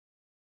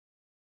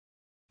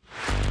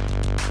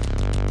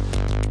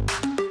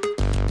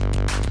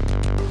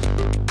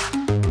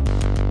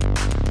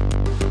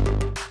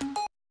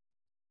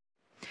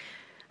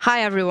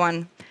Hi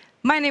everyone,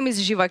 my name is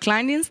Živa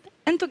Kleindienst,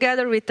 and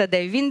together with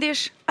Tadej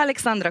Vindiš,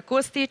 Aleksandra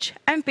Kostić,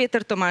 and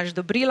Peter Tomaž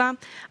Dobrila,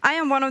 I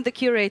am one of the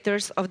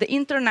curators of the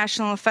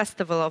International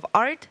Festival of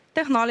Art,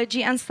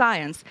 Technology and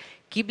Science,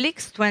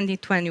 KIBLIX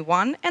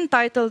 2021,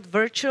 entitled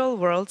Virtual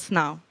Worlds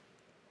Now.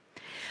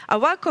 I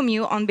welcome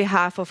you on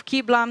behalf of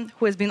KIBLA,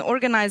 who has been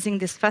organizing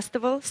this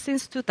festival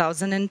since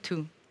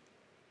 2002.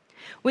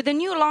 With a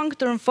new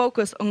long-term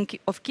focus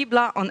of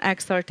KIBLA on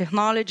XR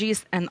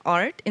technologies and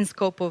art in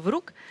scope of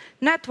RUC,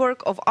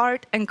 Network of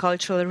Art and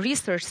Cultural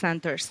Research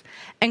Centers,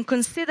 and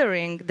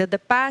considering that the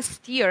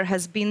past year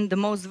has been the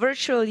most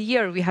virtual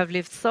year we have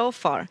lived so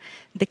far,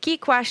 the key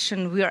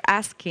question we are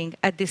asking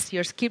at this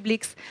year's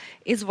KIBLIX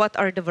is what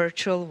are the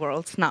virtual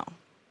worlds now?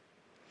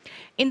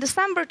 In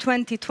December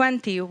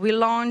 2020, we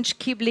launched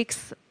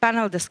KIBLIX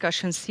panel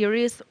discussion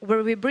series,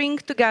 where we bring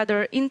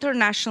together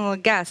international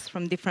guests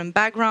from different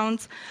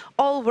backgrounds,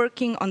 all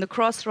working on the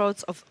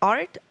crossroads of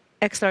art,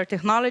 XR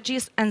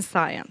technologies, and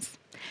science.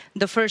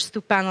 The first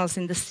two panels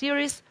in the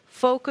series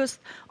focused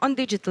on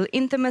digital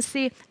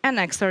intimacy and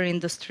XR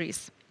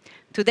industries.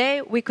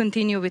 Today, we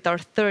continue with our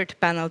third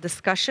panel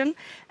discussion,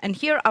 and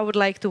here I would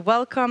like to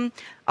welcome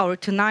our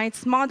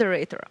tonight's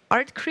moderator,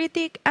 art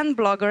critic and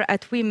blogger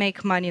at We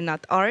Make Money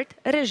Not Art,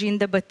 Régine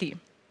Debatty.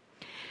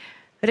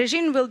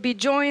 Régine will be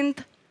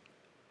joined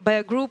by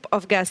a group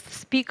of guest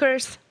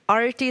speakers,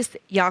 artists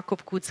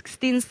Jakob Kudsk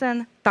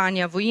Steensen,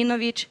 Tanja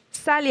Vujinović,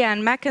 Sally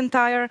Ann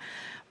McIntyre,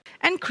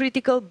 and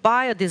critical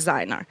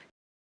biodesigner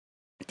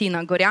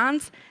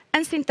Gorjanc,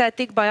 and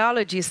synthetic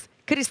biologist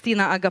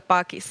Christina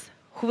Agapakis,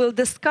 who will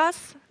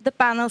discuss the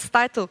panel's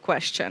title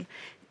question,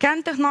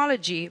 Can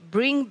technology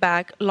bring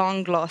back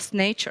long-lost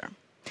nature?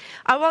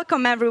 I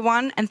welcome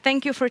everyone and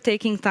thank you for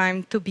taking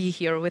time to be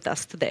here with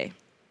us today.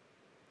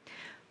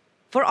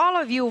 For all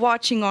of you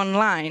watching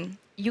online,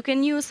 you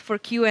can use for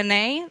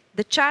Q&A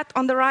the chat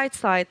on the right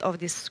side of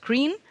this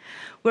screen,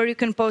 where you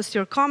can post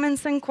your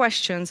comments and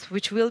questions,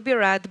 which will be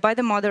read by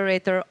the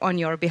moderator on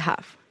your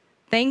behalf.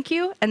 Thank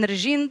you, and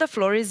Régine, the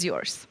floor is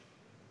yours.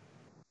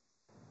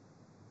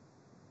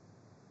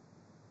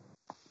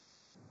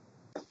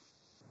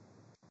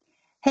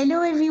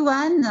 Hello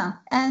everyone,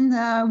 and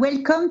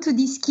welcome to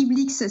this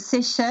KIBLIX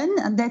session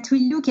that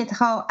will look at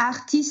how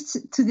artists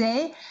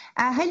today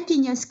are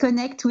helping us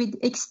connect with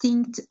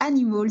extinct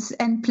animals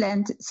and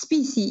plant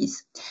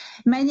species.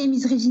 My name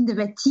is Régine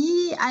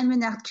Debatty, I'm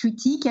an art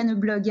critic and a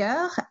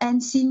blogger,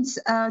 and since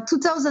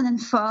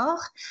 2004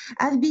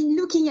 I've been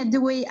looking at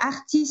the way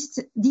artists,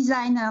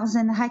 designers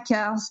and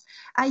hackers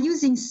are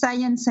using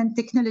science and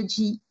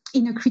technology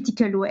in a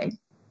critical way.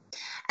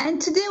 And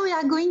today we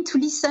are going to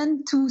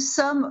listen to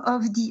some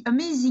of the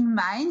amazing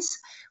minds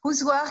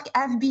whose work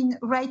I've been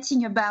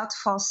writing about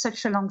for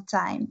such a long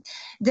time.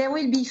 There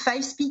will be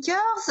 5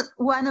 speakers.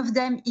 One of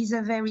them is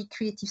a very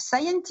creative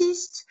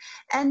scientist.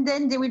 And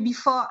then there will be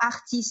 4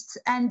 artists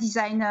and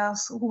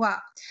designers who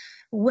are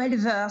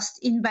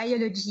well-versed in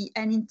biology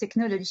and in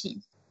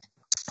technology.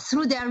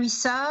 Through their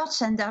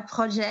research and their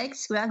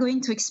projects, we are going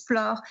to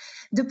explore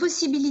the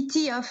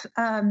possibility of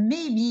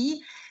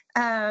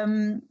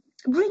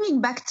bringing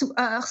back to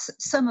Earth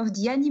some of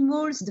the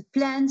animals, the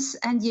plants,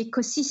 and the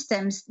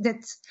ecosystems that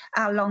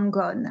are long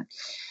gone.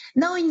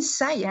 Now, in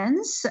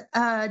science,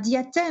 the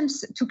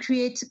attempts to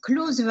create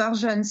close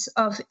versions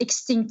of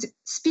extinct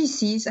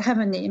species have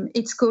a name.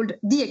 It's called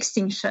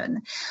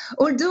de-extinction.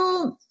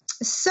 Although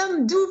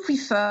some do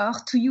prefer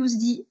to use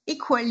the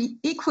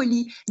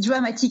equally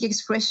dramatic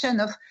expression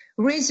of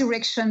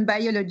resurrection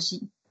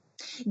biology.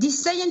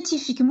 This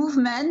scientific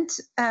movement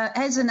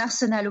has an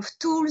arsenal of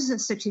tools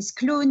such as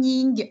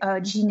cloning,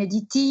 gene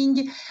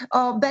editing,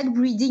 or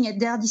backbreeding at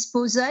their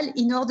disposal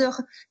in order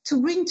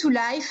to bring to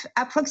life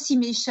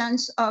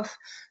approximations of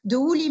the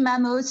woolly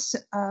mammoths,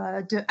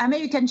 the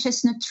American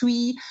chestnut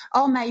tree,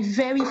 or my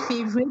very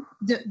favorite,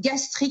 the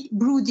gastric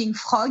brooding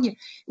frog,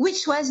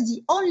 which was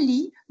the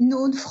only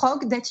known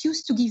frog that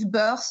used to give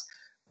birth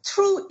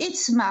through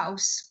its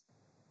mouth.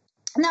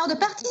 Now, the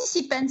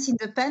participants in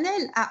the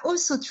panel are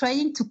also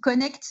trying to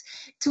connect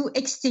to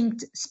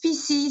extinct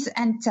species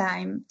and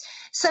time.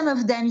 Some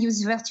of them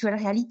use virtual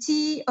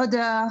reality,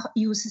 others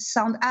use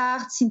sound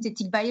art,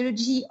 synthetic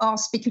biology, or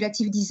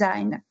speculative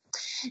design.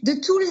 The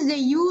tools they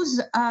use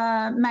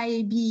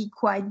might be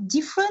quite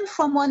different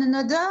from one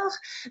another,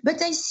 but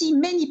I see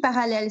many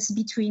parallels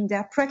between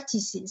their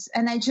practices,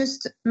 and I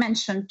just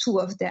mentioned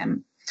 2 of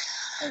them.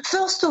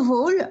 First of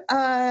all,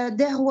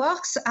 their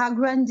works are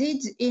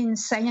grounded in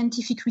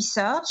scientific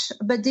research,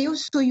 but they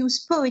also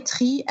use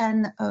poetry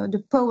and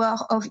the power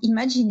of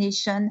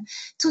imagination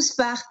to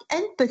spark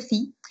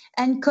empathy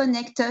and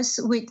connect us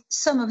with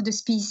some of the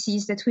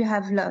species that we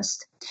have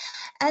lost.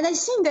 And I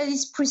think that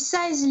is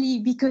precisely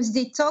because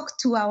they talk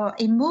to our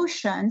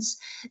emotions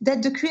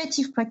that the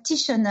creative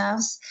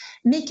practitioners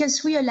make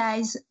us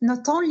realize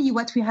not only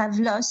what we have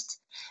lost,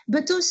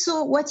 but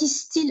also what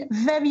is still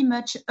very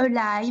much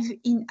alive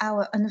in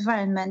our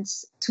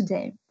environments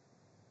today.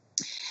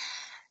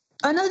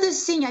 Another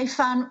thing I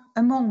found,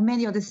 among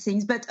many other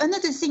things, but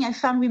another thing I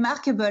found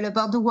remarkable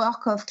about the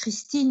work of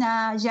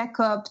Christina,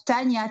 Jakob,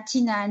 Tanja,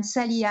 Tina, and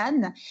Sally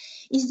Ann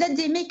is that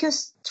they make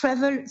us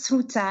travel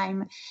through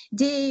time.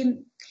 They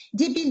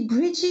build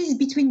bridges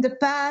between the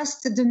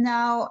past, the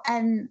now,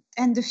 and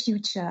the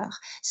future.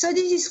 So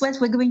this is what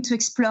we're going to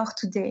explore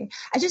today.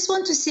 I just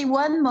want to say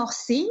one more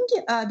thing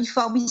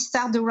before we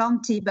start the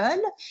roundtable,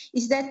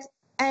 is that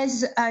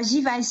as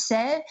Jiva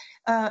said,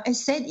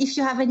 if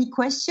you have any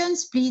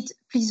questions, please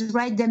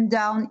write them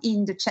down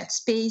in the chat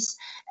space,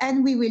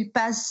 and we will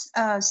pass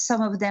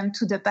some of them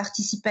to the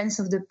participants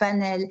of the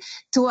panel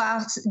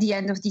towards the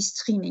end of this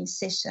streaming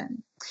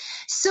session.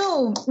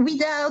 So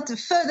without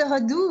further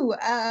ado,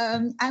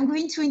 I'm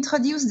going to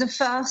introduce the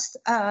first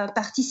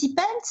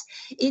participant.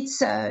 It's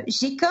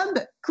Jakob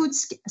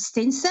Kudsk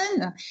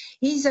Steensen.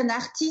 He's an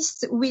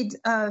artist with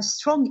a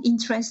strong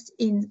interest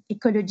in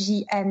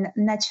ecology and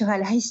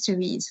natural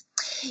histories.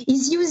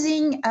 He's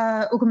using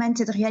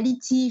augmented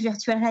reality,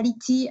 virtual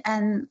reality,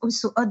 and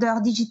also other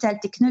digital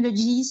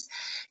technologies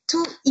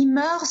to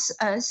immerse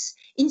us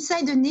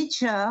inside a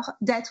nature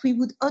that we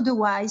would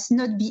otherwise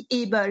not be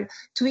able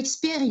to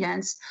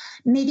experience,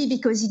 maybe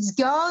because it's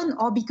gone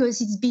or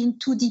because it's been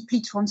too deeply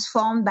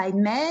transformed by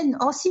men,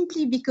 or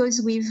simply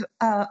because we've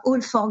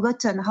all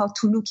forgotten how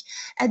to look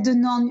at the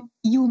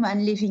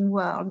non-human living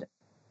world.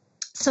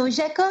 So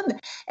Jakob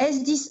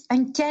has this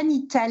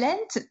uncanny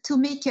talent to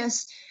make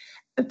us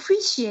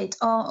appreciate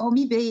or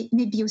maybe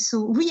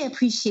also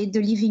reappreciate the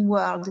living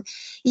world.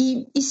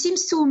 He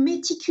seems to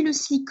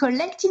meticulously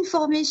collect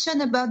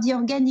information about the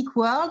organic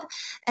world,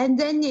 and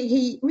then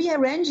he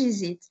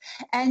rearranges it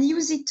and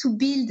uses it to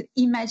build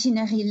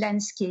imaginary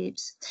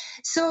landscapes.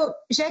 So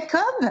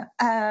Jakob,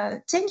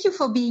 thank you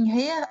for being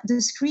here.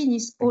 The screen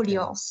is all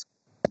yours.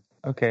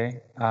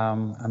 Okay,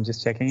 I'm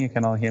just checking. You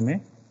can all hear me,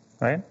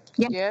 right?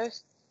 Yeah.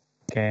 Yes.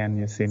 Okay, and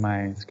you see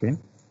my screen?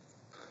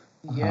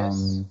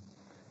 Yes.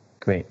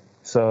 Great.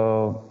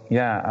 So,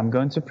 yeah, I'm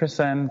going to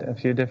present a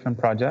few different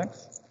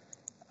projects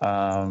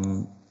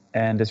and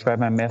describe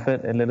my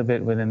method a little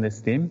bit within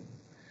this theme.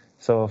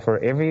 So for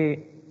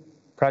every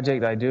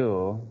project I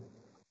do,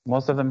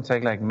 most of them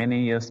take like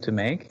many years to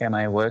make, and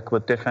I work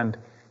with different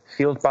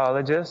field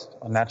biologists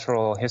or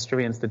natural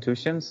history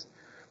institutions,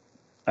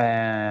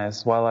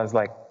 as well as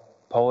like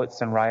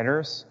poets and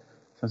writers,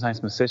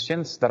 sometimes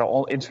musicians, that are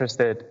all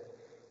interested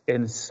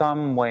in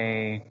some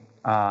way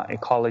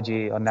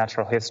ecology or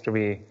natural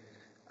history,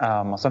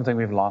 or something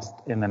we've lost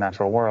in the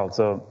natural world.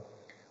 So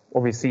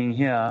what we're seeing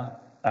here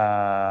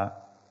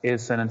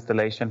is an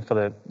installation for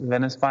the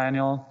Venice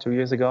Biennial 2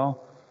 years ago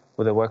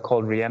with a work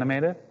called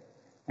Reanimated.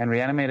 And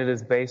Reanimated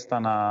is based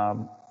on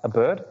a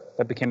bird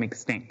that became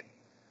extinct.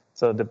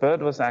 So the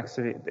bird was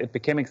actually, it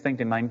became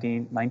extinct in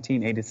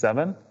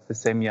 1987, the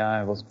same year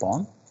I was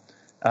born.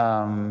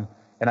 And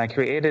I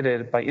created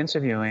it by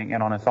interviewing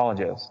an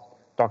ornithologist,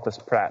 Douglas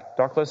Pratt.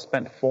 Douglas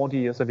spent 40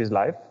 years of his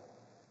life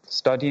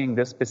studying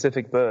this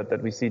specific bird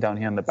that we see down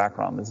here in the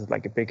background. This is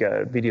like a big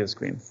video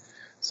screen.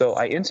 So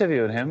I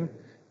interviewed him,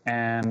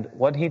 and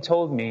what he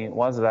told me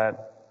was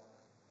that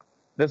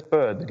this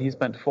bird that he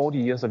spent 40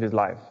 years of his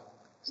life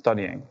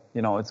studying,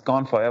 you know, it's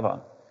gone forever,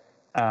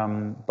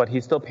 but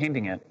he's still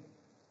painting it.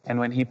 And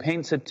when he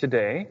paints it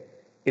today,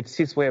 it's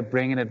his way of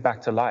bringing it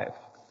back to life.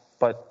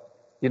 But,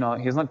 you know,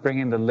 he's not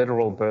bringing the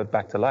literal bird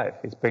back to life.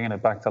 He's bringing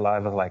it back to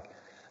life as like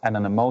an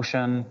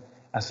emotion,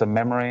 as a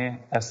memory,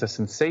 as a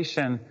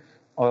sensation,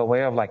 or a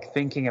way of like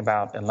thinking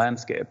about a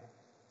landscape.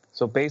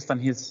 So based on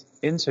his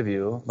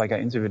interview, like I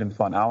interviewed him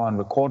for an hour and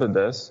recorded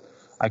this,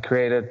 I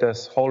created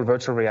this whole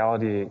virtual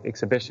reality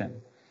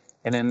exhibition.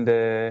 And in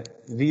the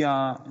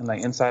VR,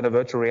 like inside of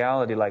virtual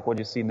reality, like what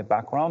you see in the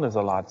background is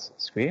a large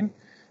screen,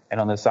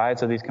 and on the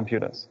sides are these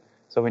computers.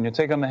 So when you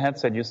take on the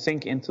headset, you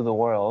sink into the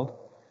world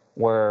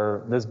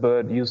where this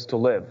bird used to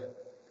live.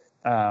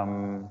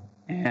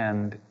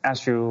 And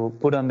as you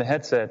put on the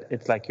headset,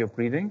 it's like your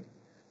breathing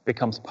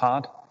becomes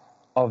part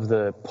of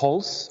the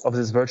pulse of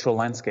this virtual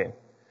landscape.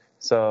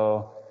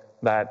 So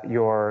that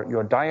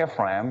your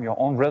diaphragm, your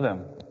own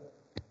rhythm,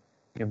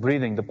 your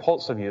breathing, the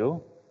pulse of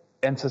you,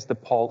 enters the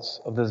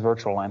pulse of this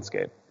virtual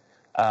landscape.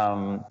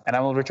 And I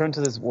will return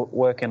to this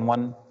work in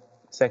 1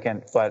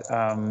 second, but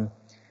I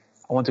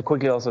want to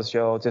quickly also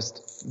show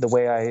just the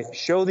way I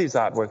show these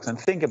artworks and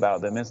think about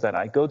them is that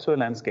I go to a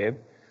landscape,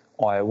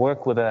 or I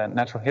work with a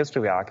natural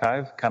history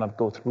archive, kind of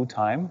go through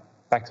time,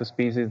 back to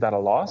species that are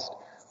lost,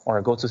 or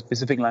I go to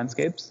specific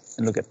landscapes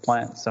and look at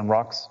plants and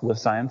rocks with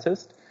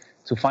scientists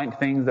to find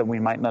things that we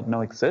might not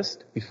know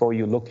exist before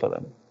you look for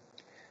them.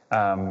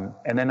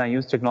 And then I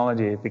use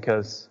technology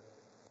because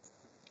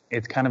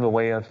it's kind of a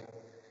way of,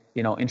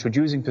 you know,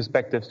 introducing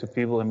perspectives to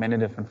people in many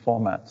different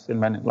formats, in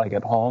many, like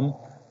at home,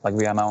 like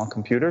we are now on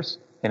computers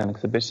in an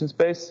exhibition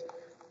space,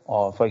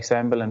 or for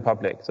example in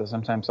public. So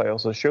sometimes I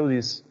also show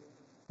these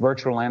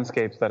virtual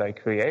landscapes that I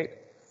create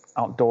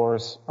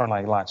outdoors, or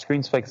like large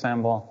screens, for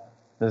example.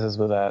 This is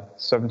with a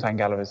Serpentine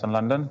Galleries in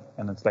London,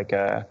 and it's like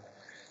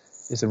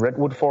it's a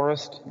redwood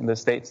forest in the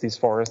States, these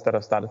forests that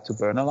have started to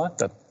burn a lot,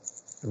 that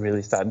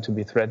really starting to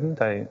be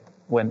threatened. I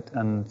went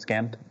and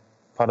scanned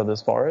part of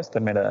this forest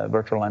and made a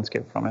virtual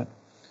landscape from it.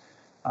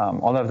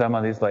 All of them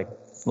are these like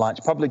large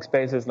public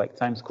spaces like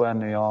Times Square in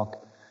New York,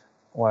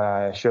 where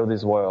I show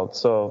this world.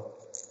 So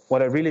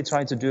what I really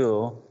try to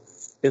do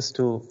is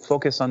to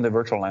focus on the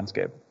virtual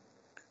landscape,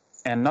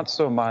 and not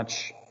so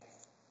much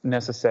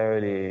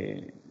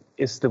necessarily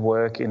is the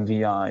work in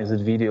VR, is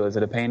it video, is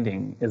it a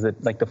painting, is it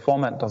like the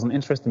format doesn't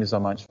interest me so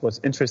much. What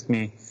interests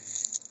me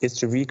is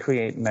to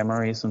recreate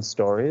memories and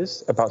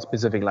stories about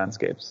specific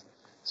landscapes.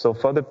 So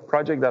for the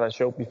project that I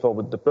showed before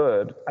with the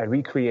bird, I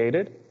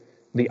recreated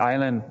the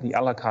island, the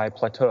Alakai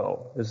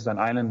Plateau. This is an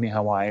island near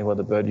Hawaii where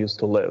the bird used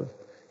to live.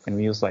 And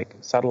we use like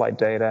satellite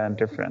data and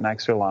different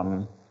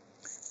actual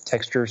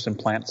textures and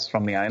plants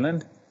from the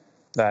island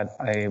that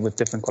I, with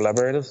different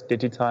collaborators,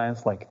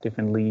 digitize like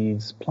different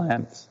leaves,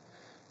 plants,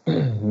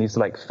 these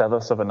like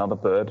feathers of another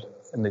bird.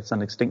 And it's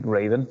an extinct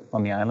raven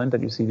on the island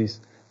that you see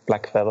these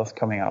black feathers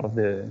coming out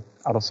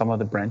of some of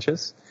the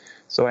branches.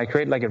 So I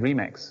create like a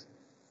remix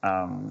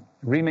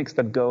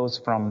that goes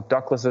from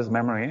Douglas's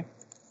memory.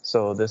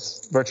 So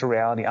this virtual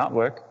reality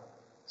artwork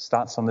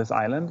starts on this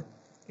island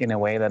in a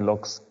way that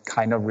looks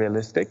kind of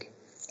realistic.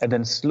 And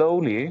then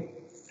slowly,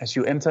 as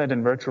you enter it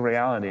in virtual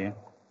reality,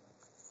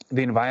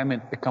 the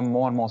environment becomes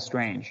more and more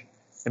strange.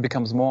 It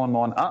becomes more and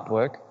more an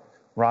artwork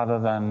rather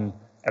than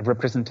a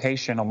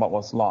representation of what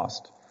was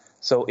lost.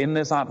 So in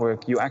this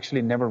artwork, you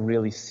actually never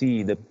really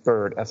see the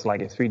bird as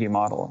like a 3D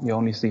model. You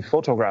only see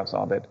photographs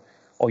of it,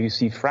 or you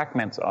see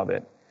fragments of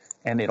it.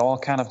 And it all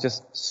kind of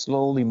just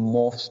slowly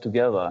morphs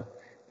together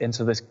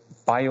into this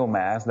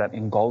biomass that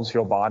engulfs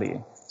your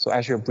body. So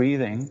as you're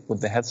breathing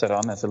with the headset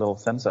on as a little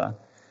sensor,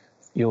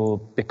 you'll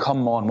become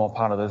more and more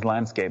part of this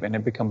landscape, and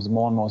it becomes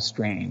more and more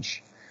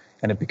strange.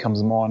 And it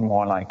becomes more and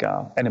more like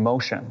an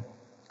emotion,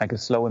 like a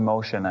slow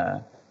emotion,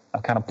 a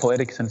kind of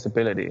poetic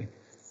sensibility.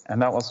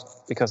 And that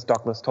was because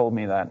Douglas told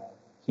me that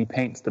he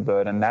paints the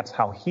bird, and that's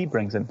how he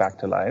brings it back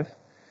to life.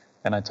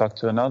 And I talked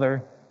to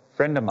another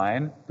friend of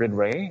mine, Britt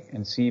Ray,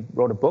 and she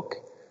wrote a book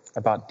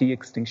about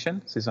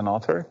de-extinction. She's an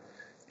author.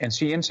 And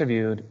she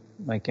interviewed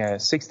like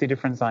 60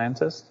 different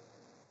scientists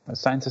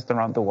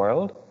around the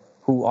world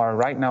who are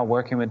right now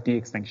working with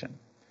de-extinction.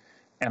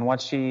 And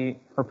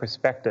her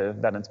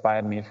perspective that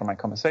inspired me from my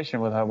conversation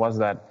with her was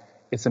that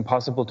it's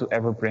impossible to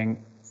ever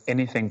bring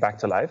anything back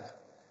to life.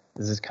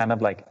 This is kind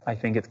of like, I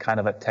think it's kind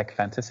of a tech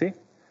fantasy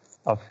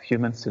of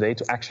humans today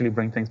to actually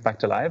bring things back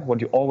to life.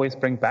 What you always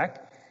bring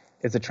back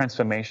is a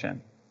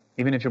transformation.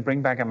 Even if you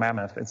bring back a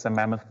mammoth, it's a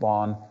mammoth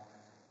born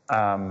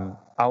out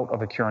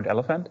of a current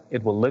elephant.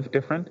 It will live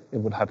different.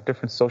 It will have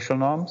different social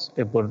norms.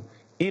 It will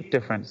eat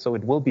different, so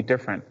it will be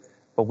different.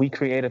 But we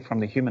create it from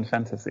the human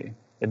fantasy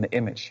in the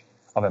image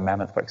of a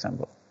mammoth, for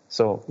example.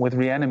 So with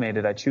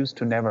Reanimated, I choose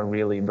to never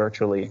really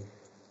virtually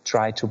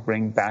try to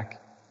bring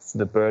back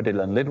the bird in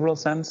a literal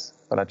sense,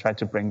 but I try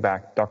to bring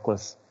back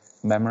Douglas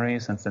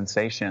memories and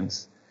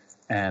sensations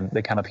and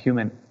the kind of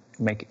human,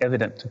 make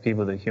evident to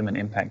people the human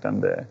impact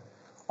on the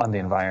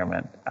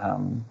environment.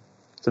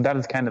 So that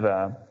is kind of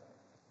a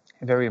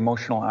very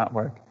emotional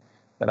artwork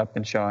that I've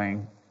been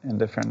showing in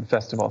different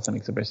festivals and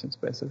exhibition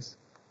spaces.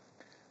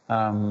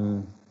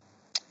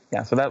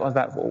 So that was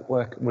that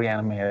work,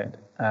 Reanimated.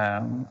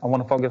 I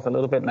want to focus a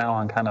little bit now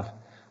on kind of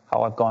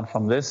how I've gone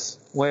from this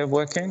way of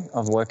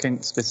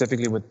working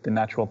specifically with the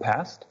natural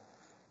past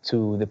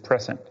to the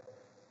present,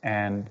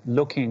 and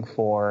looking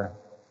for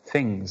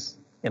things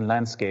in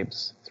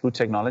landscapes through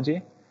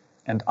technology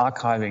and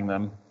archiving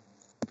them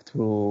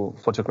through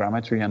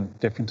photogrammetry and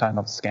different types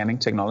of scanning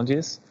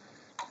technologies,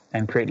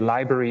 and create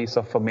libraries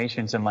of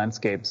formations in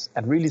landscapes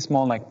at really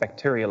small, like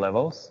bacteria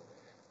levels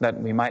that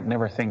we might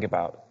never think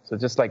about. So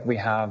just like we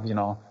have,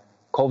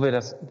 COVID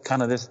as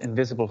kind of this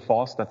invisible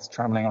force that's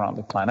traveling around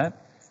the planet,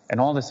 and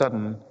all of a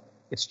sudden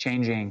it's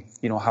changing,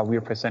 how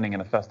we're presenting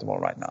in a festival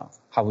right now,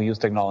 how we use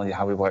technology,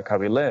 how we work, how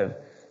we live.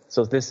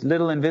 So this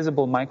little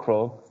invisible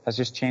microbe has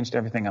just changed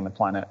everything on the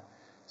planet.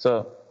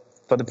 So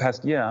for the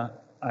past year,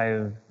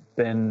 I've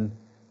been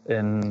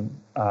in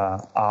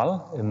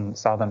Arles in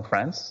southern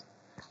France,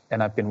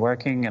 and I've been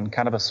working in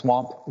kind of a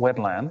swamp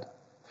wetland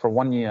for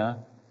 1 year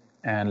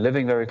and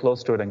living very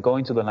close to it and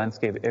going to the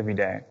landscape every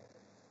day.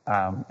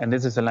 And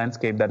this is a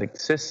landscape that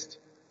exists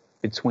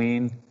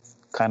between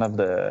kind of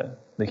the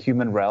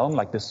human realm,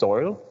 like the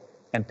soil,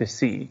 and the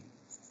sea.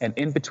 And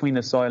in between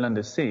the soil and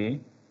the sea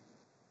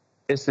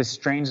is this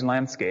strange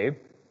landscape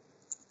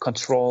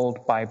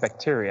controlled by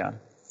bacteria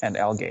and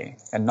algae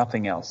and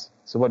nothing else.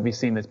 So what we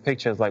see in this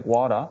picture is like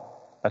water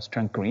that's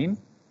turned green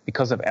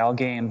because of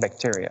algae and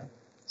bacteria.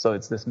 So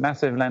it's this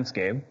massive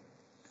landscape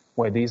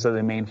where these are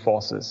the main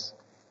forces,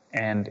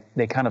 and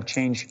they kind of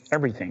change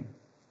everything.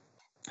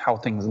 How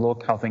things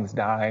look, how things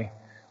die,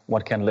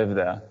 what can live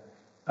there.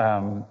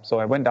 So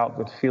I went out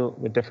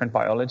with different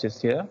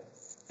biologists here,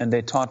 and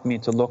they taught me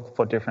to look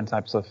for different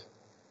types of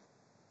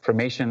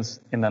formations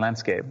in the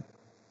landscape.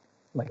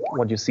 Like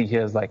what you see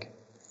here is like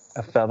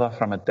a feather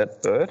from a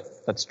dead bird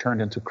that's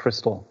turned into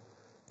crystal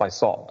by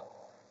salt.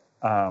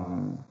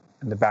 And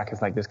the back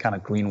is like this kind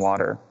of green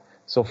water.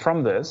 So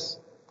from this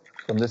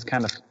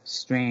kind of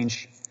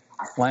strange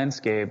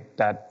landscape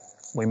that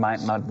we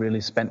might not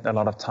really spend a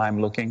lot of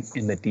time looking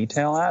in the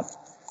detail at,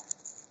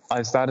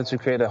 I started to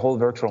create a whole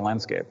virtual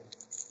landscape.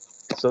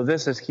 So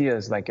this here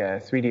is like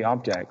a 3D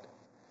object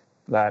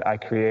that I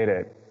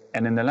created.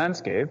 And in the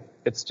landscape,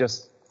 it's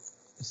just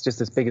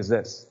as big as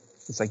this.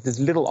 It's like this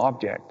little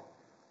object.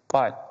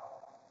 But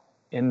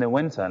in the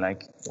winter,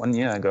 like 1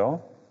 year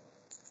ago,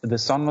 the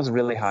sun was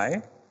really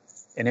high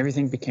and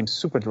everything became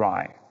super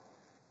dry.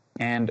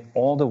 And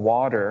all the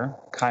water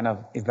kind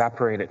of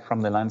evaporated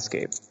from the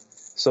landscape.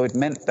 So it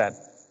meant that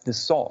the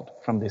salt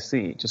from the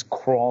sea just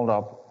crawled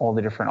up all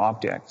the different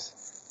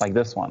objects, like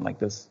this one, like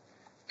this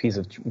piece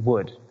of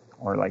wood,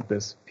 or like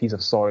this piece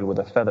of soil with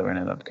a feather in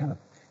it that kind of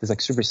is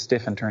like super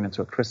stiff and turned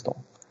into a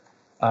crystal.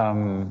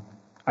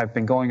 I've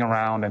been going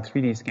around and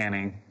 3D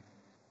scanning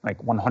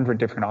like 100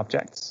 different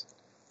objects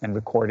and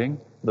recording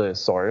the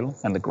soil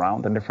and the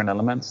ground and different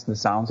elements, the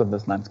sounds of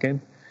this landscape.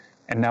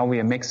 And now we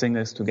are mixing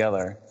this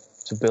together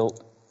to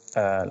build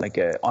like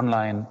an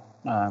online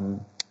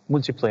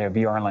multiplayer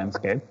VR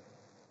landscape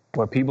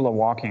where people are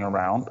walking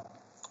around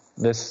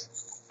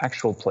this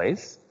actual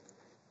place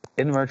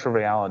in virtual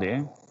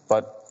reality,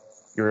 but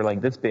you're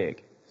like this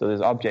big. So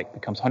this object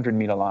becomes 100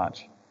 meter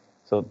large.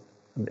 So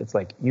it's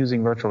like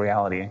using virtual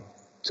reality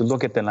to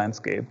look at the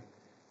landscape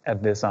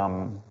at this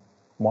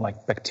more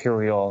like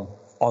bacterial,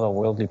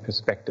 otherworldly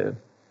perspective,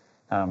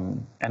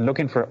 and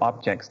looking for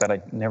objects that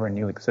I never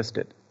knew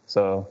existed.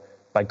 So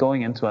by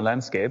going into a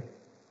landscape,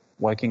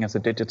 working as a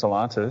digital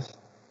artist,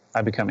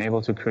 I become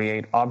able to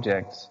create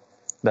objects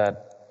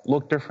that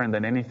look different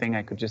than anything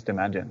I could just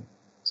imagine.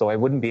 So I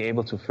wouldn't be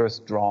able to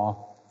first draw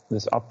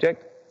this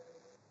object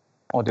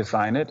or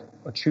design it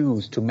or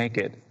choose to make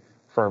it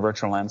for a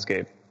virtual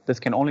landscape. This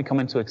can only come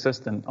into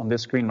existence on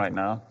this screen right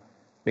now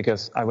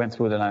because I went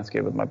through the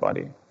landscape with my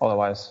body.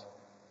 Otherwise,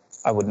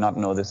 I would not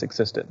know this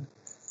existed.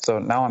 So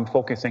now I'm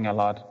focusing a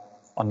lot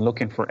on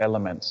looking for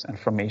elements and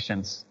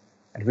formations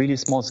at really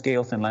small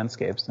scales in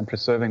landscapes and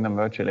preserving them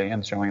virtually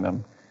and showing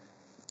them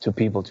to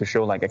people to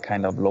show like a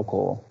kind of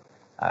local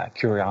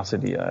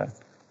curiosity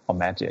or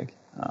magic.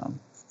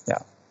 Yeah,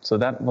 so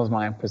that was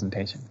my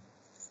presentation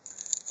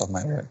of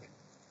my work.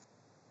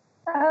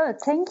 Oh,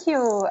 thank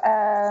you.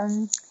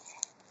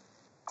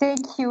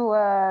 Thank you,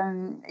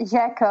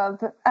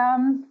 Jakob.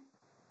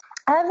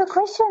 I have a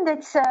question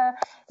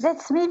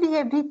that's maybe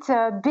a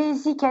bit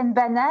basic and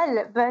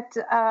banal, but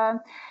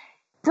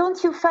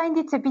don't you find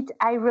it a bit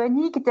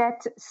ironic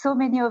that so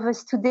many of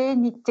us today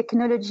need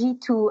technology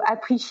to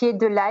appreciate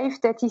the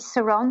life that is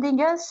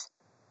surrounding us?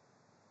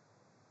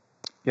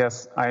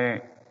 Yes,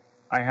 I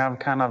have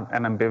kind of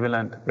an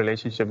ambivalent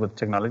relationship with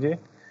technology.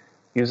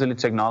 Usually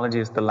technology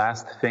is the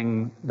last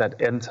thing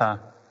that enter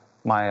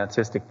my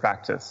artistic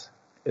practice.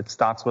 It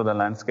starts with a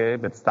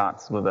landscape, it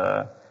starts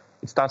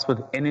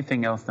with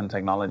anything else than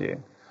technology.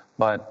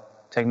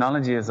 But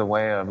technology is a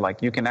way of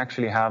like, you can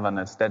actually have an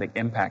aesthetic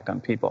impact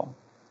on people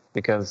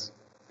because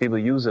people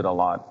use it a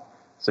lot.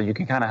 So you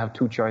can kind of have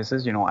two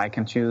choices. You know, I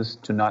can choose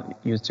to not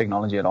use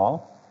technology at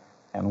all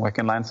and work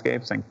in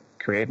landscapes and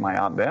create my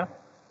art there.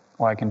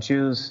 Or I can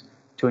choose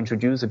to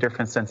introduce a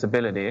different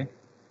sensibility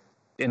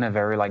in a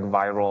very like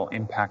viral,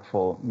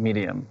 impactful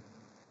medium.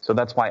 So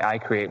that's why I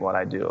create what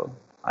I do.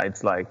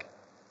 It's like,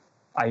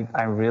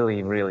 I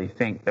really, really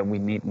think that we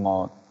need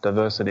more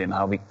diversity in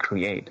how we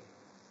create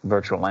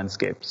virtual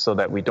landscapes so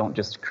that we don't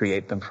just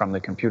create them from the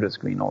computer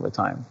screen all the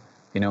time.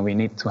 You know, we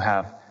need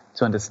to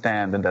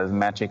understand that there's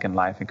magic and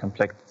life and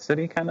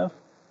complexity kind of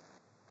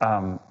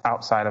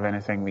outside of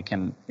anything we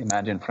can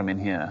imagine from in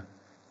here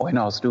or in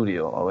our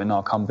studio or in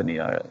our company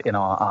or in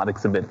our art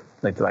exhibit.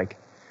 Like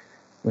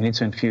we need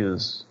to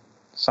infuse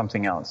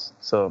something else.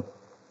 So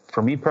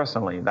for me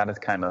personally, that is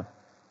kind of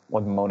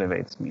what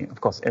motivates me.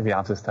 Of course, every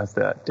artist has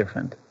their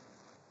different,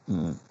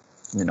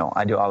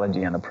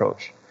 ideology and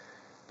approach,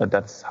 but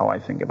that's how I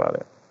think about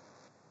it.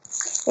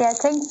 Yeah,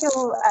 thank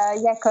you,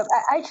 Jakob.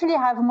 I actually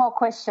have more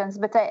questions,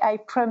 but I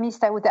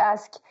promised I would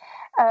ask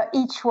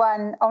each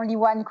one only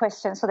one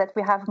question so that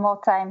we have more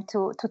time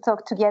to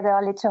talk together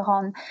later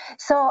on.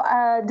 So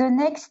the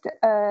next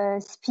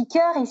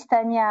speaker is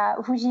Tanja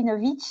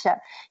Vujinović.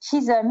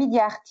 She's a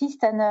media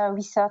artist and a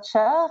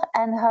researcher,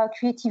 and her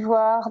creative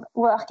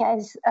work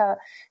has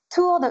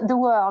toured the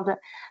world.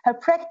 Her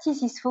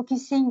practice is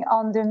focusing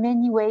on the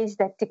many ways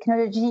that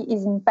technology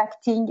is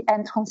impacting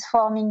and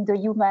transforming the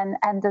human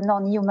and the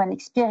non-human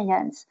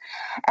experience.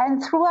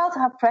 And throughout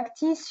her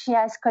practice, she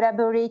has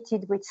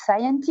collaborated with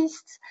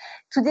scientists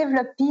to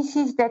develop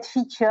pieces that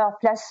feature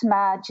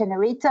plasma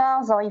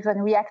generators or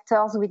even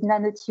reactors with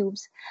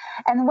nanotubes.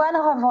 And one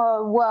of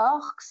her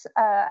works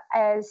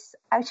has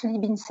actually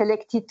been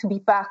selected to be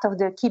part of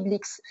the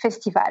KIBLIX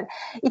festival.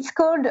 It's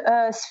called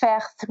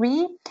Sphere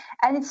 3,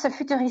 and it's a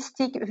futuristic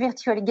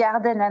virtual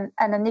garden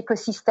and an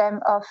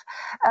ecosystem of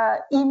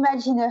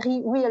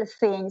imaginary real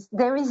things.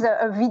 There is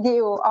a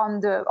video on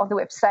the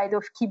website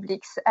of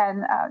KIBLIX,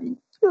 and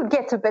you'll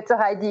get a better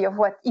idea of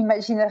what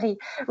imaginary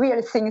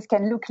real things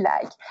can look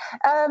like.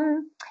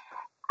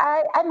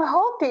 I'm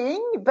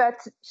hoping,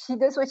 but she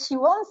does what she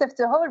wants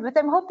after all, but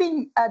I'm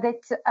hoping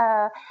that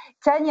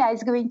Tanja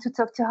is going to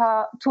talk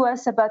to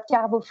us about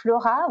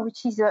Carboflora,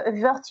 which is a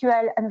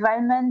virtual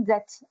environment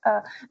that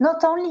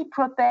not only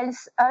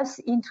propels us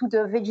into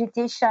the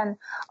vegetation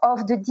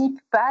of the deep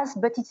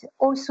past, but it's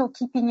also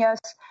keeping us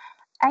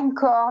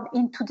anchored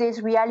in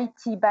today's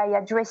reality by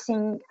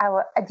addressing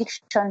our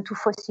addiction to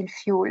fossil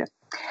fuel.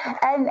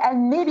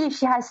 And maybe if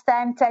she has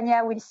time,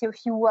 Tanja will say a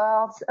few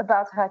words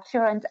about her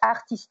current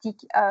artistic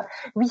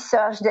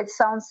research that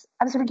sounds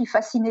absolutely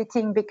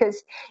fascinating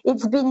because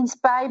it's been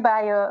inspired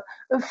by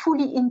a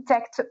fully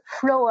intact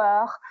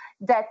flower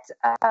that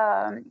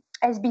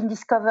has been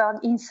discovered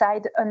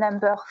inside a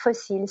number of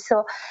fossils.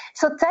 So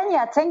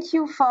Tanja, thank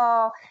you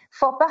for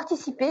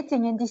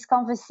participating in this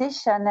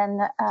conversation.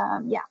 And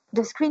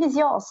the screen is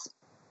yours.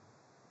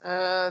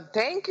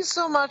 Thank you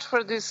so much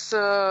for this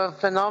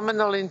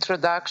phenomenal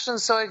introduction.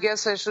 So I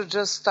guess I should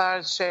just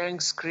start sharing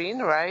screen,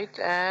 right?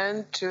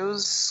 And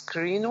choose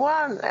screen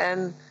 1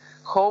 and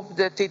hope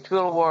that it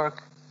will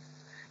work.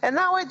 And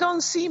now I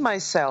don't see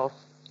myself.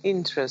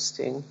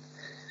 Interesting.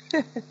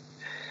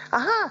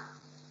 Aha,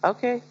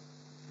 okay.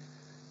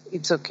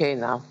 It's okay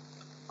now.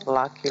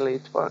 Luckily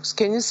it works.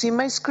 Can you see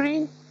my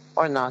screen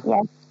or not?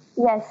 Yes.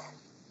 Yes.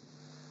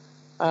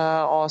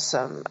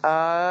 Awesome.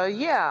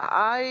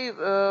 I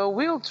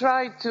will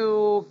try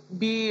to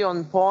be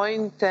on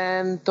point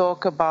and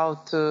talk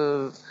about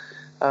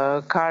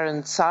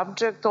current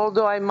subject,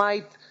 although I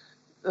might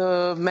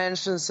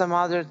mention some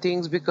other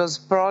things because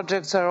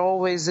projects are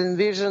always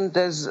envisioned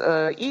as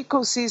an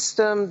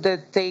ecosystem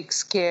that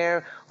takes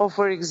care of,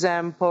 for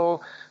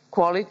example,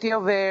 quality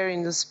of air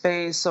in the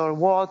space or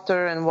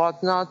water and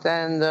whatnot.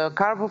 And the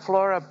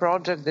Carboflora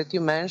project that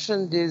you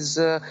mentioned is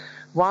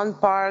one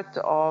part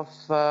of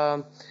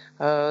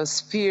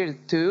Sphere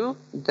 2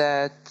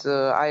 that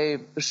I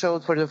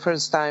showed for the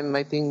first time,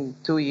 I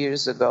think, 2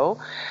 years ago.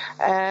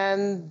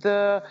 And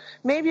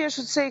maybe I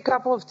should say a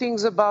couple of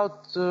things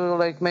about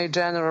like my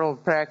general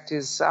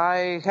practice.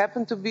 I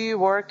happen to be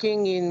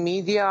working in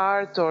media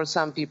art, or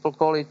some people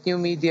call it new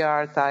media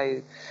art.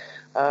 I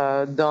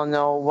don't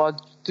know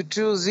what to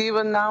choose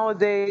even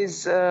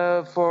nowadays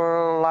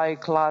for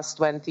like last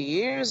 20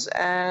 years.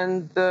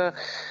 And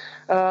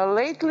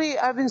lately,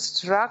 I've been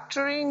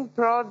structuring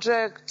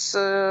projects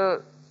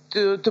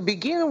to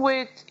begin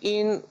with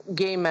in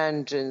game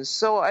engines.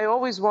 So I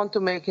always want to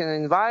make an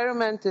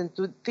environment and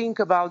to think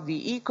about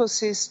the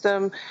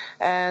ecosystem.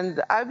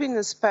 And I've been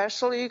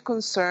especially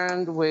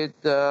concerned with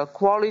the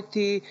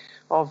quality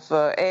of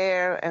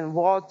air and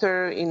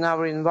water in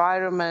our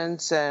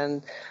environments.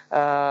 And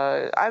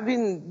I've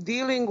been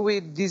dealing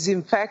with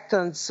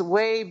disinfectants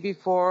way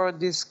before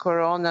this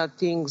corona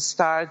thing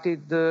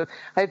started.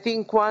 I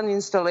think one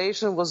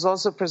installation was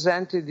also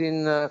presented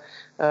in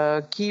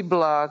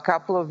KIBLIX a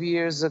couple of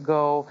years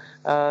ago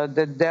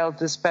that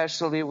dealt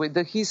especially with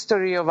the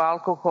history of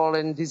alcohol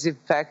and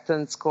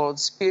disinfectants called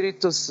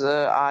spiritus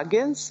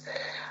agens.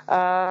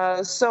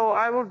 So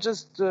I will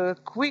just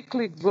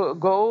quickly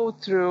go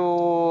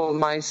through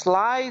my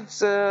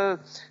slides.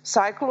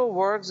 Cycle of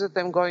works that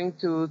I'm going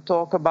to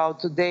talk about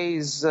today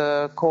is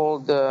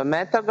called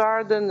Meta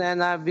Garden,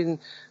 and I've been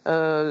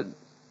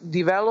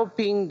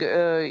developing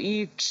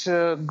each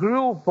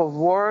group of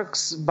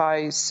works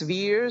by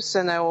spheres,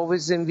 and I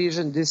always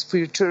envision these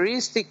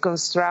futuristic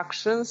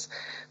constructions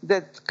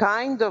that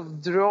kind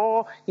of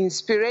draw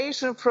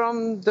inspiration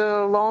from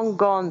the long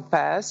gone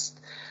past.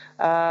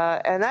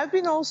 And I've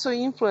been also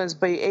influenced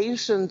by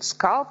ancient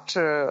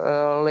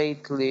sculpture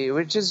lately,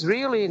 which is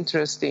really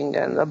interesting,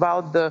 and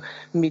about the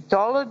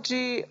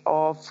mythology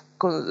of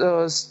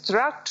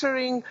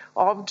structuring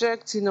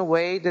objects in a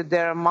way that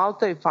they are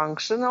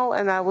multifunctional.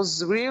 And I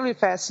was really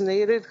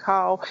fascinated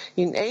how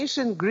in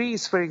ancient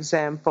Greece, for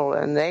example,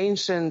 and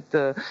ancient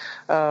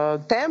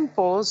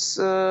temples,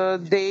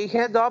 they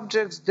had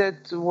objects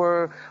that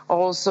were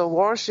also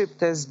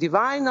worshipped as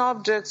divine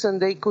objects,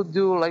 and they could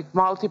do like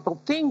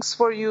multiple things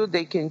for you.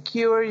 They can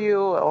cure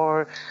you,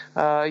 or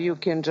you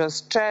can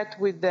just chat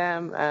with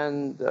them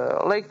and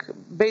like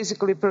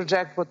basically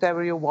project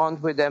whatever you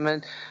want with them.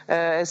 And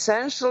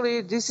essentially,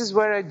 this is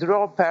where I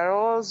draw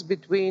parallels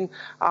between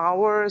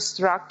our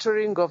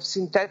structuring of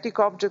synthetic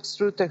objects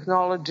through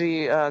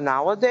technology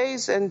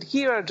nowadays. And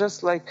here are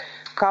just like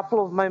a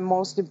couple of my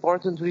most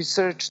important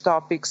research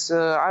topics.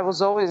 I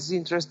was always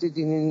interested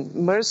in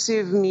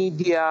immersive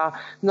media,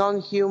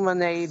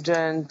 non-human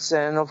agents,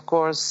 and of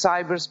course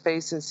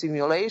cyberspace and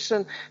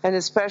simulation. And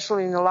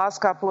especially in the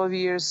last couple of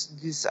years,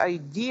 this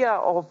idea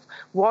of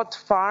what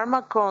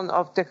pharmacon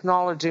of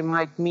technology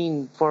might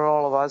mean for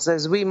all of us.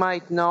 As we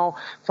might know,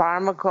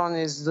 pharmacon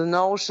is the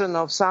notion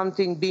of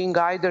something being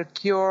either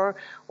cure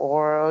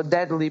or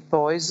deadly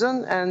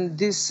poison, and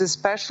this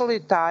especially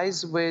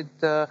ties with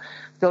the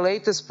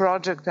latest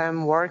project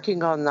I'm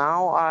working on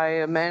now.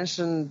 I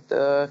mentioned,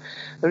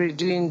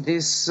 Régine,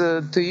 this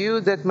to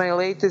you, that my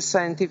latest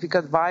scientific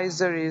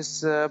advisor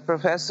is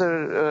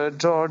Professor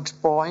George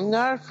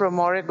Poyner from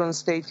Oregon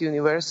State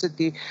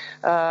University,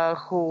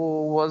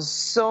 who was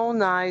so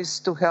nice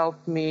to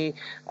help me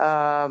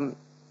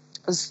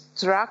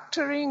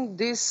structuring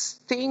this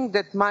thing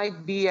that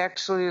might be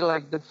actually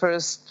like the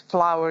first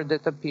flower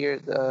that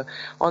appeared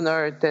on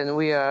Earth, and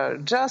we are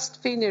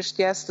just finished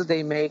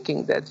yesterday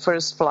making that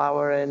first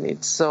flower, and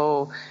it's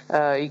so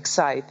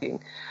exciting.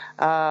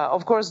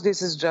 Of course,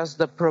 this is just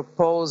the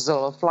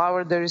proposal of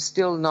flower. There is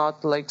still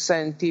not like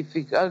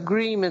scientific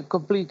agreement,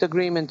 complete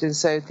agreement in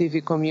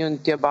scientific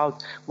community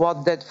about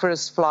what that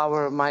first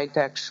flower might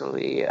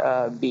actually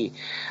be.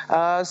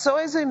 So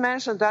as I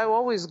mentioned, I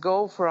always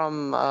go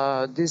from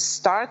this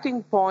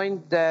starting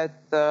point that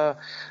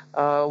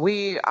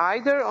we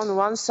either on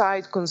one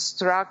side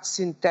construct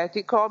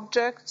synthetic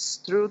objects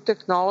through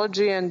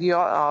technology, and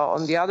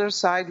on the other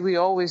side we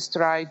always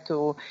try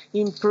to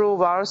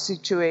improve our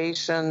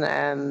situation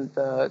and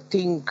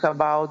think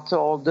about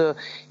all the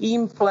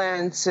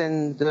implants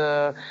and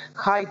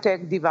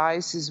high-tech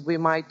devices we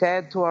might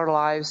add to our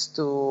lives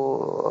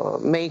to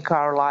make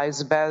our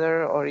lives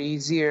better or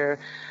easier.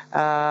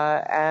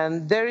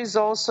 And there is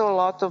also a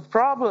lot of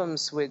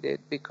problems with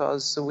it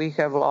because we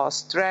have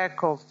lost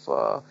track of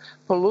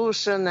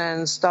pollution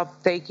and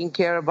stopped taking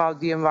care about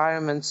the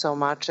environment so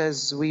much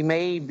as we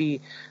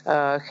maybe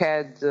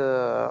had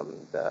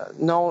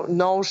no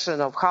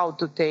notion of how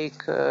to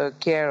take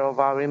care of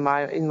our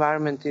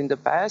environment in the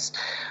past.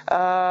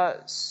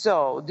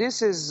 So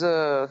this is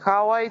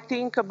how I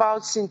think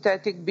about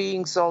synthetic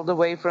beings all the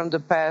way from the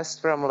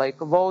past, from like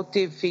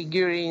votive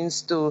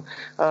figurines to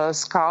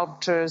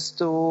sculptures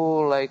to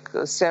like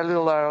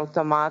cellular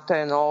automata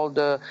and all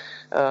the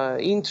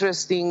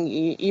interesting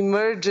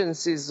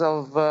emergences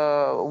of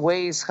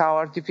ways how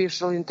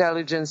artificial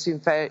intelligence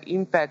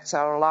impacts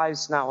our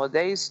lives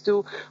nowadays,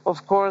 to,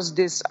 of course,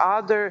 this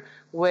other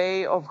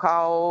way of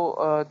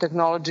how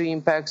technology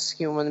impacts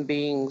human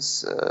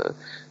beings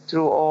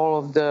through all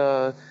of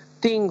the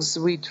things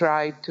we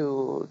try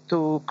to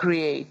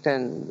create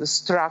and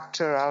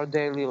structure our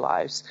daily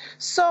lives.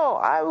 So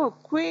I will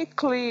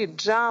quickly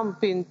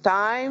jump in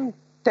time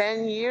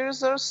 10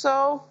 years or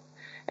so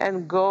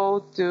and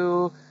go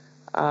to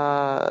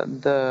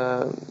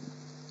the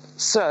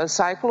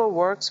cycle of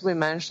works we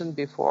mentioned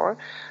before.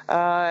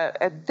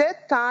 At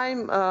that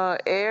time,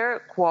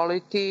 air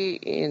quality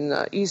in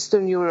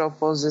Eastern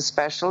Europe was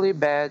especially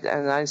bad,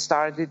 and I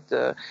started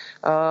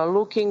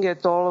looking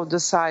at all of the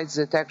sites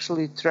that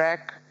actually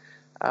track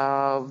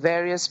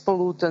various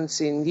pollutants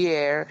in the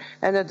air.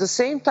 And at the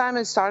same time,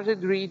 I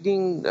started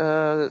reading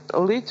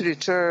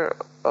literature,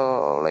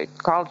 like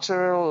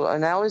cultural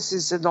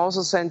analysis and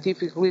also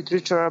scientific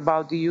literature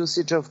about the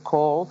usage of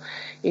coal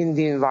in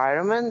the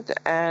environment.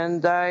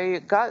 And I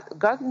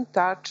got in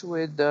touch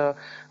with a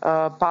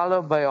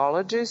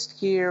paleobiologist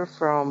here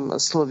from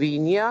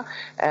Slovenia,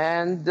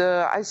 and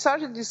I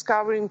started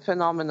discovering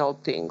phenomenal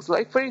things.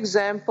 Like, for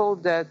example,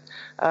 that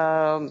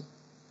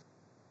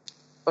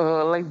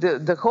like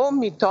the whole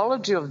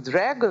mythology of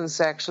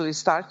dragons actually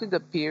started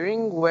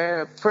appearing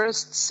where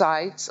first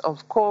sites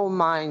of coal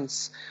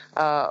mines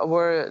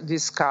were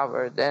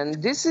discovered.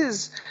 And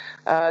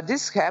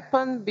this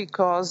happened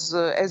because,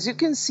 as you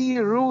can see,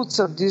 roots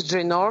of this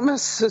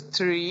ginormous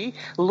tree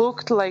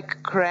looked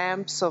like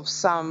cramps of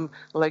some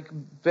like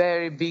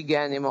very big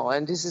animal.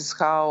 And this is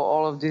how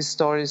all of these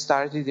stories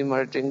started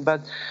emerging.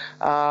 But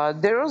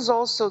there was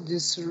also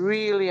this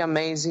really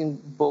amazing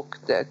book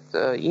that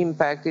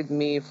impacted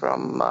me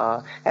from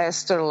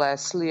Esther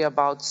Leslie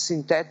about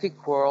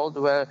synthetic world,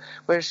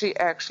 where she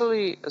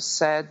actually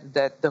said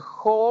that the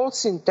whole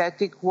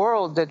synthetic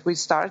world that we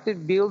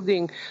started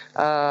building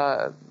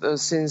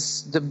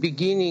since the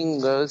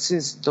beginning,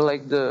 since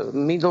the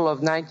middle of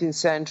 19th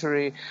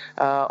century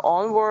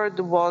onward,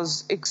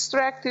 was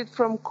extracted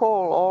from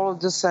coal. All of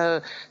the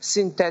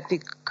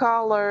synthetic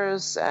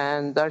colors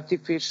and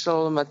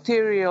artificial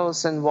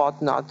materials and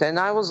whatnot. And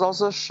I was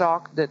also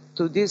shocked that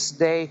to this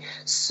day,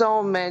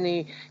 so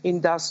many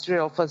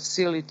industrial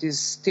facilities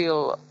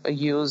still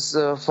use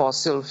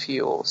fossil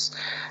fuels.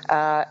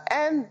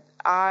 And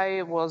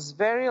I was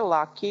very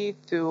lucky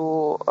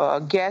to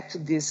get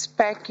this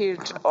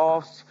package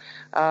of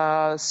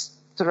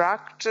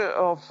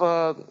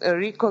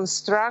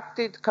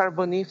reconstructed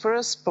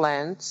carboniferous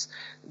plants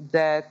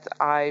that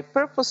I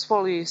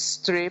purposefully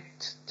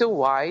stripped to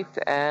white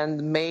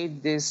and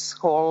made this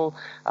whole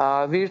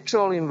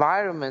virtual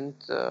environment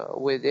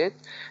with it,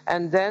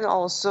 and then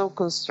also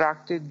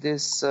constructed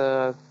this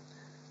third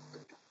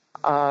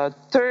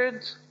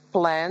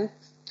plant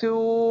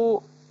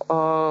to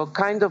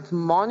kind of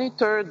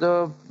monitor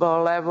the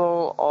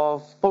level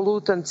of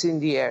pollutants in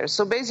the air.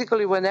 So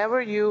basically,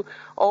 whenever you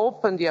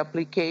open the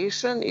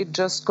application, it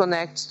just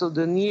connects to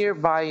the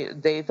nearby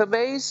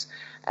database,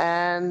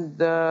 and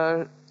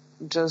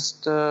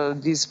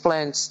these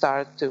plants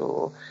start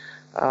to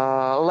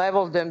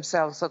level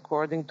themselves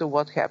according to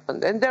what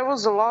happened. And there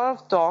was a lot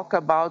of talk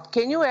about,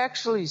 can you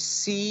actually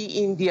see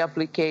in the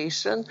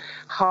application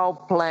how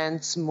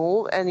plants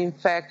move? And in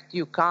fact,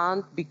 you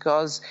can't,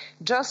 because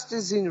just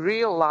as in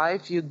real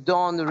life, you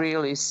don't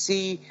really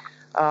see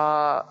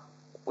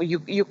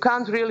you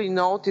can't really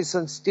notice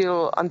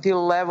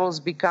until levels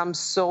become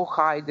so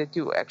high that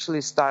you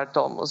actually start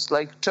almost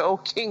like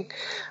choking,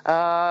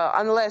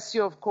 unless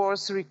you of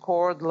course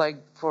record like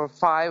for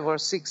 5 or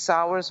 6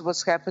 hours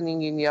what's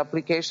happening in the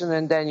application,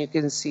 and then you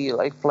can see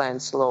like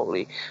plants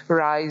slowly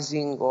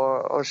rising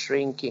or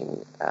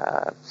shrinking.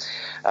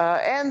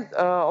 And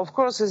of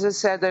course, as I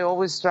said, I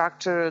always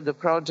structure the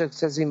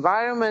projects as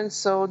environments,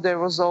 so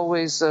there is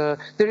always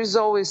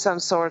some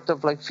sort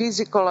of like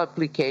physical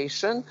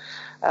application.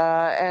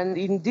 And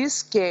in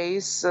this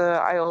case,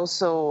 I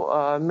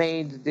also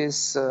made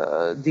this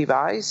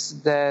device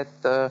that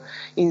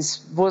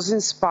was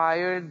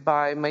inspired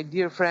by my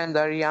dear friend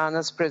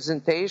Ariana's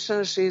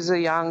presentation. She's a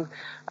young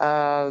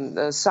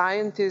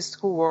scientist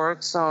who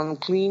works on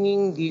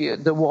cleaning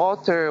the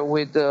water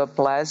with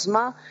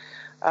plasma,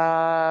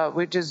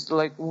 which is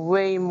like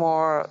way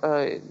more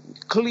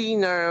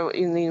cleaner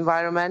in the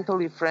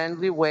environmentally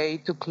friendly way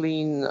to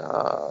clean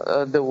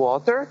the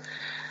water.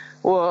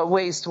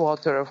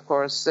 Wastewater, of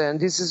course, and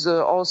this is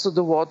also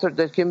the water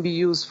that can be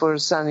used for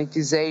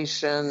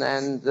sanitization,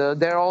 and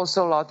there are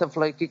also a lot of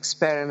like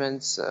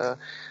experiments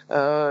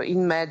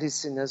in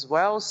medicine as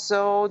well.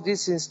 So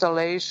this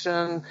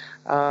installation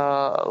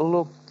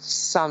looked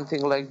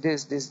something like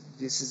this. This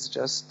is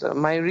just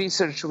my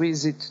research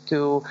visit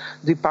to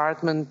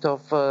Department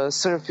of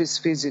Surface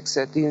Physics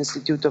at the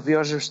Institute of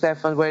Jožef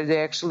Stefan, where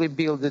they actually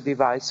built the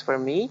device for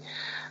me.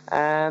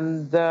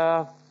 And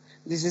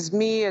this is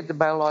me at the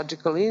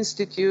Biological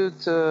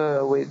Institute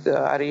with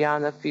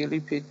Ariana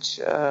Filipic.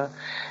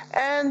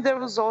 And there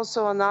was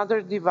also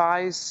another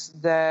device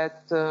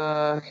that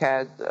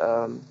had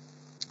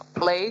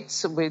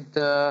plates with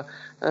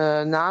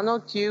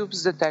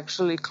nanotubes that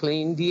actually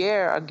clean the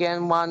air.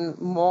 Again, one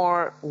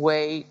more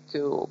way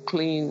to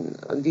clean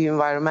the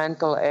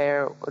environmental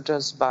air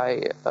just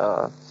by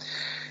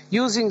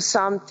using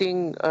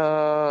something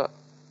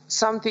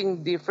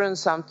different,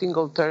 something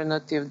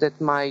alternative that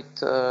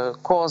might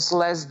cause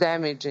less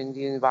damage in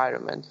the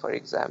environment, for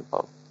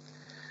example.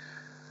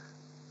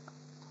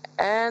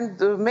 And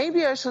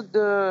maybe I should,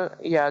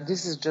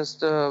 this is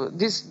just,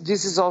 this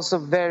is also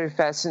very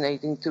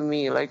fascinating to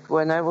me. Like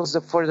when I was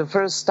for the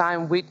first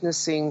time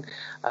witnessing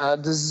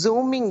the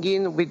zooming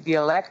in with the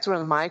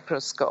electron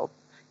microscope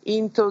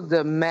into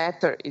the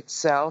matter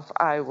itself,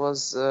 I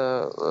was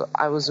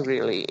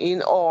really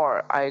in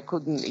awe. I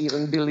couldn't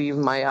even believe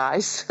my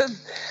eyes.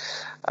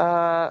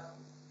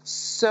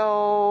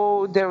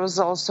 So there was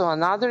also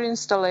another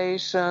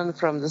installation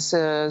from the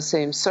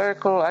same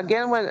circle.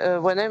 Again,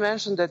 when I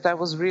mentioned that I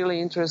was really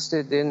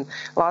interested in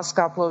last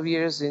couple of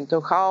years into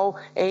how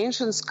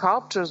ancient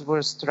sculptures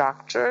were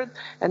structured,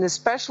 and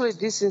especially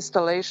this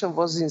installation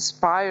was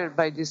inspired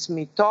by this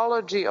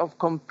mythology of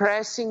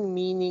compressing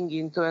meaning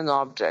into an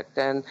object.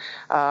 And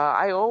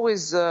I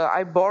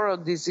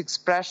borrowed this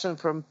expression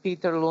from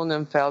Peter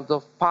Lunenfeld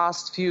of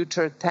past,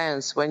 future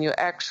tense, when you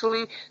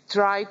actually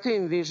try to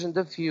envision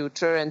the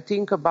future and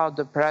think about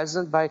the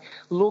present by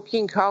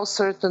looking how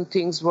certain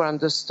things were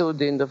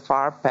understood in the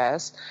far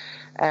past.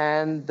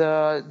 And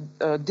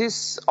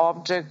this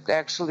object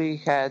actually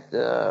had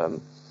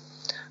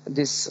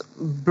this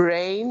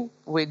brain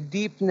with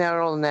deep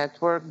neural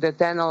network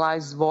that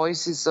analyzed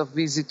voices of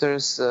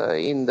visitors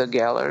in the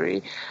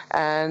gallery.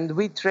 And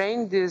we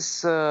trained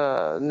this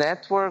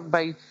network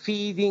by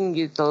feeding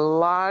it a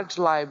large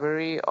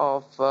library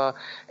of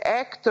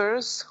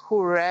actors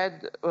who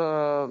read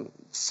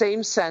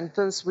same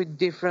sentence with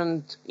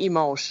different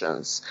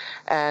emotions.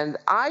 And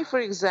I, for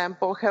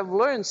example, have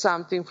learned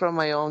something from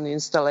my own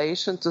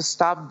installation to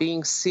stop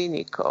being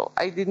cynical.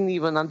 I didn't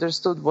even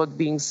understood what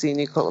being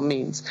cynical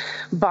means.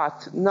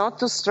 But not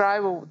to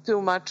strive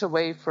too much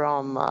away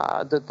from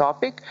the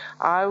topic,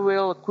 I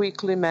will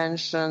quickly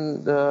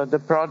mention the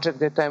project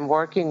that I'm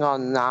working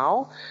on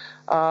now.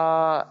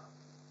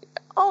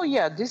 Oh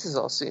yeah, this is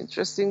also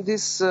interesting.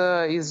 This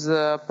is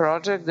a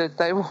project that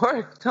I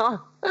worked on.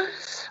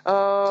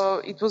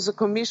 It was a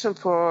commission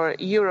for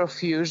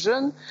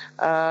Eurofusion.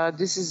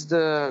 This is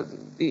the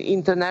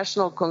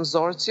international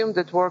consortium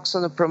that works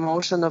on the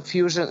promotion of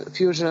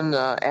fusion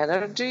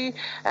energy.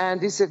 And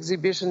this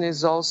exhibition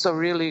is also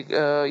really,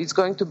 it's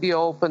going to be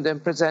opened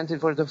and presented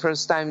for the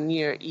first time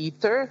near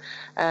ITER.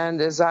 And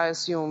as I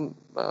assume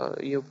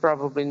you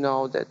probably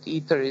know that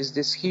ITER is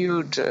this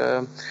huge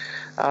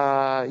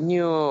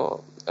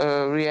new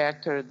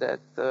reactor that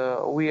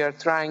we are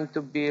trying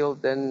to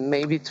build and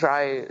maybe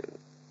try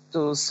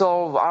to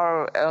solve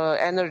our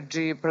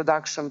energy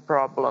production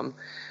problem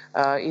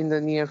in the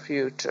near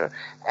future.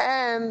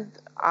 And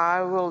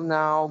I will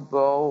now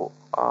go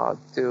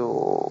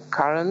to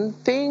current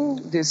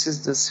thing. This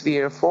is the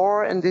Sphere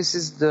 4, and this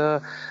is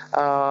the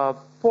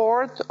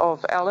port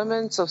of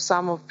elements of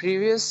some of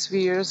previous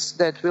spheres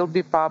that will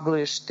be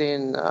published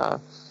in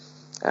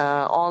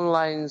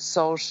online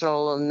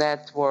social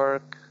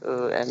network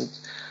and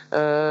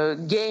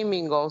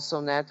gaming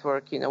also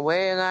network in a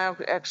way, and I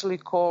actually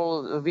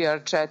call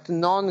VRChat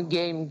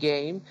non-game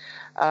game,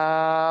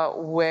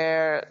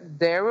 where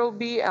there will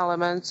be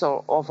elements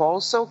of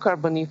also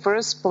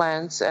carboniferous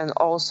plants and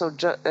also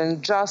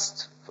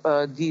just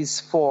these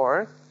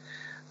 4.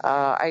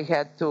 I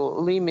had to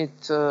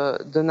limit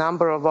the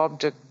number of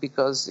objects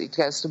because it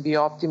has to be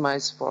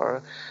optimized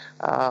for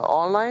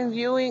online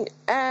viewing,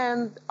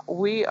 and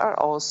we are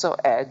also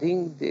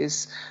adding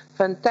this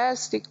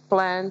fantastic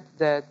plant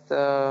that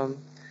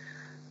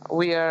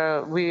we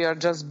are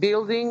just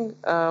building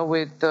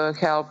with the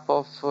help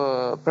of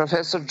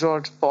Professor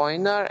George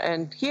Poyner,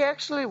 and he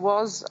actually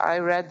was, I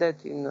read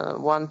that in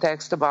one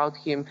text about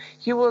him,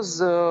 he was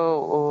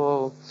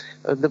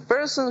the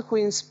person who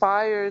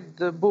inspired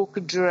the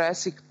book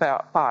Jurassic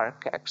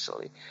Park,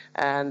 actually,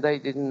 and I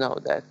didn't know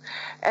that.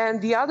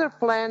 And the other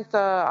plant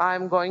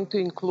I'm going to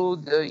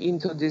include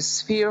into this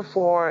Sphere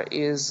 4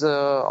 is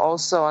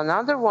also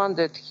another one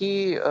that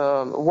he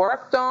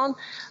worked on.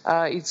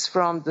 It's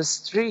from the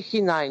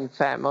Strychnine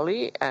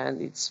family,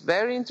 and it's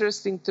very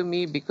interesting to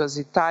me because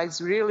it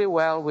ties really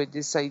well with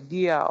this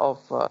idea of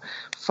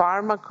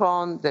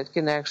pharmacon that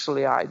can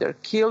actually either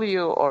kill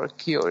you or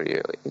cure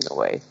you in a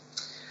way.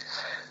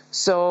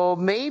 So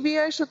maybe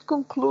I should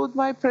conclude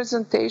my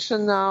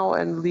presentation now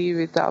and leave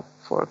it up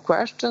for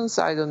questions.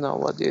 I don't know.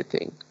 What do you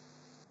think?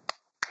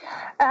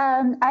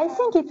 I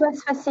think it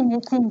was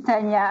fascinating,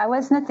 Tanja. I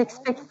was not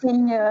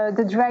expecting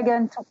the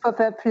dragon to pop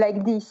up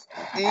like this.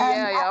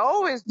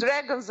 Always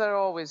dragons are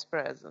always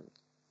present.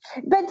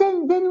 But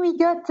then we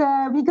got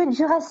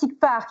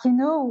Jurassic Park. You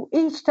know,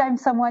 each time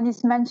someone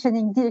is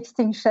mentioning the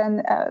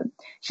extinction,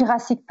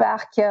 Jurassic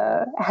Park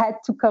had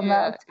to come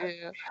out.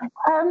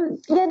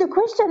 The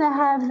question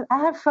I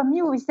have from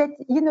you is that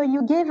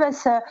you gave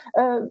us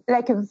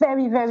like a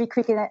very, very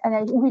quick, and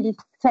I really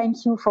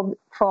thank you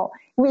for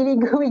really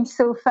going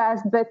so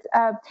fast. But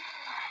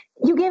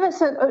you gave us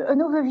an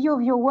overview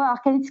of your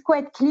work, and it's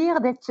quite clear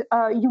that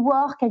you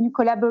work and you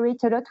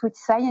collaborate a lot with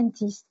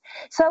scientists.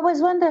 So I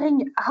was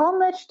wondering, how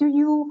much do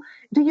you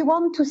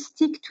want to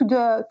stick to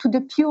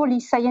the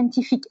purely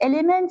scientific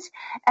elements,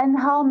 and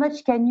how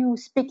much can you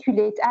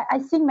speculate? I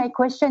think my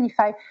question, if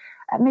I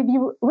maybe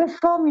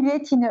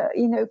reformulate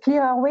in a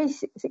clearer way,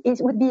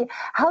 would be,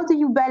 how do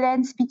you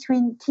balance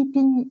between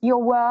keeping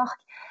your work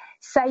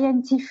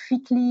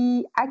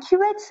scientifically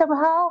accurate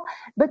somehow,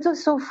 but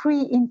also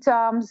free in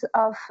terms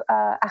of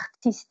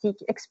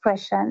artistic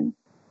expression?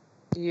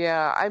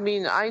 Yeah, I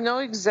mean, I know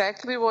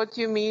exactly what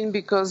you mean,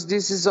 because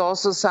this is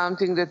also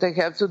something that I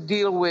have to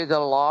deal with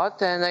a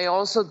lot, and I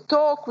also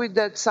talk with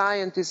that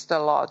scientist a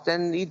lot,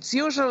 and it's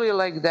usually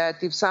like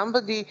that. If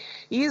somebody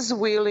is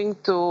willing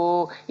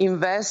to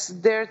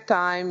invest their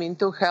time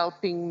into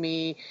helping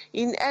me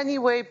in any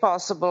way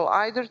possible,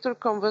 either through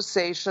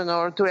conversation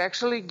or to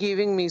actually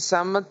giving me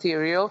some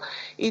material,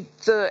 it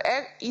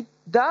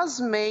does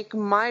make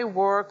my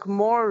work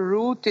more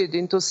rooted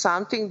into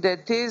something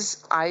that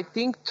is, I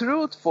think,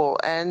 truthful,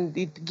 and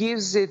it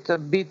gives it a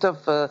bit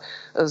of a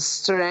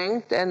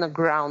strength and a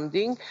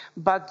grounding.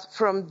 But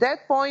from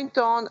that point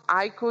on,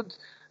 I could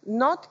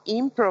not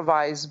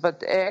improvise,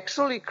 but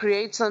actually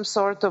create some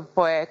sort of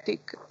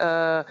poetic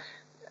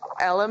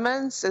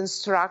elements and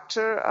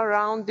structure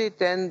around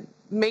it, and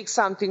make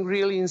something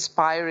really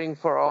inspiring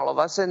for all of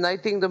us. And I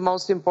think the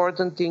most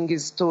important thing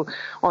is to,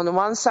 on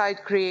one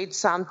side, create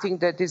something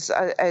that is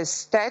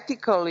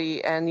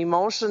aesthetically and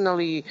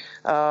emotionally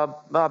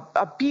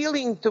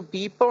appealing to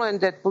people, and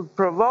that would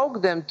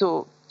provoke them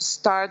to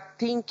start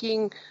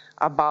thinking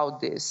about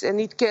this. And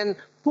it can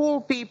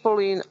pull people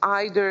in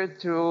either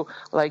through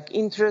like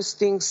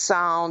interesting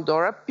sound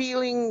or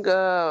appealing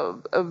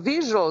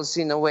visuals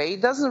in a way.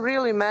 It doesn't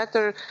really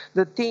matter.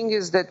 The thing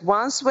is that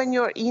once when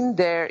you're in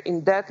there,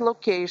 in that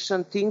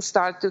location, things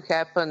start to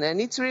happen, and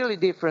it's really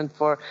different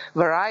for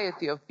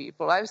variety of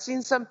people. I've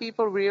seen some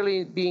people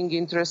really being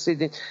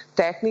interested in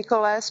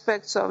technical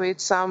aspects of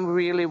it. Some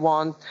really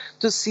want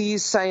to see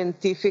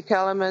scientific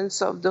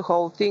elements of the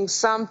whole thing.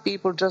 Some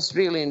people just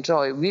really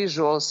enjoy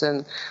visuals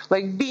and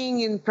like being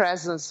in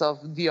presence of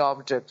the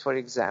object, for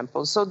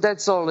example. So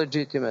that's all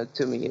legitimate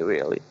to me,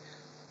 really.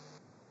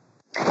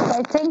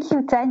 Thank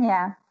you,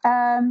 Tanja.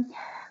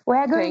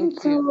 We're going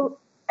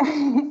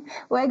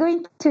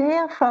to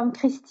hear from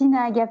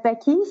Christina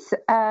Agapakis.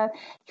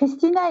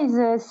 Christina is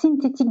a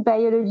synthetic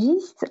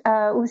biologist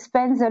who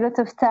spends a lot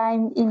of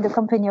time in the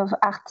company of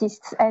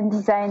artists and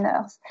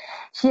designers.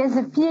 She has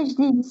a PhD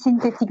in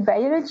synthetic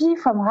biology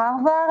from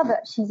Harvard.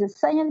 She's a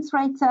science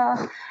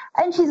writer,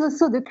 and she's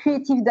also the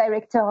creative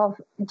director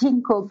of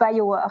Ginkgo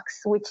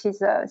Bioworks, which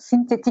is a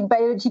synthetic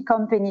biology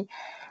company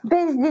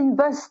based in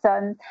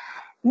Boston.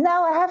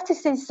 Now, I have to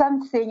say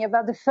something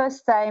about the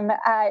first time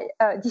I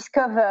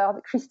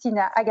discovered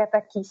Christina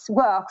Agapakis'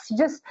 works. She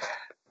just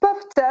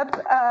popped up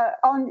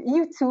on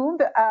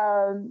YouTube,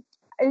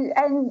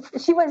 and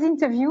she was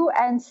interviewed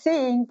and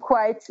saying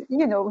quite,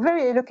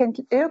 very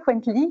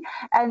eloquently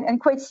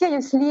and quite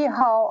seriously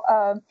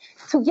how,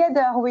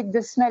 together with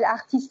the smell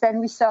artist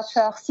and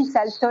researcher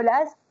Sisal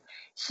Tolas,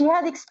 she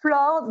had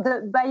explored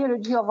the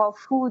biology of our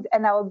food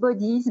and our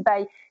bodies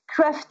by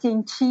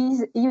crafting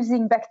cheese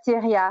using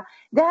bacteria.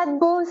 They had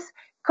both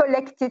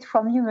collected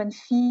from human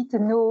feet,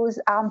 nose,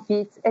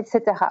 armpits,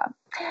 etc.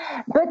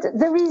 But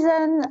the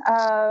reason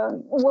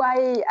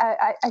why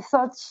I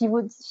thought she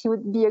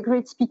would be a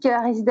great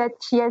speaker is that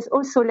she has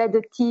also led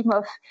a team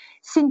of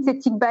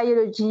synthetic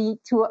biology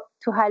to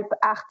help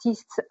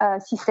artists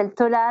Cicel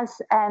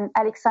Tolas and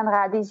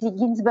Alexandra Daisy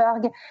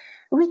Ginsberg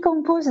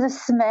recompose the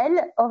smell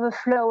of a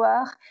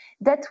flower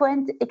that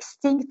went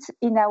extinct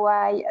in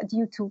Hawaii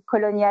due to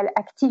colonial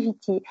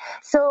activity.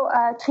 So,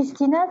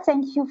 Christina,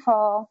 thank you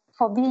for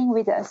being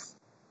with us.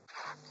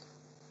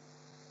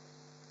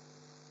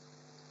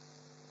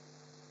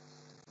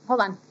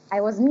 Hold on,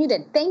 I was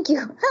muted. Thank you.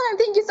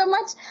 Thank you so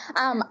much.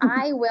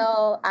 I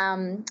will,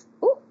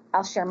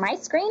 I'll share my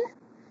screen.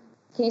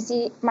 Can you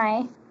see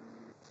my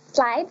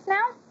slides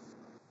now?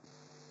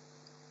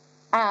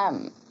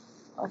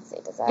 Let's see,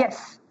 does that?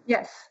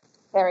 Yes.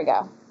 There we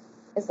go.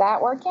 Is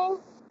that working?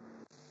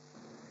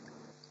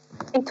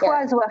 It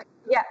was working,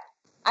 yeah.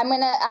 I'm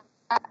gonna,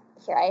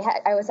 here, I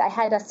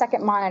had a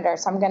second monitor,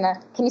 so I'm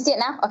gonna, can you see it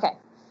now? Okay.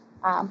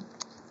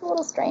 It's a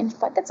little strange,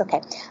 but that's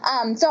okay.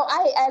 So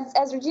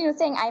as Regina was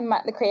saying, I'm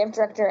the creative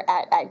director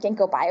at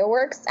Ginkgo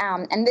Bioworks,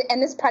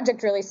 and this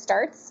project really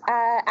starts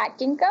at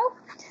Ginkgo.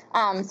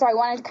 So I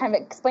wanted to kind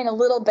of explain a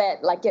little bit,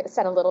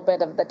 set a little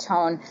bit of the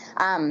tone.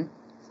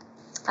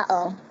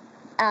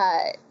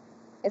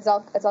 It's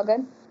all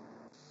good?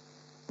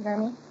 You hear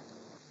me?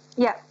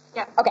 Yeah.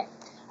 Okay.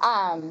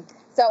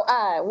 So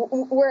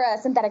we're a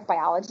synthetic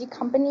biology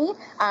company.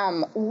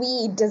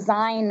 We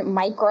design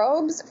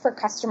microbes for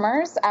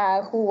customers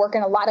who work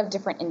in a lot of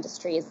different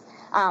industries.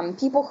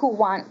 People who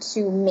want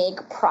to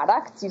make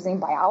products using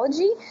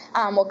biology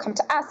will come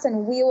to us,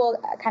 and we will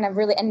kind of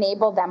really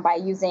enable them by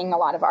using a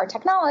lot of our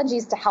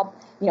technologies to help,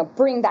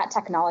 bring that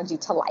technology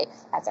to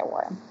life, as it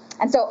were.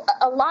 And so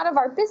a lot of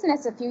our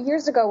business a few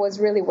years ago was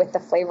really with the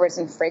flavors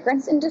and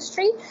fragrance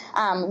industry,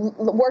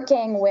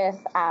 working with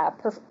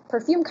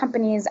perfume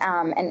companies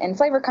and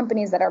flavor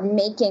companies that are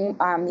making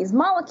these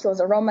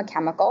molecules, aroma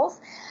chemicals,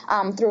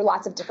 through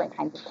lots of different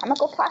kinds of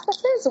chemical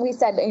processes. So we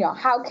said,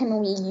 how can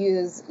we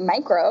use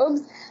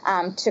microbes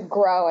to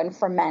grow and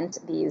ferment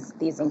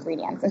these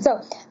ingredients? And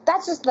so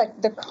that's just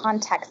the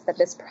context that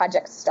this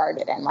project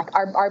started in.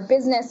 Our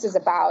business is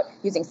about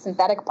using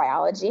synthetic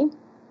biology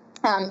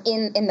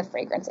in the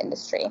fragrance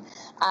industry.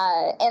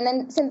 And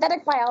then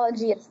synthetic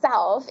biology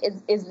itself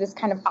is this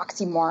kind of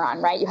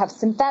oxymoron, right? You have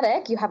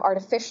synthetic, you have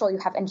artificial, you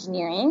have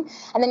engineering,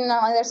 and then on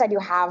the other side you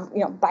have,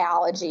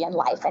 biology and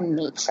life and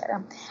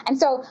nature. And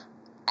so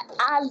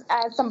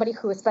as somebody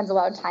who spends a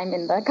lot of time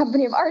in the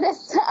company of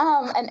artists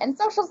and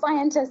social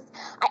scientists,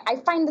 I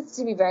find this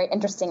to be very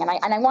interesting, and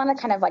I want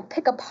to kind of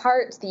pick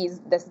apart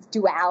this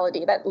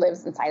duality that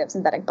lives inside of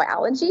synthetic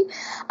biology,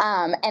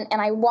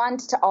 and I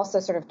want to also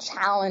sort of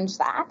challenge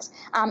that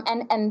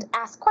and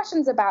ask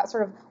questions about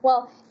sort of,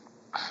 well,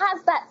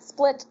 has that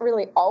split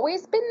really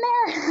always been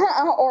there?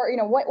 Or,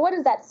 what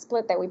is that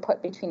split that we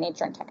put between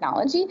nature and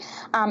technology?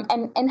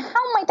 And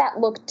how might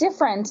that look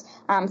different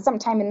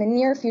sometime in the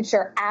near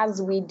future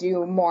as we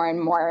do more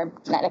and more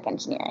genetic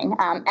engineering?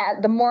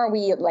 The more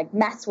we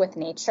mess with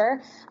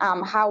nature,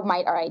 how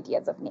might our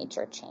ideas of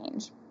nature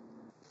change?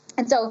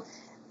 And so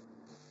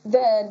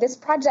this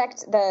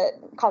project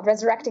called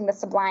Resurrecting the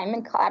Sublime,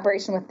 in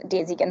collaboration with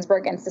Daisy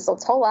Ginsberg and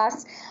Cicel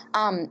Tolas,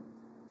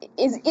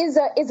 is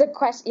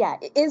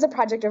a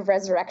project of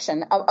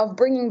resurrection, of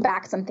bringing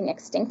back something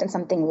extinct and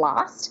something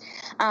lost.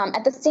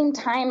 At the same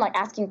time,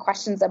 asking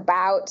questions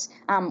about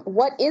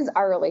what is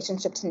our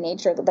relationship to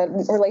nature,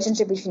 the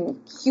relationship between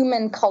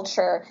human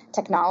culture,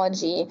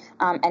 technology,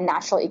 and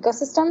natural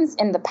ecosystems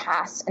in the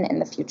past and in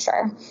the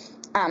future.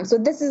 So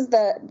this is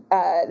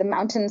the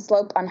mountain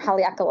slope on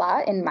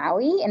Haleakala in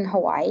Maui in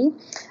Hawaii.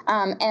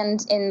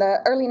 And in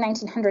the early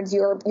 1900s,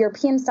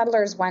 European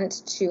settlers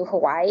went to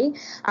Hawaii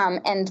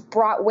and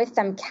brought with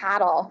them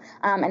cattle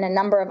and a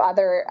number of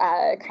other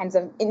kinds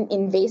of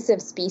invasive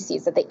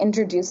species that they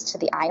introduced to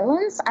the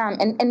islands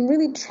and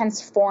really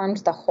transformed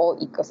the whole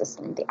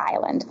ecosystem of the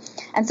island.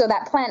 And so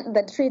that plant,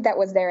 the tree that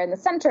was there in the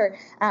center,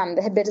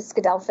 the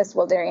Hibiscadelphus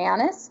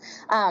wilderianus,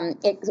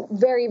 it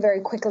very,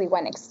 very quickly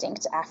went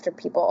extinct after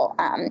people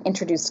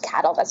introduced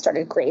cattle that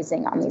started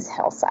grazing on this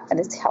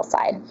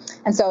hillside.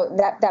 And so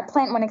that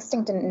plant went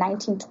extinct in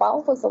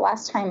 1912 was the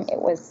last time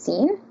it was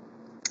seen.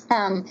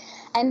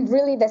 And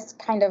really this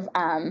kind of,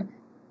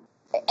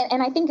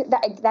 and I think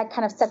that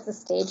kind of sets the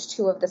stage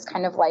too of this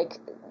kind of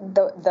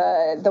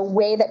the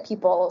way that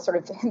people sort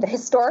of, the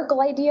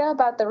historical idea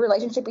about the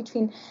relationship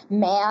between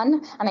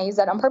man, and I use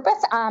that on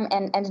purpose,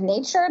 and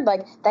nature,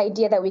 the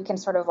idea that we can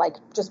sort of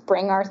just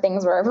bring our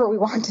things wherever we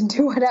want to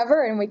do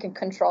whatever, and we can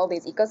control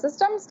these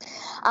ecosystems,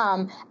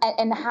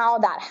 and how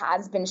that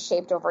has been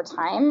shaped over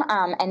time,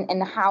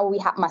 and how we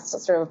must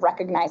sort of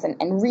recognize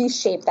and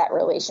reshape that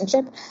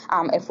relationship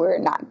if we're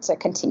not to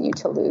continue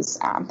to lose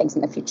things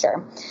in the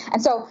future.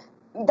 And so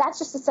that's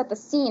just to set the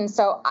scene.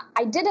 So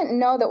I didn't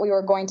know that we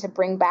were going to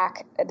bring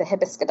back the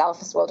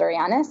Hibiscadelphus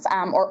wilderianus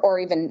or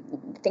even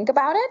think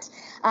about it.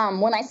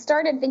 When I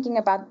started thinking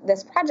about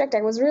this project,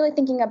 I was really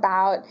thinking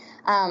about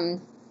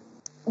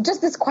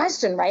just this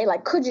question, right?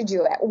 Like, could you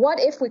do it? What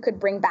if we could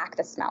bring back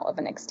the smell of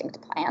an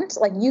extinct plant,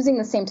 like using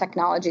the same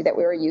technology that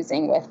we were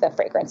using with the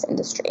fragrance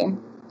industry?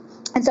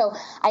 And so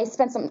I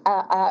spent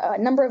a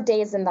number of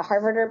days in the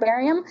Harvard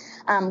Herbarium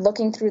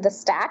looking through the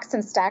stacks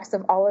and stacks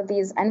of all of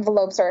these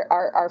envelopes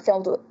are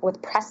filled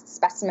with pressed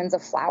specimens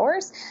of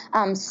flowers,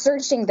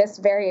 searching this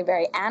very,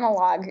 very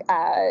analog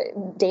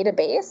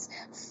database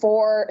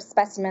for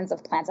specimens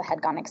of plants that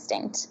had gone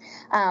extinct.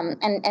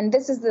 And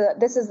this is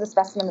the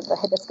specimen of the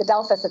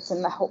Hibiscadelphus that's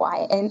in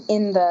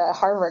the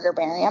Harvard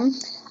Herbarium.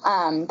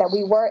 That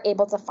we were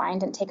able to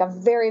find and take a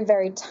very,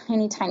 very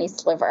tiny, tiny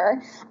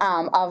sliver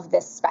of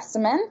this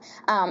specimen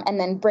and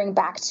then bring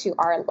back to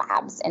our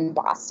labs in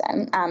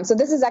Boston. So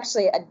this is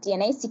actually a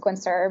DNA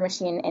sequencer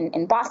machine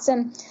in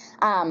Boston.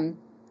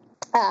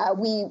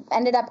 We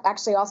ended up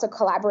actually also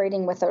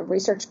collaborating with a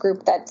research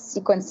group that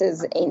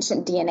sequences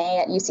ancient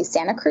DNA at UC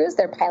Santa Cruz,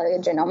 their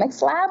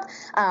paleogenomics lab.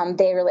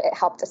 They really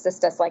helped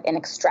assist us in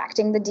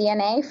extracting the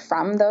DNA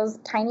from those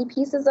tiny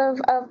pieces of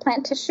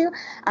plant tissue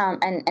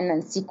and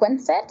then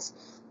sequence it.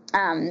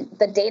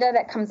 The data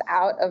that comes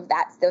out of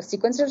those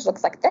sequencers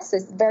looks like this.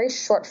 Is very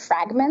short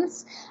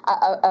fragments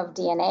of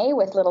DNA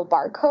with little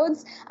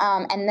barcodes.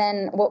 And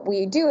then what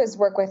we do is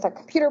work with a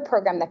computer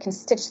program that can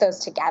stitch those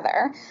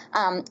together.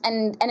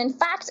 And in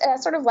fact,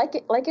 sort of like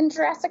in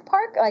Jurassic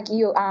Park,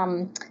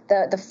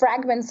 the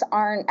fragments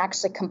aren't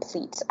actually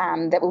complete.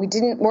 That we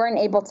weren't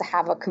able to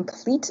have a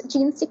complete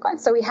gene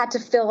sequence, so we had to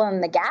fill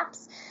in the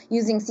gaps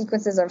using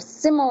sequences of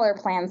similar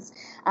plants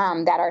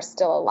that are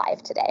still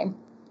alive today.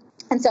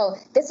 And so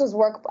this was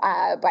work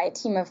by a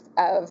team of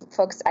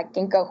folks at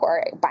Ginkgo who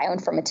are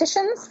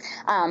bioinformaticians,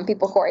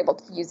 people who are able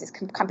to use these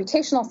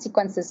computational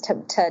sequences to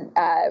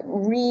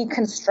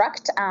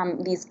reconstruct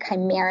these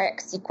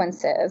chimeric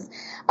sequences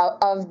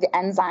of the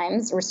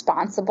enzymes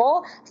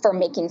responsible for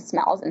making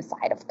smells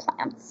inside of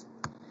plants.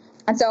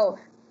 And so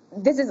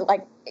this is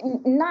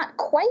not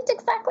quite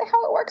exactly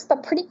how it works,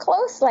 but pretty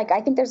close. I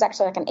think there's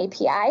actually an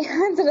API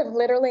instead of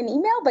literally an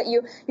email, but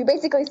you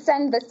basically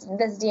send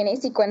this DNA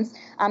sequence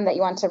that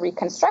you want to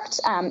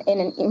reconstruct in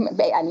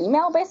an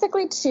email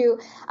basically to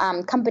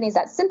companies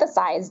that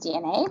synthesize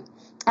DNA.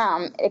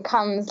 It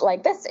comes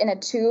like this in a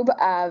tube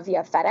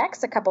via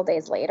FedEx a couple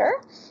days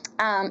later.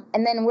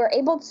 And then we're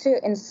able to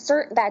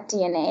insert that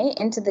DNA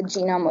into the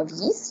genome of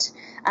yeast.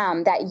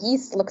 That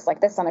yeast looks like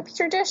this on a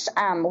petri dish.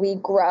 We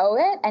grow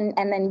it, and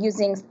then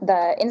using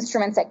the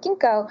instruments at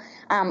Ginkgo,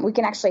 we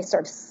can actually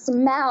sort of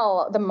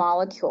smell the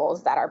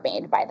molecules that are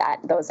made by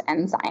those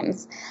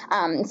enzymes.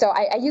 So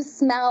I use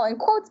smell in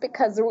quotes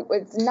because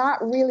it's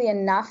not really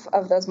enough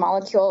of those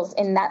molecules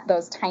in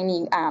those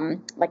tiny,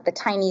 the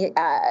tiny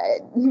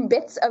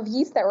bits of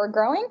yeast that we're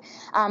growing,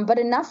 but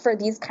enough for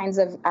these kinds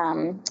of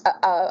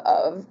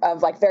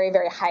very,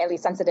 very highly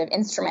sensitive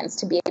instruments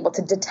to be able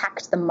to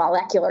detect the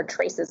molecular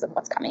traces of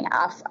what's coming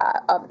off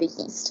of the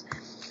yeast.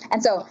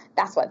 And so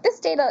that's what this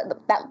data,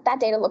 that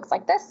data looks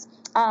like this.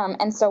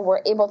 And so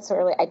we're able to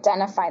really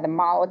identify the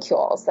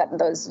molecules that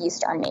those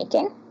yeast are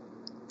making.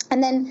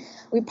 And then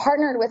we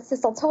partnered with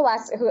Sissel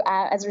Tolas, who,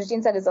 as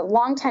Régine said, is a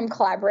longtime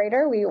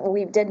collaborator.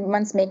 We did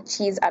once make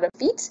cheese out of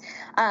beet,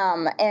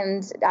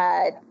 and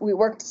we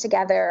worked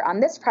together on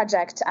this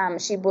project.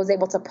 She was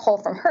able to pull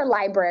from her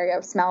library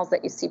of smells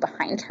that you see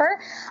behind her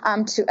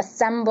to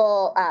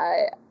assemble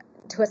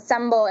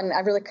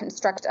and really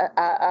construct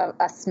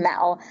a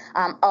smell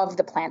of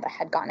the plant that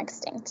had gone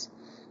extinct.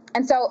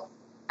 And so,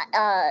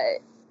 I'll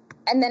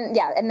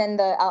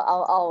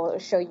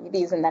show you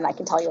these, and then I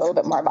can tell you a little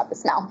bit more about the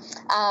smell.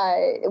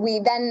 We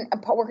then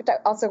worked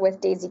also with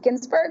Daisy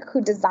Ginsburg,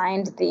 who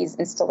designed these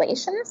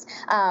installations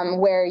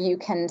where you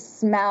can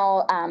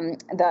smell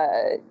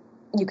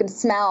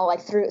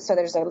through, so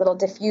there's little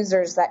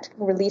diffusers that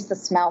release the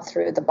smell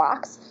through the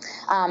box.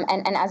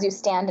 And as you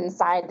stand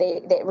inside,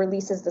 it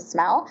releases the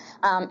smell.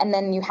 And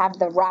then you have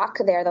the rock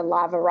there, the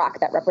lava rock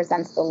that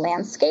represents the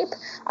landscape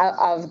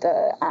of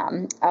the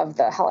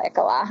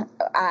Haleakala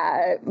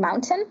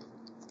mountain.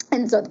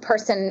 And so the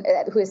person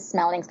who is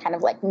smelling kind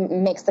of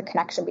makes the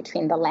connection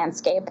between the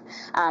landscape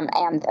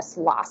and this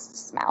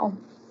lost smell.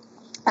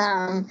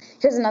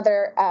 Here's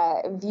another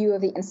view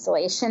of the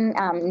installation,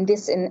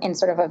 this in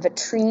sort of a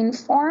vitrine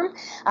form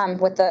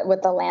with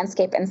the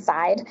landscape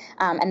inside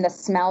and the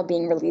smell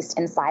being released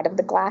inside of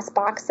the glass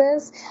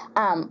boxes.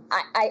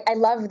 I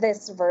love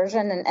this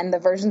version and the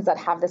versions that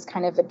have this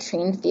kind of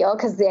vitrine feel,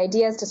 because the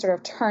idea is to sort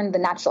of turn the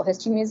Natural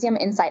History Museum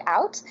inside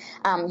out.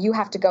 You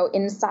have to go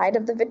inside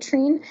of the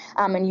vitrine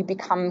and you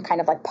become kind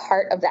of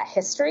part of that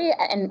history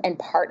and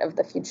part of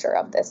the future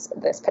of this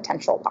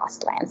potential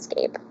lost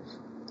landscape.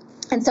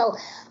 And so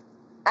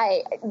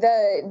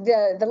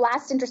the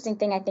last interesting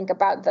thing I think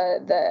about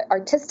the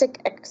artistic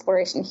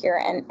exploration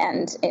here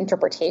and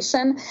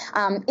interpretation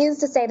is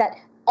to say that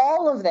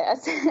all of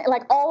this,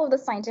 like all of the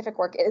scientific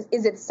work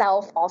is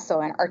itself also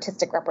an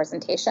artistic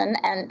representation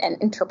and an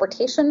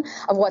interpretation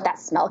of what that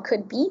smell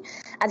could be.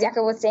 As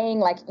Jakob was saying,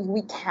 like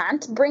we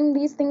can't bring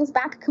these things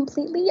back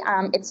completely.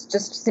 It's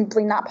just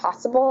simply not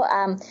possible.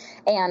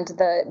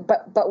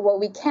 But what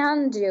we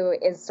can do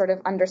is sort of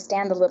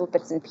understand the little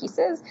bits and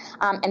pieces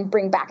and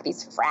bring back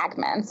these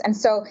fragments. And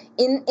so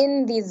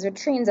in these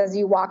vitrines, as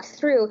you walk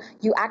through,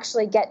 you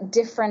actually get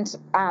different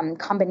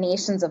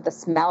combinations of the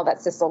smell that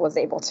Sissel was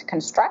able to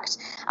construct.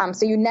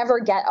 So you never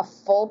get a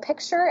full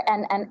picture,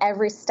 and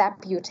every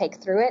step you take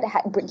through it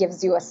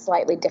gives you a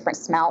slightly different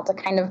smell to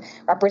kind of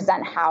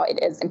represent how it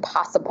is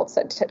impossible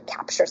to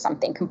capture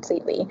something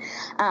completely.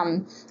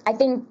 I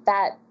think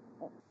that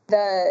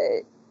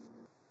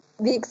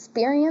the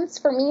experience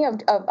for me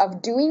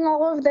of doing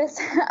all of this,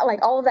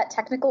 like all of that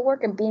technical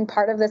work and being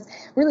part of this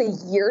really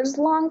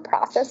years-long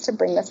process to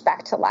bring this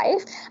back to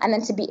life, and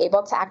then to be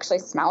able to actually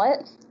smell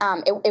it,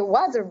 it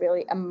was a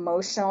really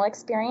emotional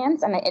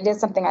experience, and it is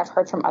something I've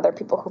heard from other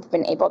people who've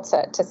been able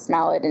to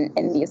smell it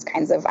in these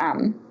kinds of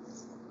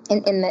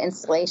in the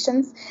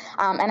installations.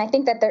 And I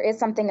think that there is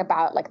something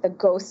about like the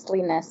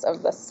ghostliness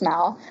of the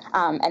smell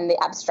and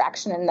the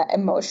abstraction and the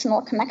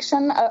emotional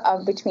connection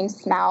of between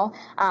smell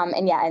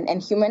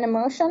and human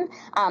emotion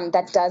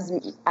that does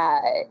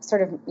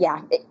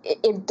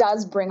it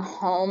does bring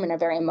home in a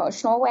very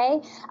emotional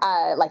way,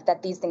 like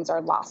that these things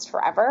are lost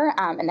forever,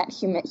 and that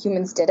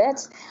humans did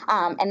it.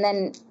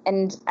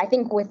 And I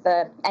think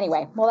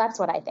that's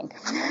what I think.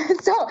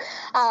 So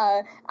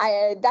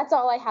that's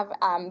all I have.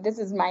 This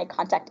is my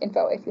contact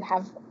info if you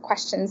have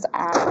questions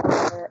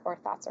or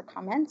thoughts or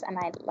comments, and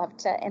I'd love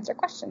to answer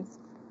questions.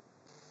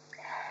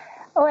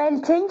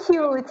 Well, thank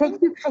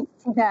you,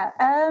 Christina.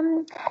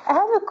 I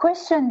have a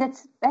question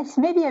that's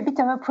maybe a bit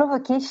of a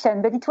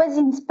provocation, but it was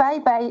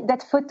inspired by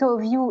that photo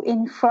of you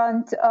in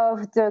front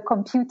of the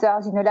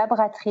computers in a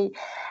laboratory,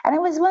 and I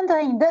was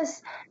wondering,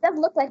 does that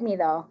look like me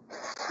though?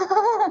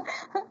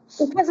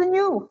 It wasn't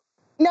you.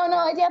 No,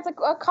 yeah, it's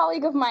a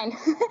colleague of mine.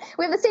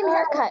 We have the same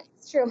haircut.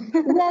 It's true.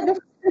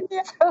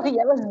 Yeah, sorry,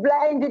 I was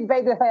blinded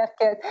by the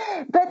haircut.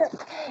 But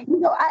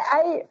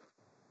I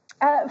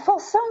for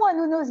someone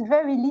who knows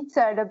very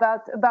little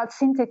about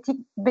synthetic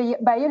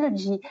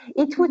biology,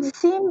 it would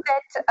seem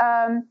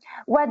that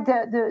what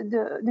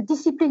the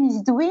discipline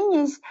is doing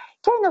is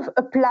kind of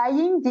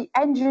applying the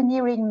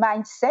engineering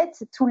mindset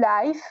to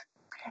life.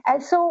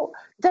 And so,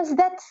 does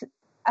that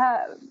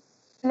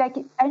like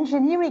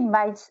engineering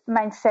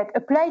mindset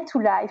apply to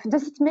life?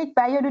 Does it make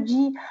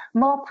biology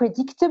more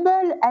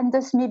predictable and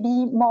thus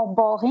maybe more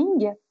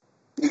boring?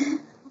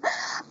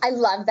 I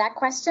love that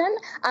question.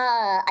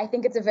 I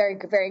think it's a very,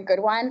 very good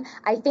one.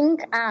 I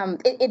think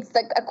it's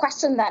a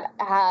question that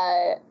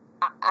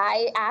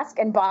I ask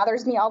and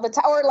bothers me all the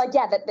time, or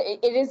that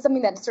it is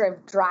something that sort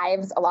of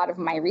drives a lot of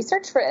my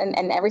research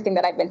and everything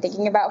that I've been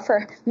thinking about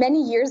for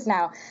many years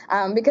now,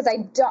 because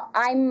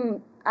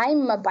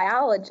I'm a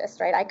biologist,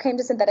 right? I came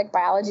to synthetic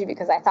biology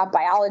because I thought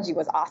biology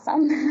was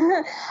awesome,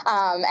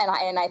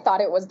 and I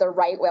thought it was the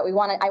right way.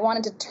 I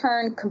wanted to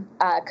turn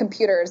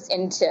computers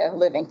into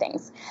living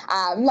things,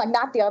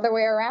 not the other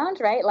way around,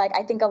 right? Like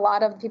I think a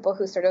lot of people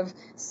who sort of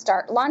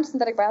launch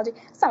synthetic biology,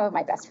 some of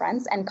my best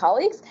friends and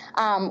colleagues,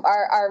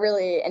 are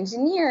really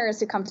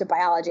engineers who come to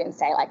biology and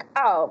say like,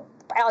 oh,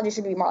 biology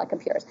should be more like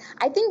computers.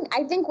 I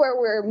think where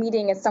we're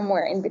meeting is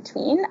somewhere in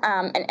between,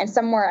 and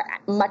somewhere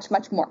much,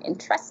 much more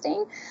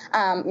interesting,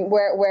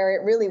 where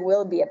it really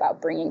will be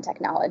about bringing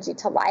technology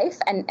to life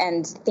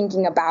and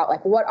thinking about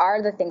like what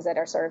are the things that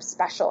are sort of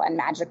special and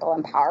magical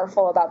and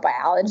powerful about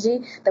biology,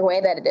 the way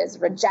that it is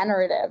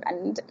regenerative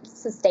and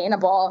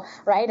sustainable,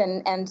 right,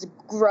 and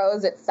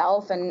grows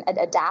itself and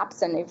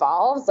adapts and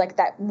evolves like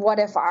that. What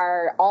if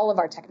all of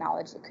our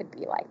technology could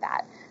be like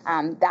that?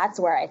 That's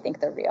where I think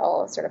the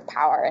real sort of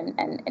power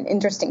and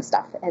interesting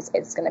stuff is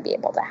going to be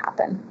able to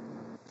happen.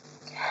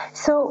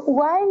 So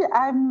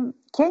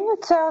can you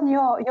turn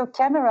your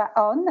camera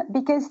on,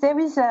 because there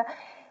is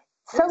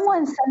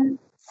someone,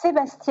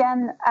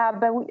 Sebastian,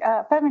 but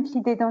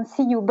apparently they don't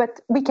see you, but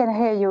we can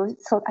hear you.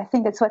 So I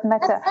think that's what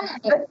matters.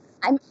 But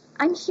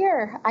I'm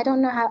here. I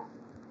don't know how.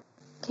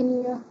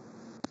 Can you?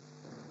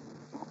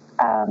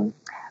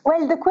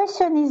 Well, the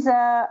question is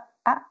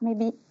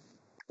maybe.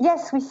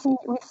 Yes, we see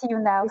you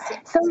now.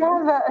 So we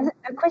have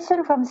a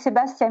question from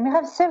Sebastian. We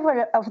have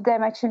several of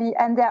them actually,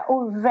 and they're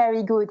all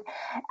very good.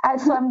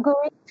 So I'm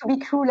going to be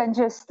cruel and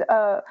just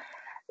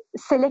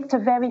select a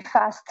very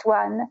fast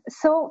one.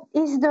 So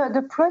is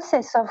the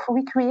process of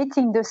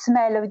recreating the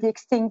smell of the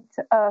extinct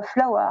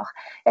flower,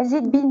 has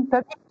it been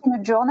published in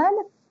a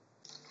journal?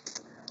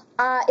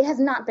 It has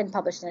not been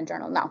published in a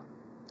journal, no.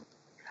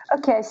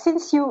 Okay,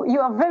 since you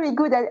are very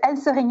good at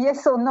answering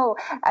yes or no,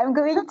 I'm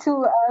going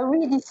to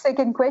read this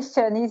second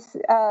question.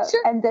 Sure.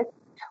 And that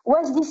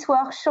was this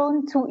work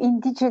shown to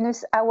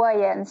indigenous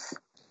Hawaiians?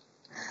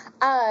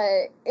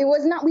 It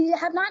was not. We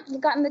have not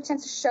gotten the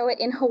chance to show it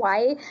in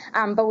Hawaii,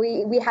 but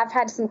we have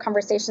had some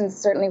conversations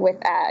certainly with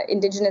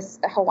indigenous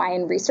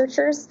Hawaiian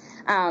researchers,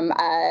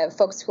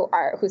 folks who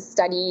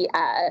study,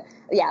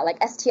 like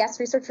STS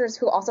researchers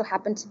who also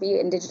happen to be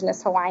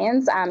indigenous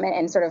Hawaiians,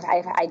 and sort of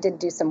I did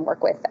do some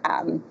work with,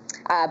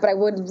 but I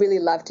would really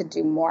love to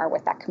do more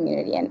with that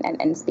community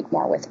and speak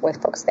more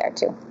with folks there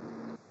too.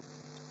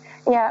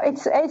 Yeah,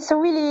 it's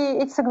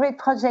a great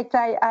project.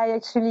 I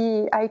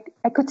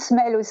could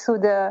smell also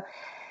the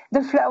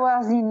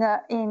flowers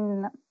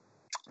in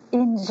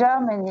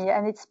Germany,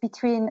 and it's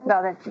between.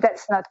 No,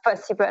 that's not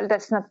possible.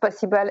 That's not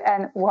possible.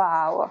 And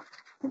wow.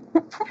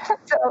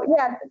 So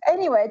yeah.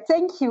 Anyway,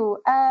 thank you.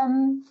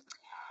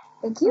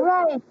 Thank you.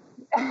 Right.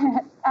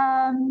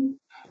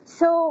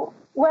 So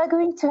we're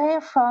going to hear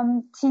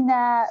from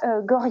Tina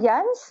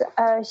Gorjanc.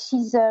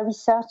 She's a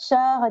researcher,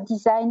 a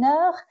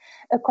designer,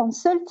 a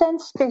consultant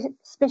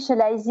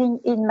specializing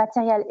in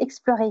material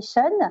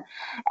exploration.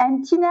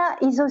 And Tina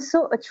is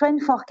also a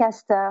trend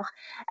forecaster.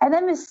 And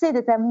I must say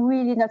that I'm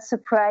really not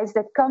surprised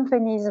that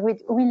companies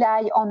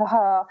rely on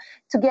her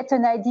to get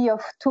an idea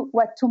of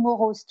what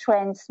tomorrow's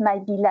trends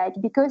might be like,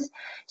 because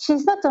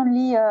she's not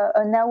only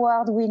an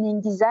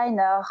award-winning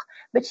designer,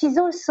 but she's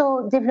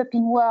also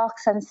developing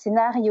works and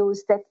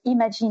scenarios that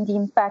imagine the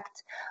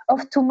impact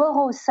of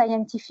tomorrow's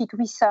scientific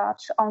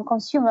research on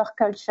consumer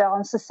culture,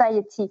 on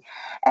society,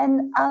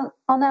 and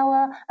on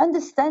our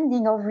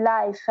understanding of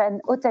life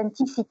and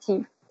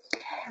authenticity.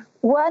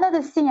 One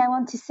other thing I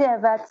want to say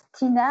about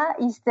Tina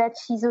is that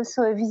she's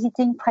also a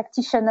visiting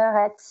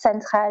practitioner at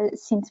Central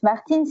St.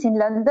 Martin's in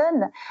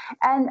London.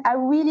 And I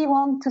really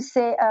want to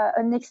say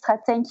an extra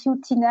thank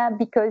you, Tina,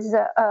 because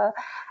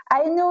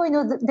I know,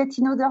 that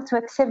in order to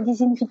accept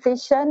this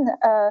invitation,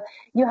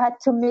 you had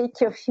to make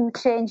a few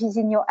changes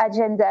in your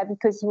agenda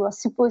because you were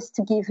supposed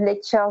to give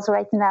lectures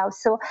right now.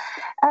 So,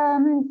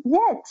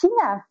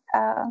 Tina,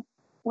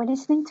 we're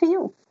listening to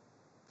you.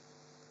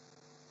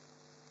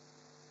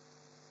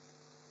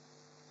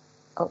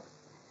 Oh,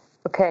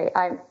 okay.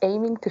 I'm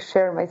aiming to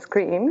share my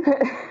screen.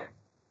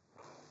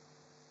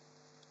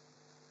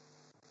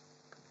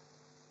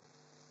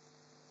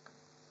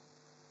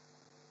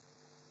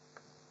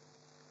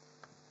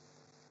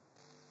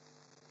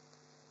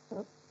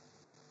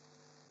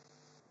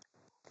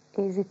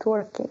 Is it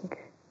working?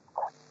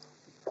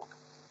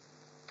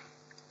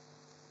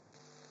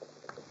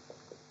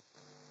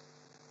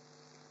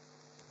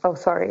 Oh,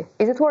 sorry.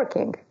 Is it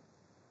working?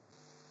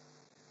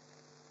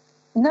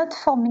 Not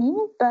for me,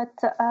 but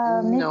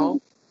maybe.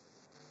 No.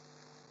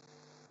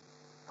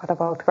 What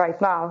about right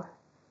now?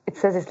 It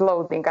says it's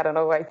loading. I don't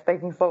know why it's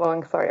taking so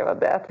long. Sorry about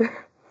that.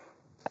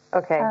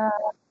 Okay.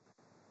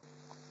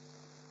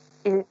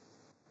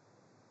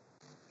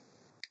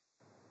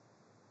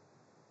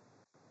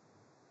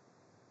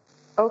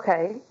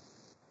 Okay.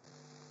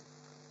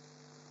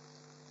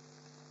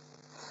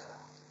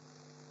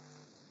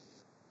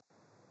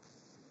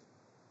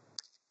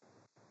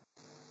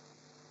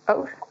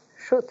 Oh,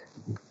 shoot.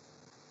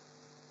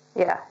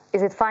 Yeah.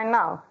 Is it fine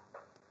now?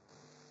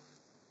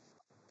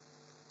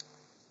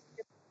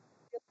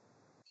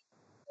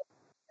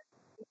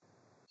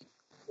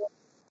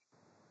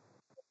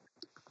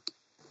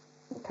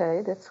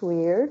 Okay, that's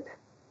weird.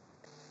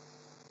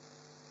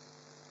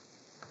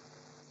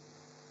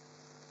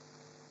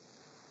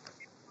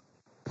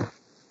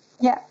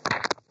 Yeah.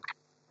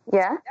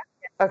 Yeah?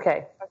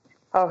 Okay.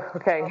 Oh,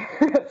 okay.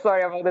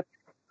 Sorry about it.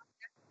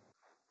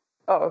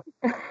 Oh.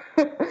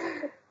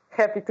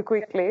 Happy to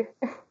quickly.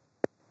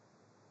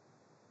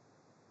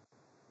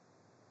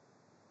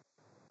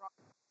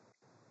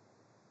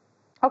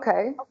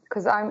 Okay,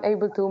 because I'm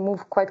able to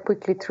move quite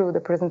quickly through the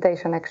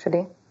presentation,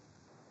 actually.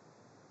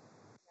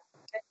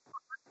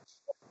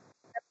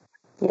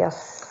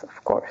 Yes,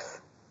 of course.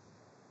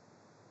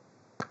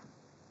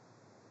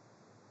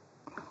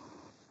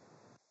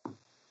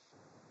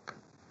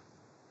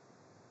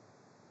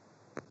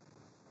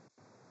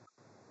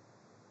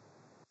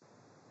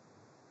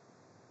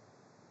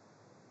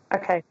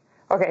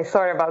 Okay,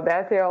 sorry about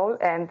that, y'all.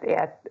 And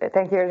yeah,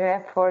 thank you,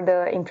 Régine, for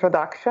the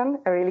introduction,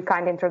 a really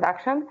kind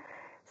introduction.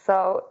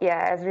 So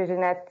yeah, as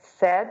Régine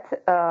said,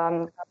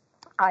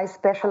 I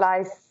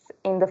specialize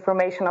in the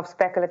formation of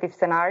speculative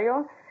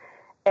scenario.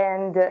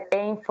 And the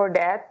aim for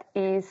that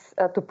is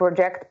to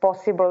project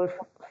possible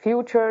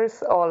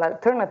futures or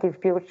alternative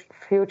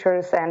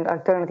futures and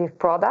alternative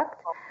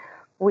products.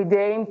 With the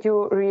aim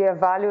to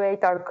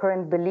reevaluate our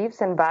current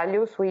beliefs and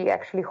values we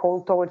actually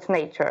hold towards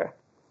nature.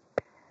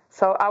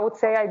 So I would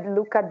say I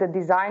look at the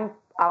design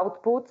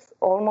outputs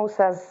almost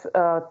as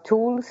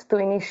tools to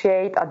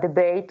initiate a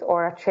debate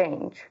or a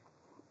change.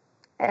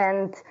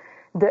 And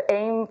the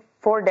aim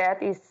for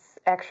that is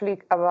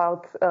actually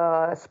about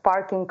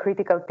sparking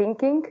critical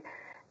thinking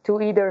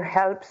to either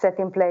help set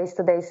in place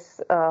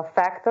today's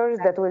factors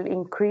that will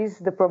increase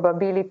the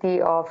probability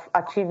of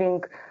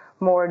achieving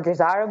more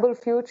desirable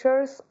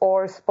futures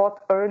or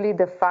spot early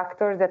the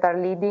factors that are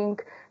leading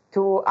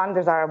to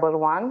undesirable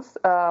ones,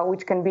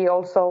 which can be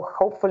also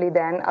hopefully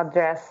then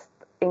addressed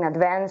in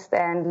advance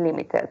and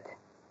limited.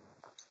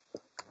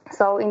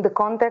 So in the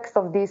context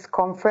of this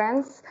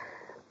conference,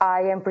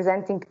 I am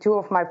presenting two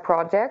of my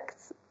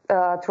projects,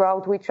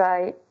 throughout which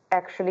I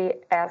actually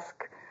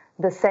ask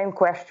the same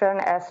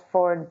question as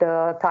for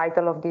the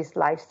title of this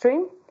live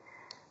stream.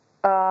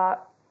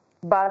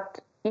 But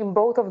in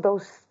both of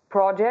those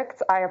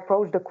projects, I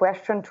approach the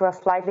question through a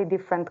slightly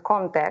different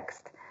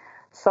context.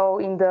 So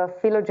in the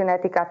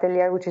phylogenetic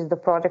atelier, which is the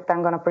project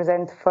I'm going to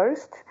present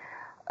first,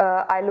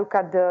 I look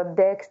at the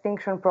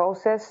de-extinction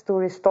process to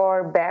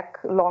restore back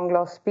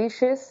long-lost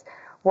species,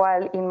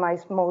 while in my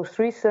most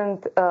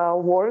recent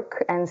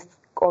work, and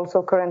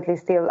also currently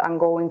still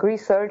ongoing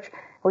research,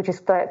 which is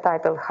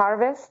titled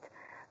Harvest,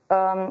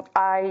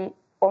 I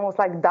almost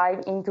like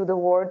dive into the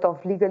world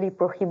of legally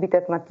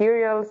prohibited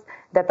materials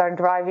that are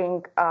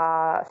driving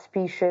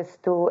species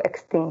to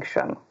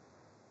extinction.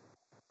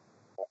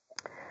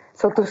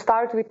 So to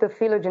start with the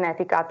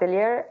phylogenetic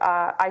atelier,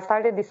 I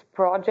started this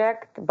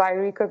project by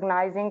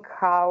recognizing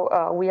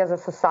how we as a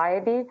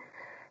society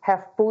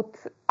have put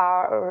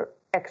our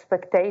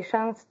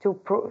expectations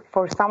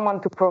for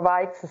someone to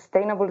provide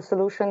sustainable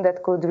solution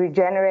that could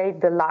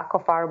regenerate the lack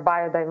of our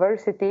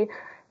biodiversity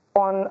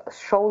on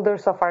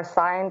shoulders of our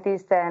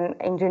scientists and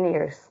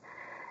engineers.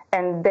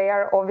 And they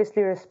are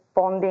obviously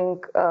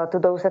responding to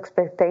those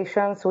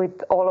expectations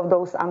with all of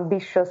those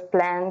ambitious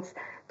plans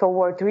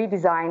toward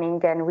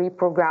redesigning and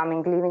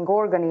reprogramming living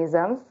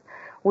organisms,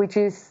 which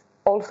is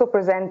also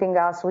presenting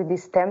us with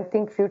this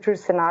tempting future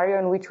scenario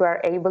in which we are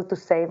able to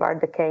save our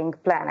decaying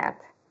planet.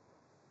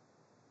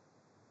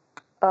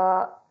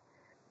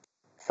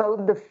 So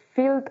the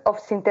field of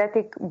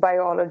synthetic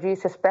biology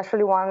is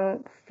especially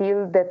one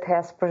field that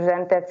has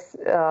presented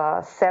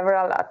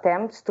several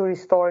attempts to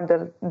restore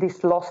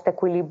this lost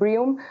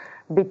equilibrium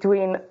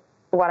between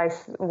what I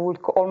would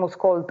almost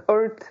call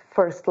Earth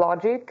first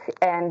logic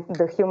and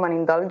the human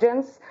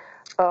indulgence,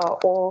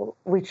 or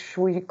which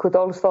we could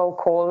also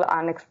call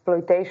an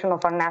exploitation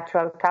of our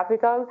natural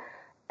capital,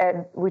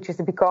 which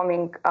is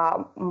becoming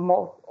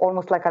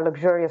almost like a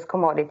luxurious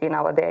commodity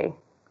nowadays.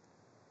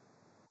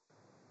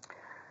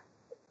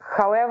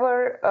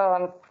 However,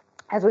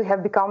 as we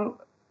have become,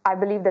 I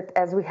believe that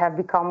as we have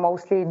become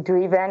mostly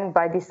driven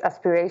by this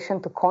aspiration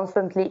to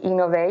constantly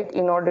innovate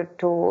in order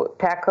to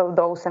tackle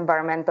those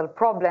environmental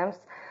problems,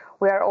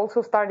 we are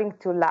also starting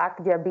to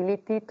lack the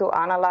ability to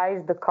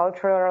analyze the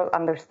cultural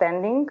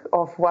understanding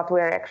of what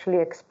we are actually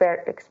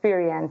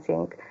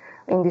experiencing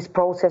in this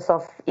process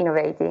of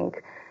innovating.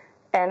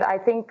 And I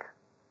think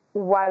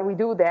while we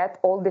do that,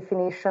 all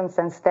definitions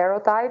and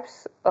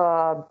stereotypes,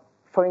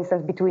 for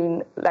instance,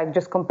 between like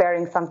just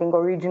comparing something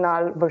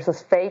original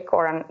versus fake,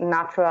 or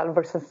natural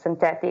versus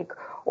synthetic,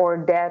 or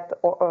dead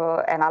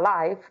and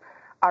alive,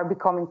 are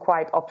becoming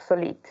quite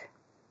obsolete.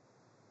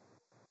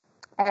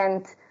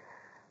 And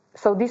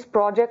so this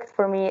project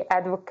for me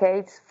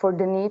advocates for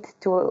the need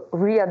to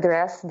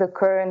readdress the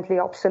currently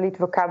obsolete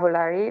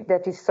vocabulary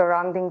that is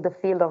surrounding the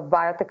field of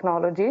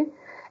biotechnology,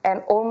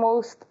 and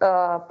almost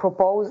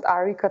propose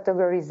our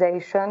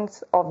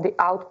recategorizations of the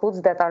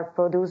outputs that are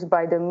produced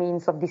by the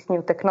means of this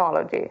new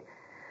technology.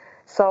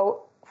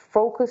 So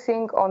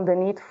focusing on the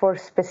need for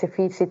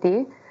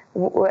specificity,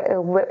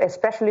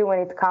 especially when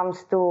it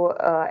comes to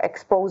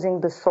exposing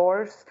the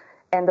source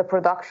and the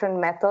production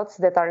methods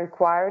that are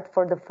required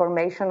for the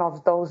formation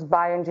of those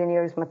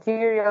bioengineered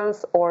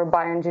materials or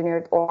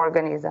bioengineered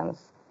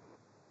organisms.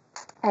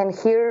 And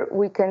here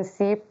we can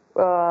see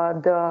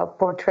the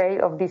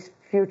portrait of this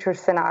future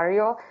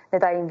scenario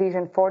that I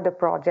envision for the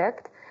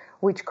project,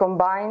 which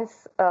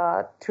combines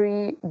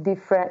three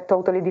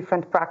totally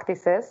different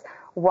practices.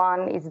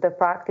 One is the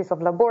practice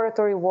of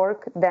laboratory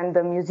work, then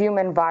the museum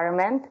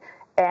environment,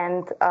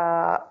 and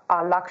a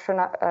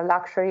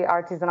luxury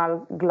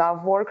artisanal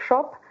glove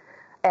workshop.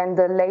 And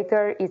the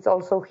later is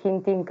also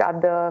hinting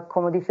at the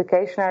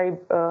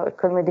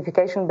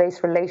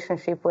commodification-based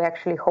relationship we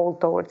actually hold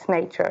towards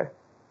nature.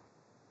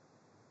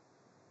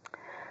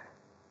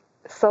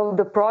 So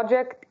the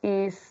project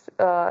is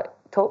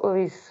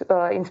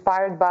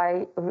inspired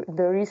by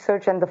the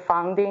research and the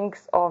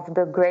foundings of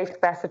the Great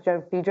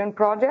Passenger Pigeon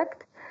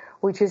Project,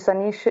 which is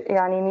an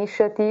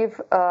initiative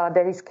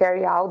that is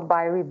carried out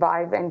by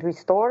Revive and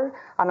Restore,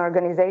 an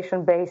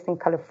organization based in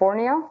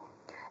California.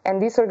 And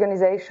this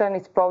organization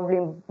is probably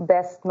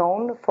best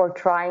known for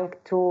trying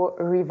to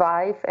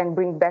revive and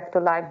bring back to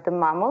life the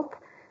mammoth,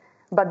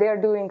 but they're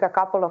doing a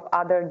couple of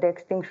other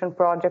de-extinction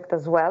projects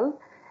as well.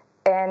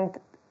 And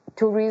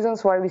two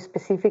reasons why we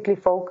specifically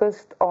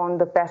focused on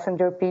the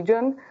passenger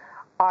pigeon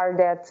are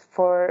that,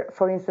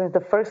 for instance, the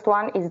first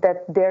one is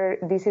that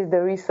this is the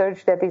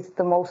research that is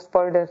the most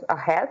further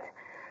ahead.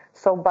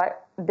 So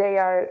they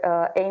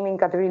are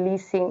aiming at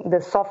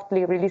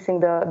softly releasing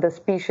the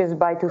species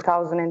by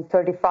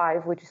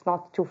 2035, which is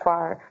not too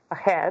far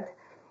ahead.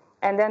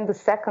 And then the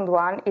second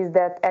one is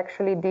that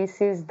actually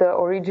this is the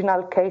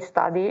original case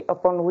study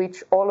upon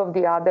which all of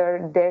the other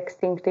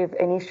de-extinctive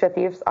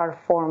initiatives are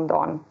formed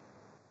on.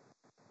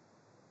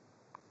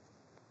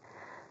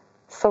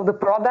 So the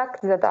products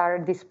that are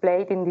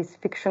displayed in this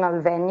fictional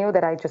venue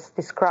that I just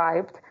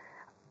described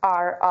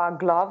are a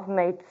glove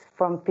made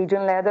from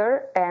pigeon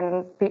leather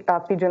and a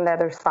pigeon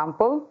leather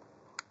sample.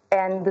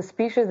 And the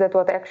species that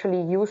was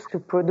actually used to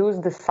produce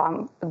the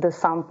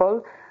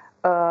sample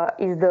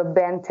is the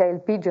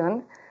bent-tailed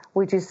pigeon,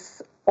 which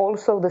is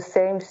also the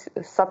same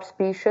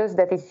subspecies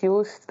that is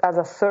used as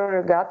a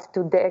surrogate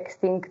to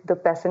de-extinct the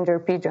passenger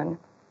pigeon.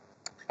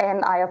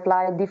 And I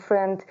applied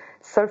different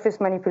surface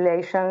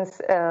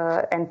manipulations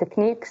and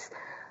techniques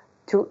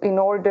in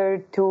order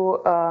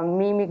to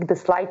mimic the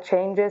slight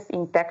changes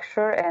in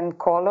texture and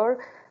color,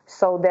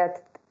 so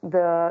that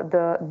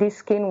this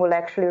skin will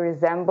actually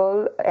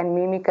resemble and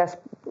mimic as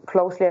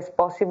closely as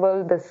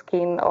possible the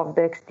skin of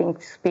the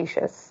extinct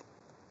species.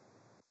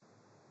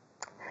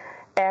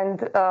 And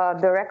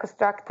the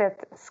reconstructed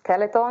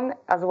skeleton,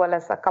 as well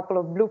as a couple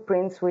of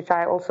blueprints, which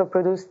I also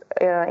produced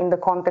in the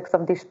context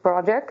of this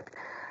project,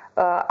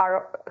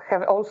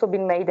 have also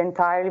been made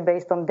entirely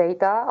based on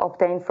data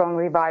obtained from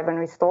Revive and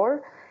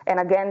Restore. And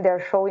again,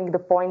 they're showing the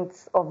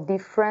points of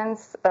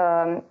difference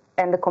and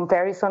the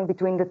comparison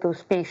between the two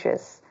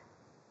species.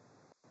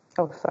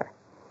 Oh, sorry.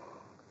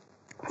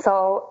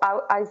 So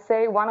I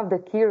say one of the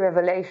key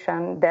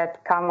revelations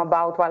that came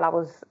about while I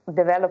was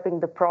developing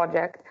the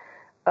project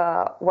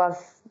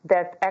was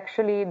that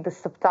actually the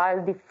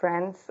subtle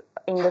difference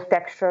in the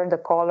texture, the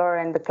color,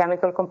 and the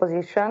chemical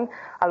composition,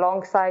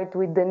 alongside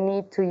with the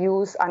need to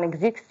use an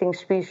existing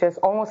species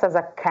almost as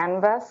a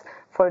canvas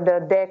for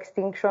the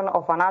de-extinction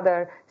of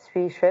another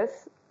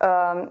species,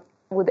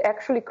 would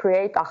actually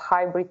create a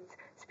hybrid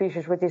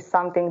species, which is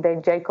something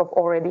that Jakob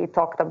already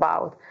talked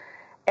about.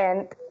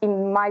 And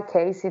in my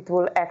case, it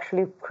will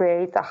actually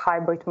create a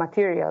hybrid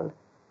material.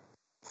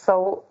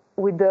 So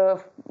with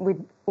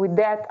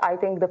that, I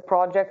think the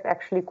project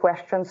actually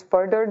questions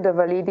further the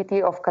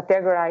validity of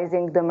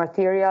categorizing the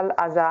material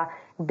as a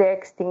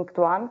de-extinct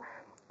one,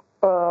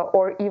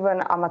 or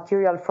even a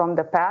material from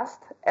the past,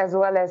 as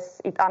well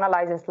as it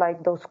analyzes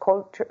like those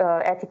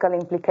ethical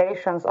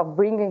implications of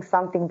bringing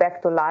something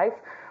back to life,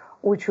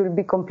 which will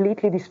be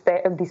completely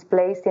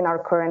displaced in our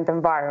current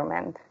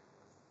environment.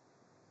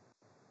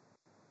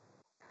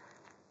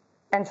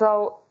 And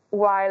so,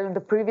 while the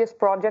previous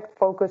project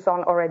focused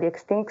on already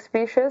extinct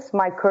species,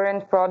 my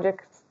current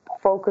project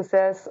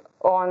focuses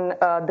on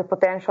the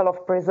potential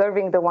of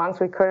preserving the ones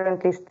we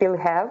currently still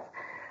have,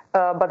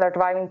 but are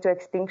driving to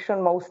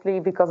extinction mostly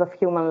because of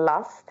human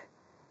lust.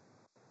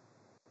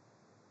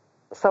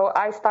 So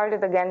I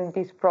started again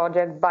this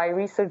project by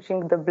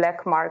researching the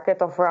black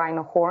market of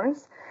rhino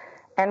horns,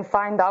 and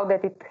find out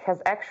that it has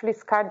actually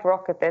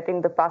skyrocketed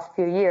in the past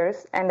few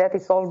years, and that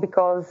is all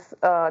because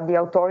the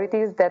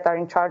authorities that are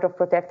in charge of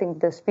protecting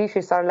the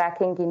species are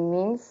lacking in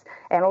means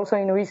and also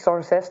in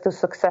resources to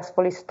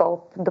successfully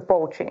stop the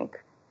poaching.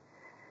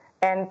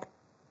 And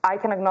I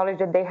can acknowledge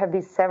that they have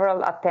these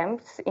several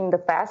attempts in the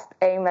past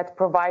aimed at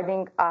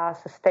providing a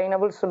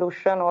sustainable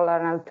solution or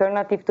an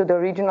alternative to the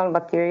original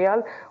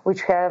material,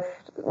 which have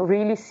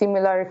really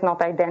similar, if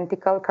not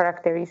identical,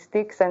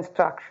 characteristics and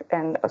structure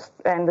and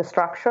the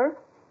structure.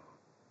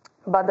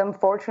 But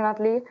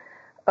unfortunately,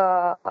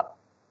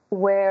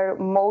 where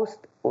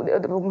most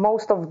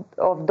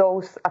of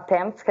those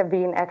attempts have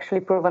been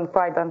actually proven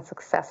quite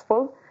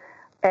unsuccessful,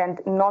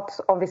 and not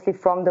obviously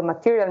from the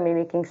material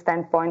mimicking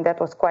standpoint that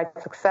was quite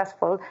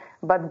successful,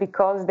 but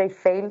because they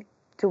failed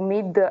to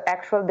meet the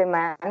actual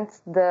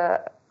demands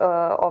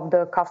of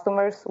the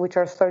customers which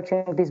are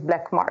searching this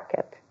black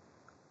market.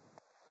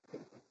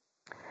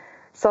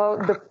 So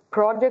the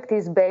project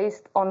is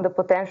based on the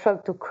potential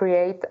to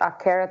create a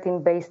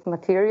keratin-based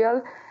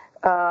material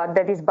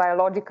that is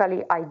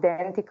biologically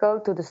identical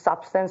to the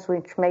substance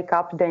which make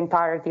up the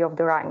entirety of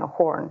the rhino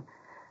horn.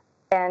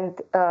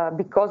 And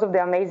because of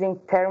the amazing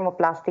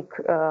thermoplastic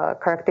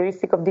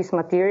characteristic of this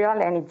material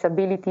and its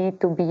ability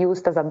to be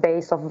used as a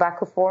base of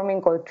vacuum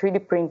forming or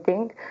 3D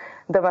printing,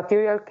 the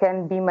material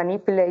can be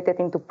manipulated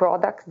into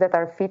products that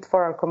are fit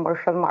for our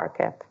commercial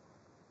market.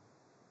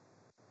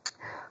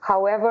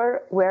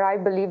 However, where I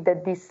believe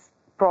that this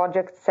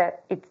project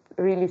it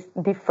really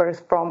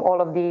differs from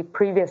all of the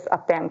previous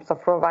attempts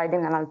of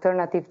providing an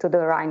alternative to the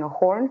rhino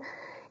horn,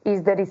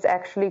 is that it's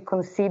actually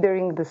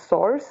considering the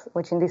source,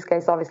 which in this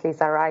case obviously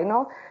is a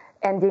rhino,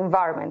 and the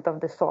environment of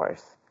the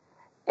source.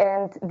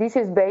 And this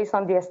is based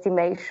on the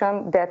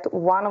estimation that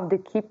one of the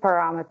key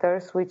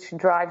parameters which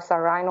drives a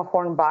rhino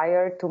horn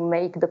buyer to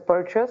make the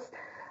purchase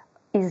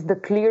is the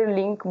clear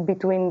link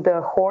between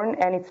the horn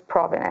and its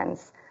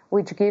provenance,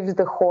 which gives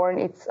the horn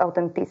its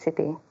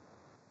authenticity.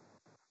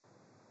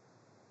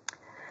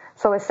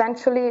 So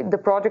essentially, the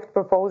project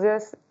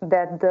proposes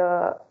that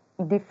the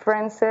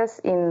differences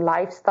in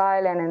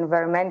lifestyle and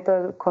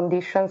environmental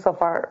conditions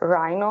of our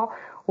rhino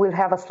will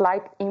have a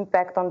slight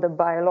impact on the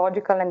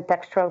biological and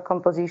textural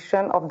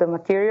composition of the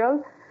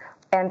material,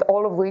 and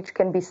all of which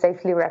can be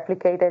safely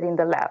replicated in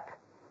the lab.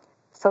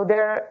 So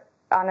there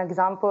an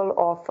example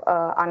of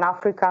an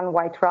African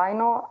white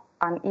rhino,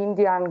 an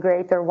Indian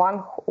greater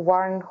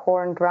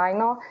one-horned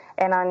rhino,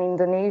 and an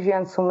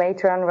Indonesian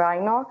Sumatran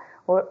rhino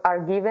are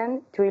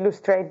given to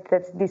illustrate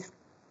that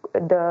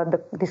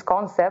this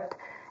concept,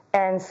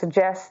 and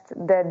suggest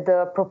that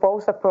the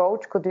proposed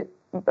approach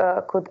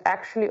could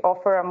actually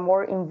offer a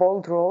more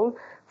involved role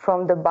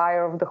from the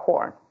buyer of the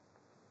horn.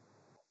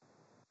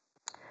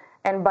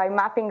 And by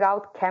mapping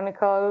out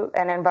chemical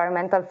and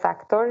environmental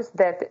factors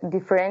that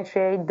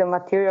differentiate the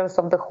materials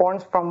of the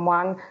horns from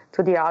one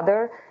to the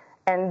other,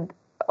 and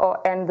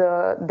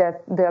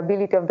the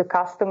ability of the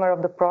customer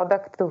of the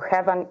product to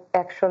have an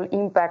actual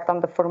impact on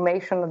the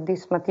formation of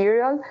this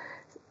material,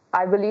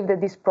 I believe that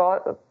this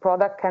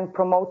product can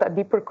promote a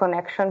deeper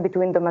connection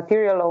between the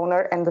material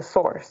owner and the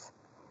source.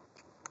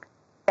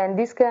 And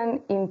this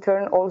can in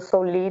turn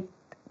also lead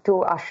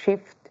to a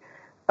shift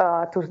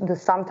to the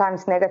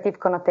sometimes negative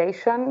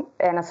connotation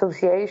and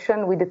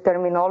association with the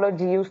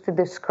terminology used to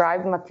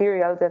describe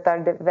materials that are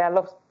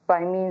developed by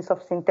means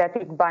of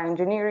synthetic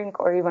bioengineering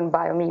or even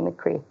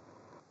biomimicry.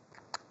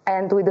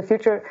 And with the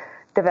future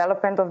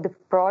development of the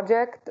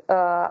project,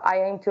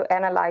 I aim to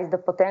analyze the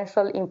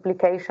potential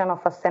implication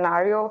of a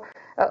scenario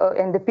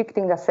and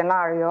depicting a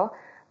scenario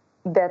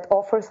that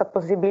offers a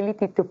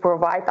possibility to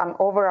provide an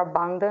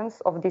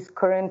overabundance of this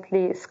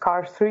currently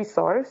scarce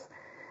resource,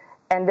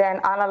 and then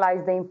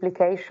analyze the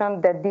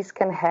implication that this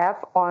can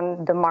have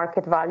on the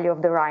market value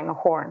of the rhino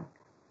horn.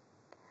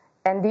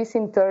 And this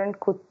in turn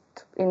could,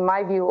 in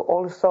my view,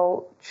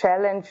 also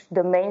challenge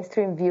the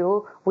mainstream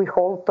view we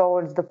hold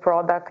towards the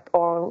product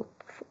or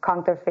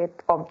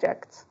counterfeit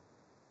objects.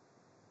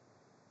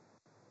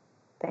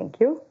 Thank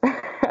you,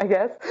 I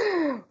guess.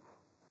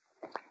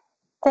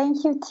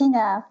 Thank you,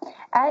 Tina.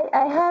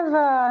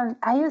 I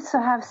also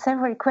have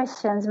several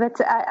questions,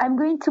 but I'm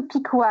going to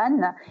pick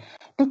one.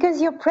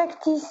 Because your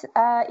practice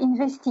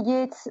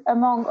investigates,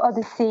 among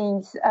other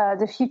things,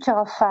 the future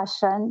of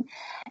fashion.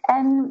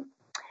 And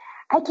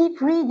I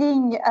keep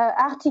reading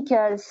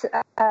articles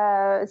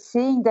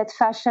saying that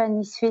fashion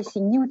is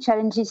facing new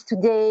challenges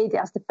today.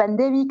 There's the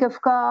pandemic, of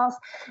course,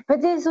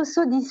 but there's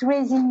also this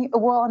raising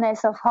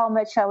awareness of how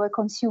much our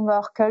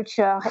consumer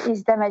culture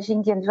is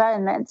damaging the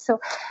environment. So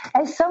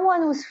as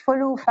someone who's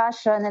follow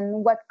fashion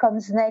and what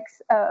comes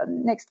next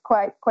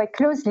quite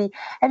closely,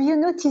 have you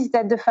noticed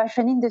that the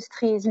fashion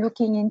industry is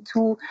looking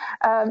into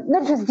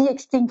not just the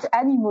extinct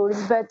animals,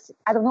 but,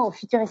 I don't know,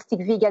 futuristic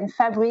vegan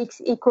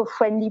fabrics,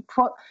 eco-friendly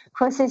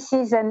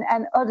processes,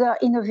 and other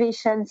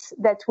innovations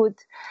that would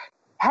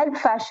help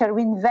fashion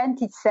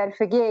reinvent itself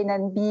again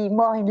and be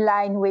more in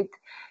line with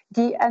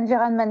the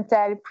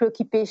environmental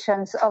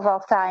preoccupations of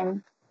our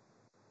time?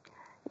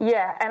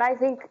 Yeah, and I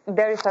think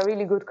there is a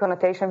really good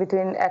connotation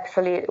between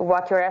actually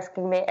what you're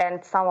asking me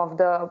and some of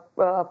the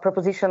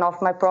proposition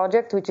of my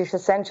project, which is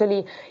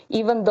essentially,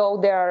 even though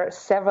there are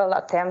several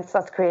attempts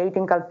at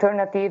creating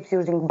alternatives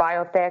using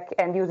biotech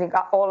and using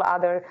all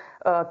other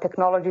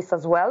technologies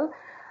as well,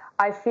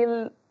 I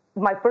feel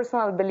my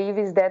personal belief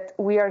is that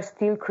we are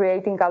still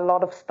creating a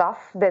lot of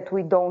stuff that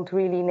we don't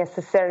really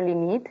necessarily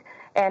need.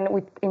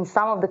 And in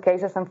some of the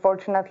cases,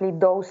 unfortunately,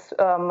 those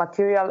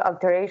material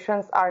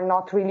alterations are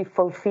not really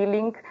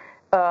fulfilling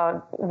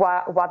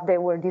what they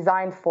were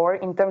designed for,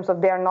 in terms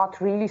of they are not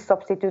really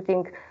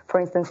substituting, for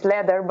instance,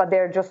 leather, but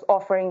they're just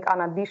offering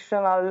an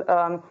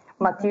additional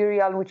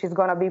material which is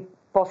going to be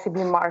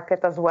possibly market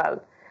as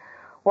well.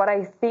 What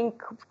I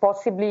think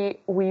possibly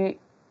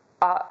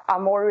a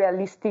more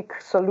realistic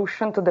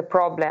solution to the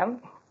problem,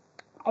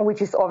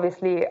 which is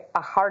obviously a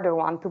harder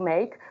one to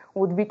make,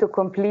 would be to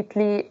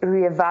completely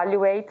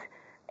reevaluate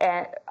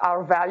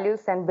our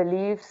values and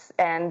beliefs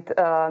and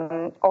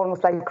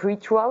almost like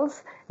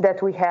rituals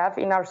that we have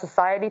in our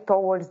society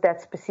towards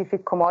that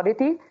specific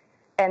commodity.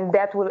 And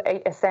that will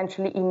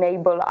essentially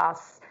enable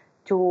us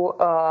to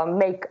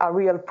make a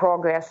real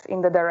progress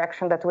in the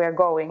direction that we are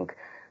going.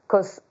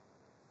 Because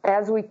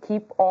as we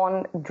keep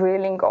on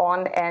drilling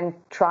on and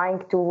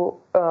trying to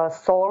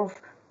solve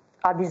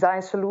a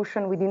design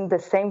solution within the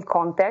same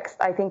context,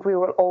 I think we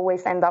will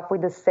always end up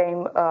with the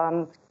same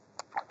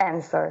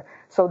answer.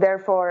 So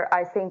therefore,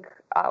 I think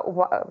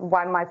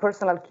one of my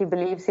personal key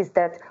beliefs is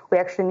that we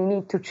actually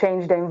need to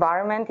change the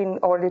environment in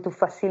order to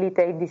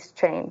facilitate this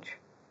change.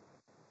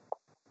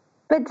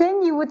 But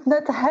then you would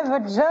not have a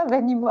job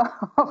anymore.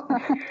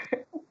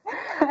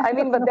 I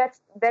mean, but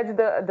that's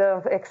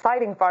the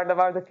exciting part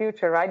about the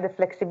future, right? The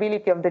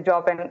flexibility of the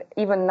job. And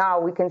even now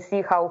we can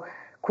see how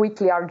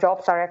quickly our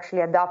jobs are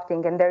actually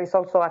adapting. And there is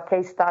also a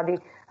case study,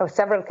 or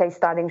several case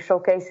studies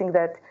showcasing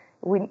that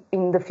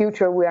in the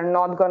future we are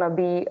not going to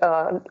be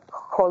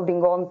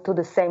holding on to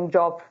the same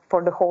job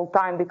for the whole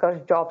time, because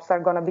jobs are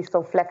going to be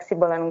so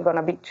flexible and going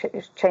to be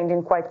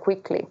changing quite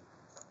quickly.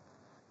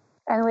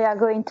 And we are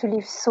going to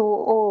live so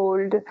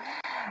old.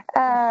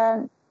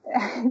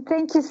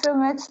 Thank you so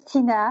much,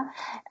 Tina.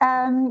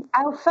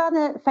 Our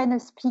final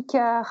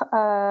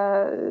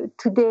speaker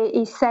today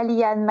is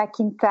Sally Ann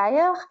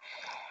McIntyre.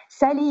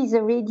 Sally is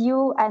a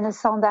radio and a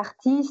sound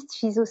artist.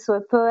 She's also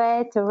a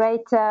poet, a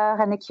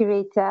writer, and a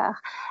curator.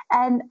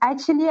 And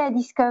actually, I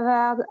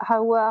discovered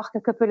her work a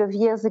couple of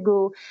years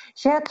ago.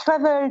 She had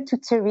traveled to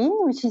Turin,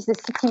 which is the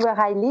city where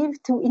I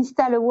live, to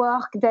install a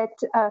work that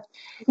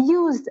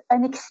used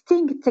an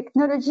extinct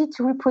technology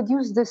to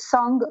reproduce the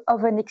song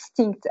of an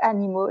extinct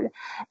animal.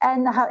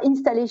 And her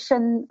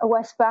installation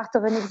was part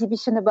of an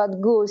exhibition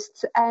about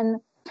ghosts. And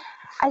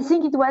I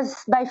think it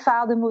was by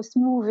far the most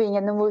moving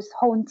and the most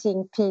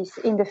haunting piece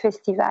in the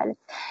festival.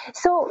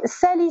 So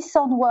Sally's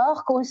sound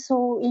work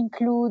also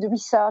includes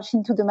research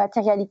into the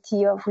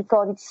materiality of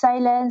recorded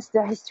silence,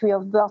 the history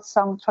of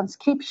birdsong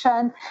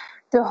transcription,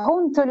 the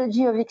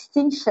hauntology of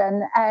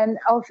extinction and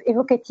of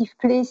evocative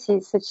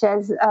places such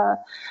as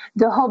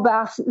the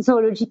Hobart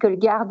Zoological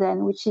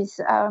Garden, which is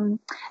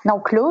now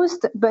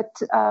closed, but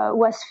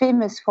was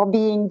famous for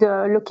being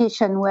the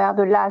location where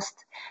the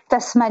last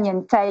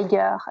Tasmanian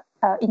tiger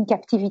in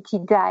captivity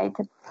died.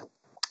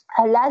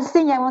 Last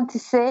thing I want to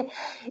say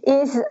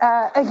is,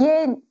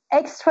 again,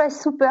 extra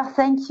super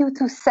thank you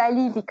to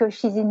Sally because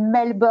she's in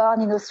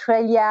Melbourne in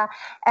Australia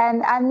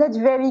and I'm not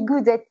very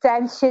good at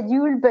time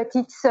schedule, but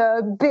it's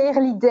a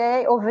barely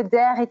day over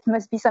there. It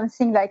must be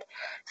something like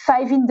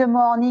 5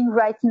 a.m.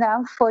 right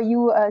now for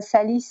you,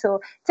 Sally. So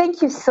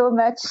thank you so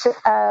much.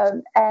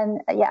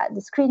 And yeah,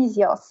 the screen is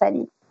yours,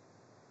 Sally.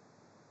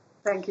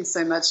 Thank you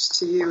so much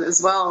to you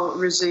as well,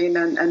 Régine,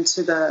 and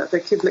to the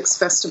KIBLIX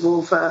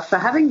Festival for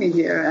having me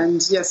here.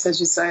 And yes, as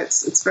you say,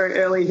 it's very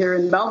early here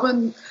in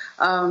Melbourne.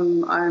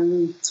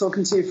 I'm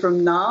talking to you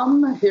from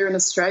Naarm here in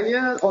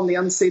Australia on the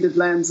unceded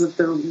lands of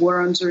the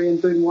Wurundjeri and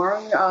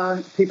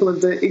Boonwurrung people of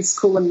the East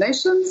Kulin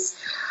Nations.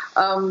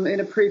 In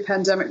a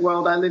pre-pandemic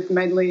world, I lived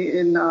mainly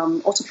in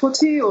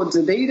Ōtepoti or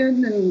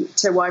Dunedin and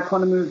Te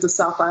Waiponamu of the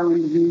South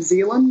Island of New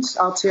Zealand,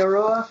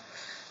 Aotearoa.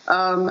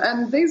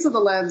 And these are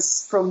the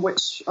lands from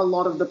which a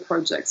lot of the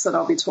projects that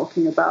I'll be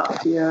talking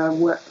about here,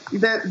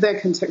 they're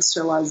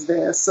contextualized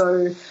there.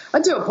 So I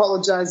do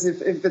apologize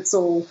if it's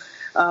all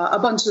a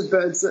bunch of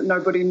birds that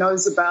nobody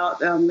knows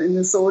about in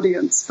this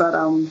audience. But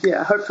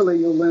yeah, hopefully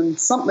you'll learn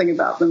something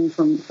about them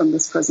from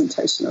this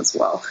presentation as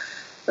well.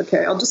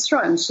 Okay, I'll just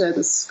try and share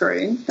the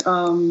screen.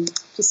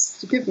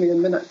 Just give me a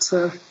minute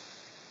to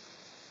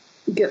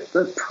get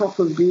the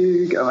proper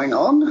view going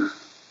on.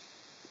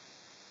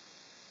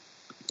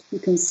 You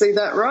can see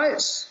that,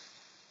 right?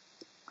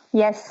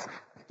 Yes.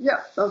 Yeah,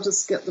 I'll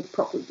just get the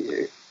proper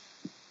view.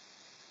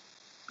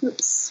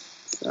 Oops,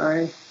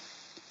 sorry.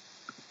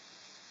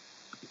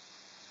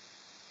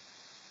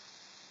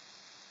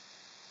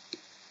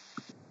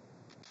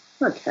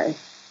 Okay,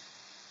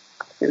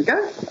 here we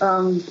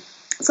go.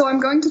 So I'm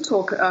going to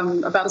talk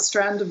about a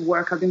strand of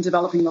work I've been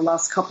developing the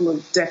last couple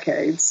of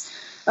decades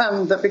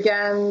that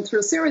began through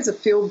a series of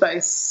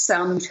field-based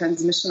sound and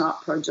transmission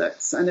art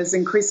projects and has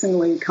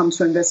increasingly come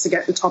to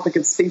investigate the topic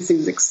of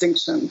species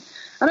extinction.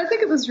 And I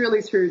think it was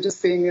really through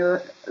just being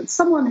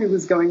someone who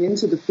was going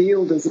into the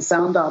field as a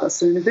sound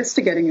artist and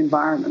investigating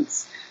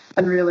environments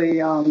and really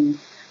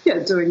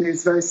doing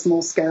these very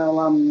small-scale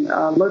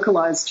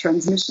localized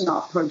transmission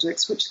art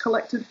projects which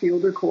collected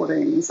field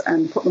recordings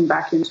and put them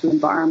back into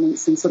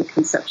environments in sort of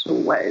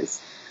conceptual ways.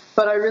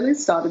 But I really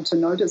started to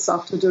notice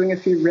after doing a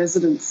few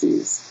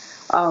residencies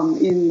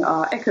in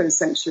echo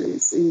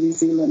sanctuaries in New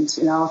Zealand,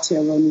 in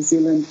Aotearoa, New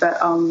Zealand,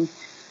 that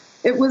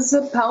it was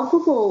a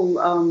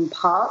palpable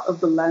part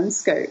of the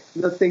landscape,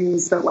 the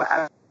things that were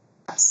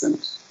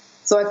absent.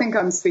 So I think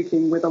I'm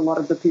speaking with a lot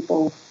of the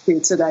people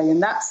here today in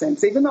that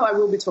sense, even though I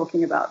will be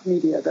talking about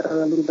media that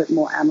are a little bit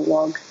more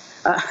analogue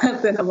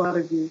than a lot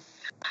of you.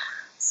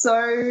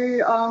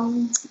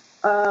 So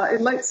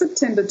in late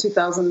September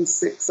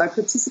 2006, I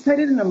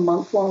participated in a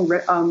month-long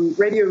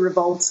Radio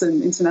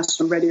Revolten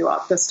International Radio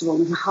Art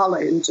Festival in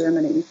Halle in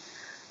Germany.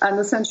 And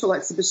the central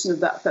exhibition of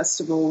that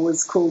festival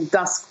was called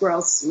Das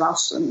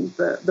Großrauschen,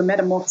 the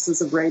Metamorphosis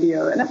of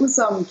Radio. And it was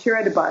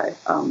curated by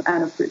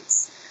Anna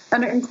Fritz.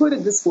 And it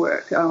included this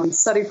work,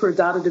 Study for a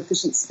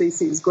Data-Deficient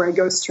Species, Grey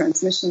Ghost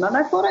Transmission. And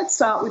I thought I'd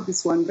start with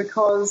this one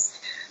because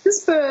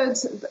this bird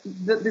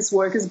that this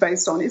work is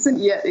based on isn't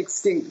yet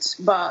extinct,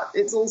 but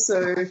it's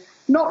also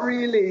not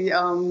really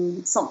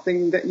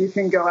something that you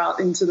can go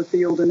out into the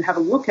field and have a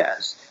look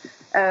at.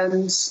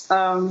 And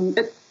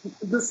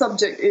the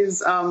subject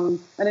is an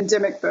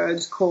endemic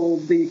bird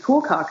called the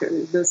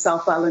kōkaku, the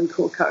South Island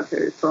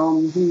kōkaku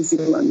from New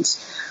Zealand.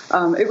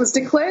 It was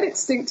declared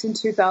extinct in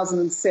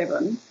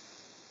 2007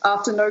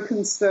 after no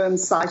confirmed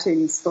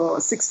sightings for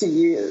 60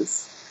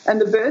 years. And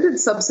the bird had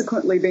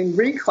subsequently been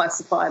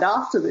reclassified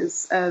after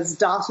this as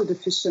data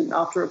deficient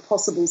after a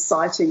possible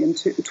sighting in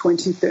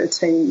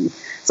 2013.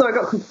 So I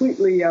got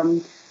completely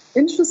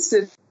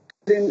interested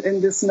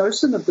in this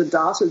notion of the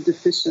data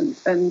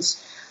deficient and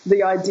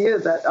the idea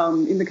that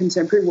in the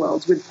contemporary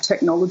world with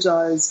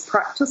technologized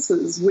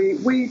practices,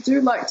 we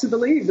do like to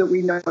believe that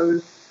we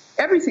know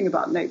everything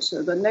about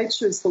nature, that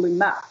nature is fully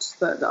mapped,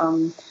 that,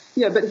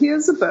 but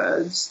here's a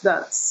bird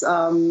that's,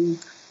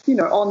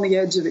 on the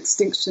edge of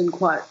extinction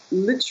quite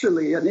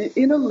literally, and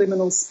in a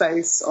liminal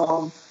space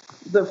of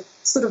the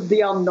sort of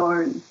the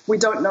unknown. We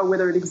don't know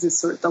whether it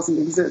exists or it doesn't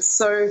exist.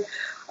 So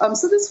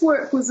this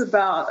work was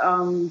about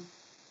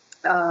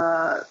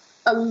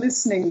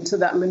listening to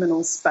that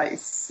liminal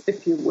space,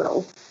 if you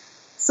will.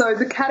 So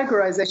the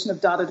categorization of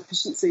data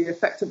deficiency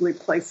effectively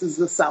places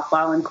the South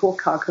Island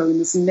kōkako in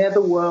this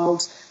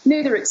netherworld,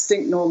 neither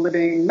extinct nor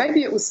living.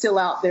 Maybe it was still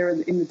out there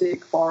in the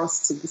deep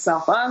forests of the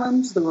South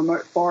Island, the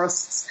remote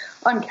forests,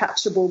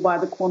 uncatchable by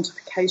the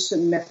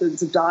quantification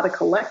methods of data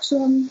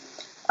collection,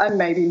 and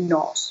maybe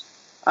not.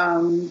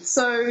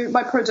 So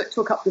my project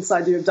took up this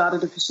idea of data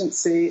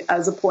deficiency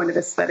as a point of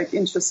aesthetic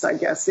interest, I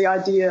guess, the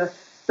idea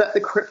that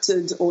the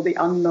cryptid or the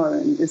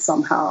unknown is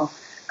somehow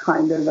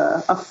kind of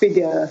a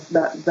figure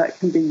that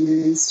can be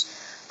used.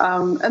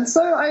 And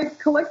so I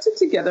collected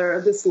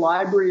together this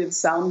library of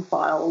sound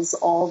files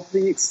of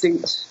the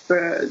extinct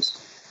bird,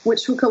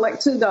 which were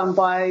collected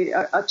by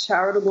a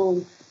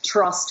charitable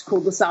trust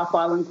called the South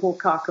Island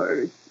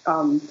kōkako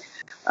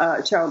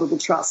Charitable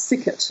Trust,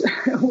 SICIT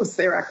was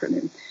their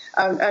acronym.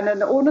 And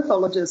an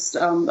ornithologist,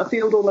 a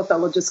field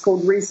ornithologist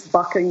called Rhys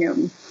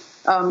Buckingham,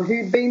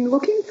 who'd been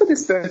looking for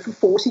this bird for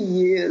 40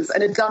 years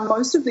and had done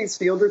most of these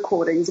field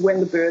recordings when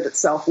the bird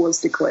itself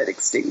was declared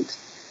extinct.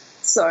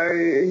 So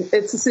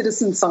it's a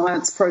citizen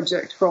science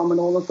project from an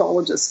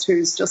ornithologist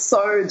who's just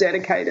so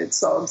dedicated,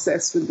 so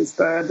obsessed with this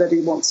bird that he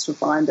wants to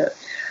find it.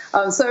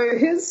 So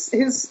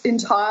his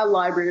entire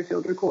library of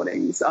field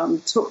recordings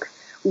took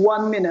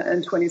 1 minute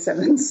and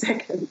 27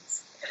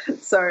 seconds.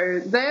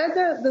 So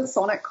they're the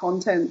sonic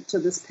content to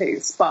this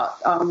piece, but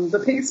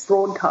the piece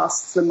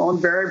broadcasts them on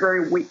very,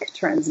 very weak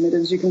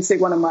transmitters. You can see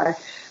one of my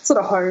sort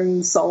of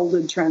home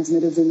soldered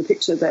transmitters in the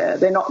picture there.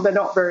 They're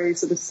not very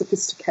sort of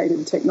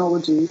sophisticated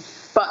technology,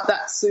 but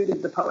that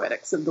suited the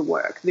poetics of the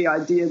work, the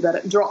idea that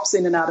it drops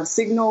in and out of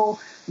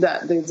signal,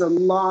 that there's a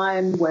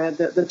line where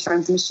the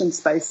transmission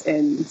space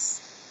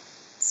ends.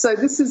 So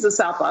this is the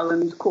South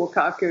Island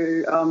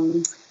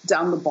kōkako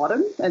down the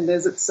bottom, and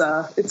there's its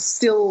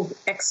still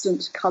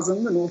extant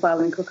cousin, the North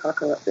Island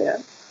kōkako up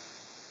there.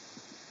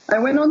 I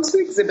went on to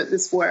exhibit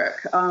this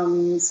work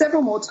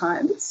several more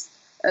times.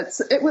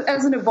 It was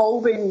as an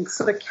evolving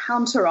sort of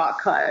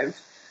counter-archive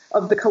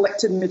of the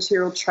collected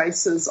material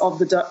traces of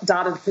the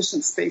data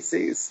deficient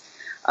species.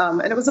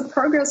 And it was a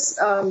process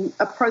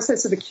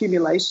of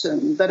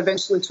accumulation that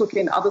eventually took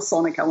in other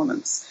sonic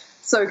elements.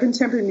 So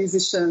contemporary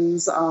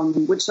musicians,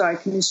 which I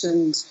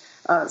commissioned,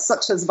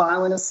 such as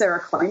violinist Sarah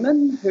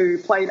Clayman, who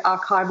played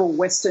archival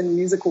Western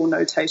musical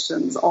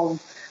notations of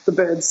the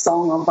bird's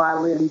song on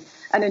violin,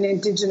 and an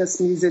Indigenous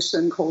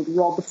musician called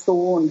Rob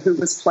Thorne, who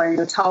was playing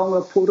a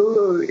taonga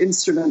pururu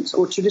instrument,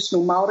 or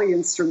traditional Māori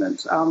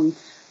instrument,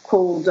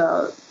 called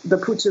the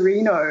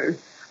puterino,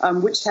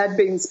 which had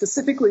been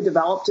specifically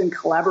developed in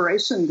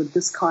collaboration with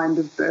this kind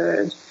of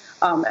bird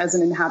as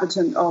an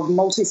inhabitant of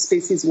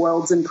multi-species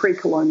worlds in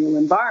pre-colonial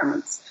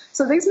environments.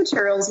 So these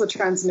materials were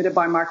transmitted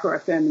by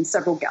micro-FM in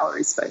several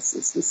gallery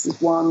spaces. This is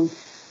one.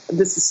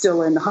 This is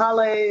still in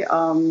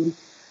Hale.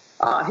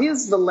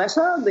 Here's the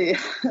letter, the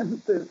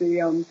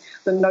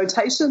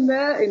notation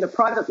there in a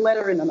private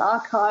letter in an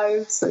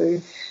archive. So,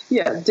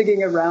 yeah,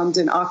 digging around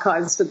in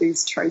archives for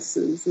these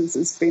traces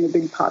has been a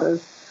big part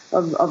of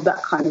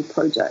that kind of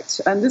project.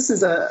 And this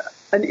is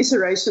an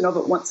iteration of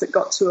it once it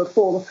got to a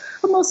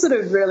more sort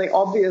of really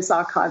obvious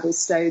archival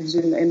stage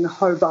in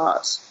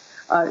Hobart,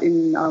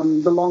 in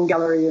the Long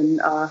Gallery in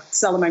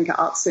Salamanca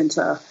Arts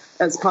Centre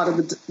as part of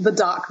the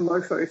Dark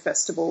Mofo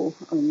Festival.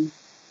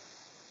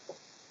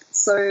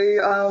 Sorry,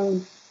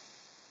 I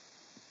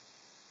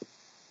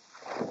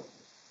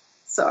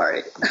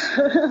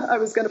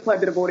was going to play a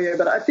bit of audio,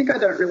 but I think I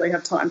don't really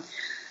have time.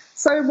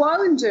 So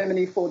while in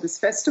Germany for this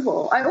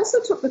festival, I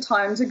also took the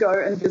time to go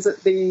and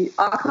visit the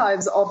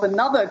archives of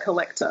another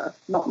collector,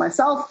 not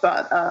myself,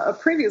 but a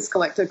previous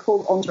collector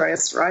called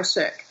Andreas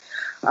Reischek,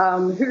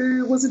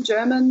 who was he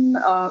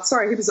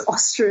was an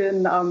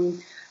Austrian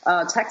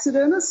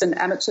taxidermist and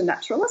amateur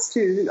naturalist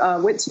who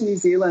went to New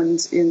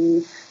Zealand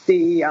in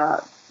the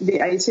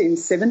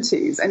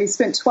 1870s, and he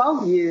spent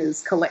 12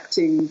 years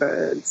collecting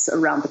birds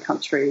around the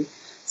country.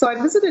 So I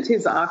visited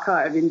his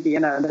archive in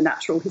Vienna, the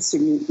Natural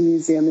History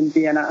Museum in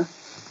Vienna,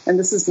 and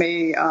this is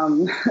me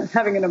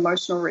having an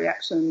emotional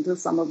reaction to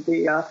some of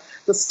the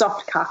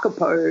stuffed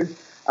kakapo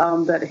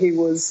that he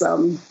was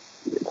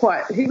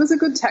he was a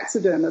good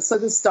taxidermist, so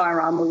this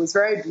diorama was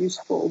very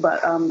beautiful,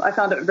 but I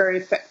found it very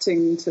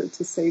affecting to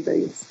see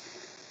these.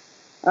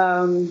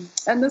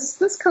 And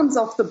this comes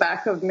off the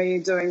back of me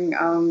doing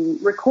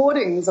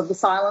recordings of the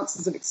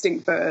silences of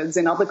extinct birds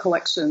in other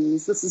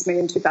collections. This is me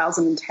in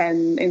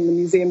 2010 in the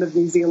Museum of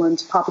New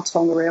Zealand, Papa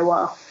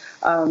Tongarewa,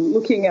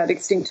 looking at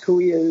extinct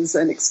huias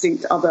and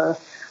extinct other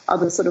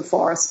sort of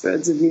forest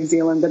birds of New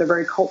Zealand that are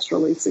very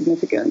culturally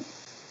significant.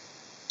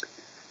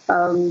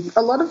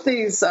 A lot of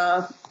these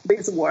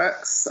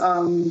works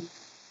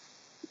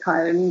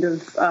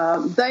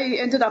they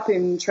ended up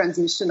in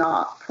transmission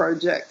art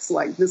projects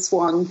like this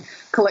one,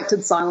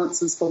 Collected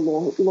Silences for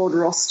Lord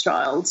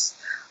Rothschild,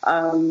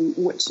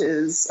 which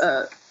is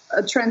a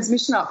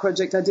transmission art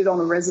project I did on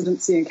a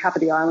residency in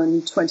Kapiti Island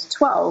in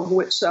 2012,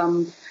 which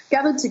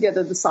gathered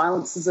together the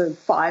silences of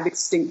 5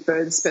 extinct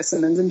bird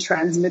specimens and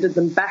transmitted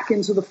them back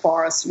into the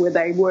forest where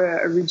they were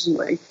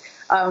originally.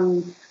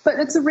 But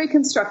it's a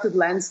reconstructed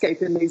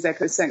landscape in these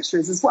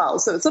eco-sanctuaries as well.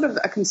 So it's sort of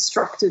a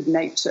constructed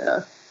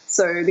nature.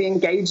 So the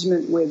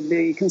engagement with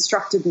the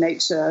constructed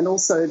nature, and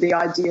also the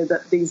idea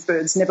that these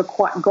birds never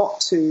quite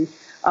got to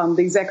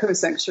these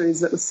eco-sanctuaries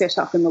that were set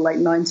up in the late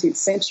 19th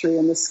century,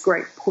 and this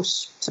great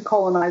push to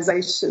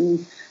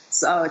colonisation,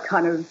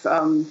 kind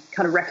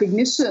of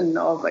recognition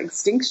of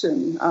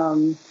extinction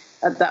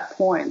at that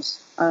point.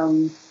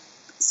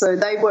 So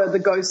they were the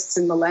ghosts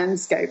in the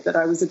landscape that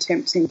I was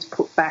attempting to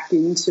put back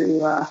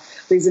into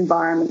these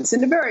environments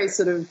in a very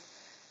sort of,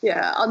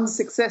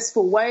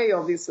 unsuccessful way,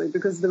 obviously,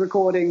 because the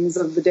recordings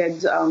of the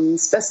dead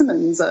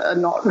specimens are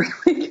not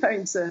really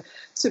going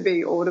to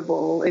be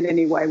audible in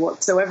any way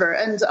whatsoever.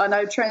 And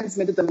I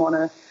transmitted them on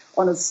a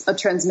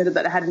transmitter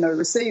that had no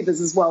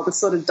receivers as well, the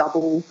sort of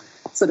double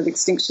sort of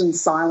extinction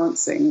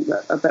silencing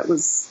that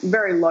was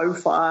very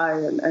lo-fi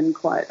and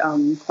quite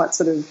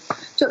sort of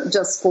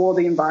just for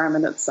the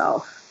environment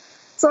itself.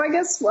 So I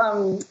guess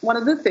one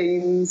of the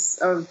themes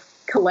of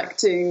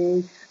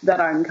collecting that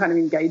I'm kind of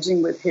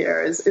engaging with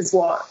here is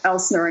what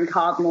Elsner and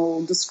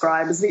Cardinal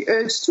describe as the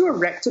urge to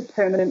erect a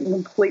permanent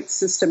and complete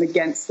system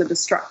against the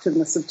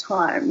destructiveness of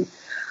time,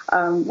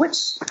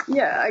 which,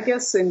 I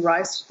guess in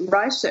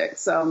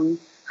Reichek's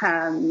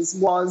hands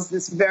was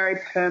this very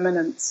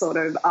permanent sort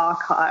of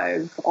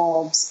archive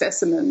of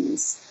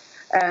specimens.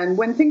 And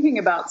when thinking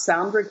about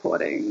sound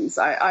recordings,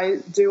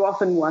 I do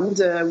often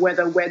wonder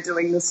whether we're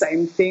doing the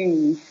same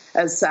thing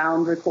as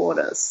sound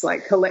recorders,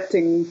 like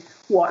collecting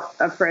what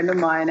a friend of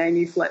mine,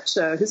 Amy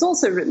Fletcher, who's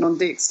also written on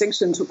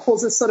de-extinction,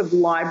 calls a sort of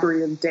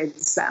library of dead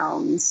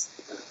sounds.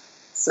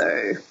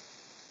 So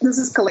this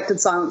is collected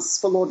silence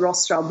for Lord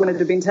Rothschild when it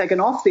had been taken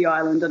off the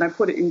island, and I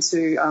put it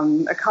into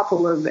a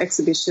couple of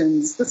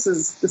exhibitions. This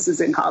is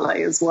in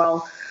Halle as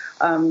well,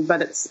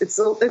 but it's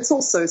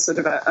also sort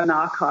of an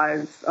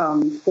archive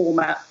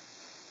format,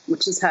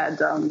 which has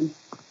had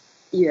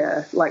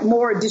like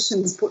more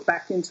additions put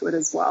back into it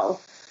as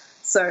well.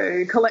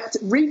 So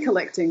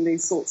recollecting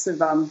these sorts of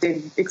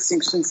dead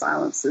extinction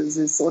silences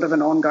is sort of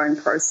an ongoing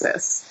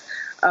process.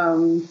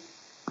 And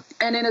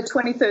in a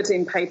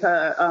 2013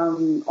 paper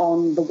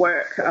on the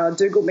work,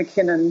 Dougal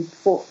McKinnon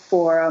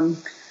for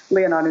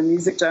Leonardo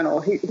Music Journal,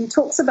 he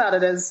talks about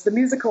it as the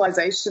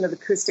musicalization of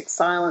acoustic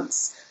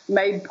silence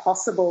made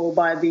possible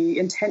by the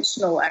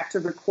intentional act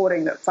of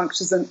recording that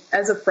functions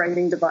as a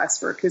framing device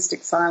for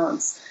acoustic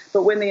silence.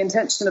 But when the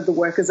intention of the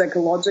work is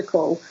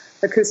ecological,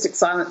 acoustic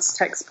silence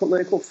takes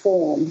political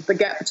form. The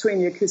gap between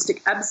the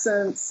acoustic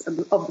absence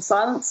of the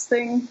silence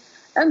thing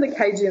and the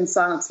Cagean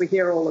silence we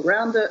hear all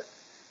around it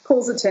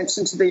calls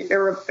attention to the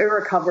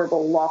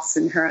irrecoverable loss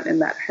inherent in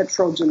that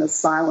heterogeneous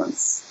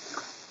silence.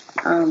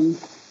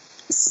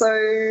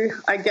 So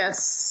I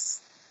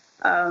guess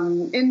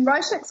in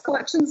Reichek's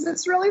collections,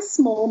 this really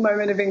small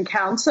moment of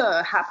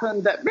encounter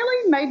happened that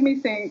really made me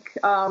think.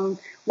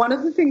 One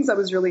of the things I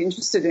was really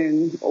interested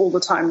in all the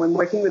time when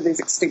working with these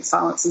extinct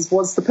silences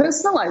was the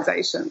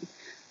personalization.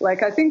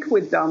 Like, I think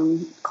with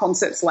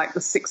concepts like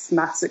the sixth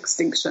mass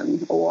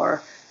extinction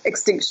or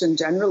extinction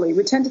generally,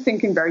 we tend to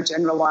think in very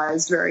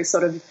generalized, very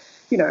sort of,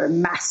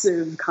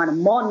 massive kind of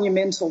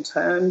monumental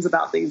terms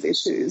about these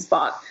issues.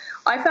 But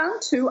I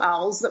found 2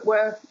 owls that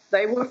were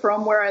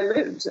from where I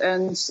lived,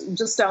 and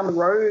just down the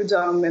road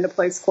in a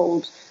place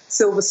called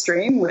Silver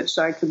Stream, which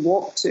I could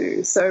walk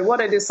to. So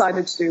what I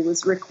decided to do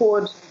was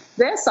record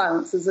their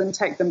silences and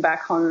take them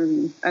back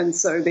home. And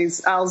so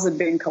these owls had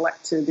been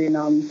collected in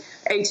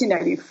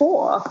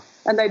 1884,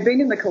 and they'd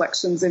been in the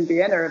collections in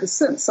Vienna ever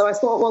since. So I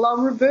thought, well, I'll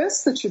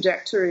reverse the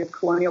trajectory of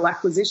colonial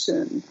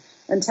acquisition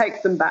and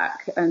take them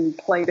back and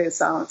play their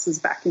silences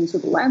back into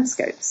the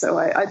landscape. So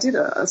I did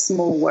a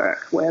small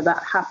work where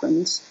that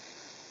happened,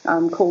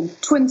 called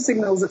Twin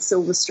Signals at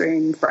Silver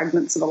Stream,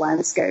 Fragments of a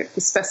Landscape, for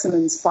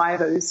specimens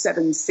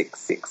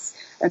 50766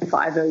 and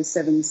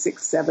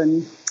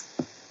 50767.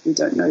 We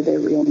don't know their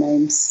real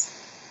names.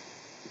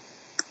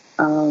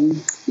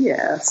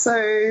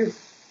 So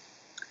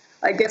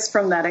I guess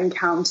from that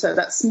encounter,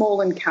 that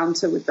small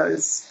encounter with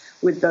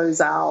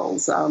those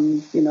owls, a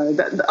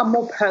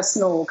more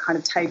personal kind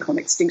of take on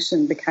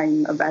extinction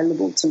became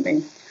available to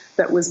me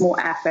that was more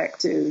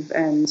affective,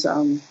 and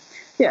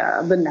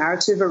the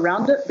narrative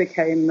around it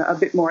became a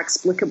bit more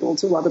explicable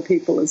to other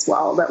people as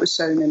well. That was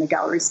shown in a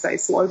gallery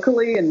space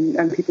locally,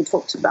 and people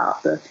talked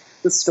about the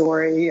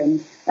story,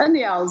 and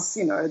the owls,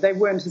 they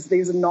weren't as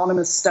these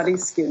anonymous study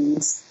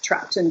skins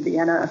trapped in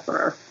Vienna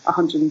for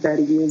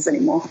 130 years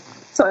anymore.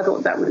 So I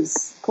thought that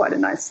was quite a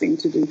nice thing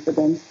to do for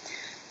them.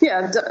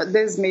 Yeah,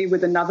 there's me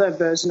with another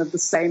version of the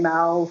same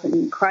owl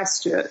in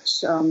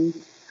Christchurch. On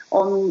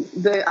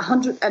the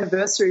 100th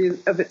anniversary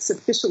of its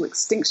official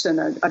extinction,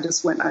 I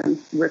just went and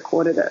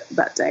recorded it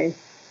that day.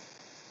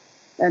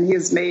 And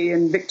here's me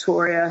in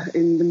Victoria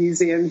in the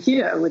museum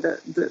here with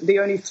the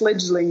only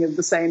fledgling of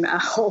the same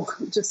owl,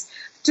 just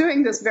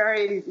doing this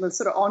very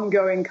sort of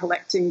ongoing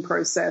collecting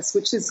process,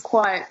 which is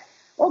quite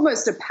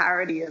almost a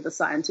parody of the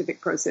scientific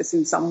process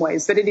in some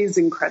ways, but it is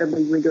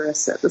incredibly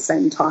rigorous at the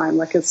same time,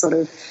 like a sort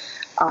of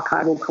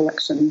archival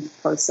collection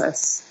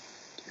process.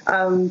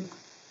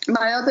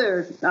 My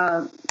other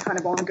kind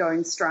of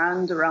ongoing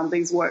strand around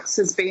these works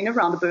has been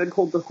around a bird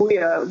called the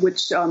huia,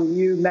 which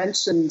you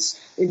mentioned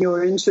in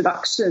your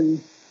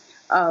introduction.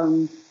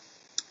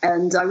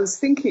 And I was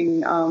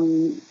thinking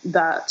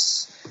that,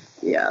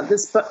 yeah,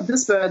 this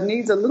bird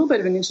needs a little bit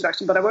of an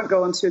introduction, but I won't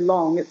go on too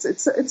long.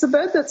 It's a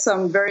bird that's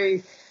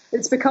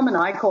it's become an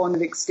icon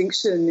of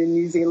extinction in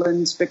New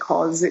Zealand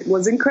because it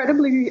was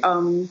incredibly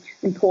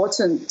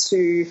important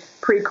to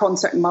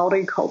pre-contact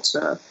Māori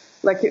culture.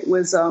 Like it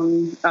was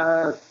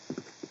a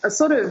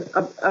sort of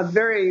a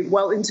very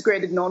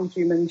well-integrated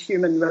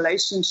non-human-human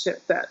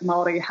relationship that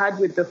Māori had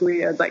with the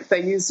huia. Like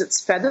they used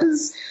its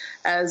feathers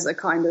as a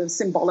kind of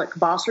symbolic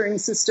bartering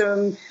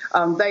system.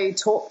 They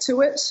talked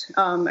to it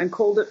and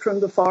called it from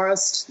the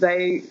forest.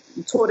 They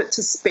taught it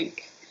to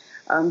speak.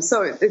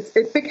 So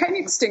it became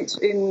extinct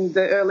in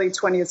the early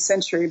 20th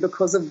century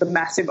because of the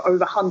massive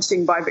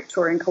overhunting by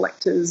Victorian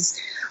collectors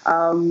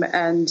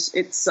and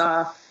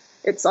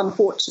its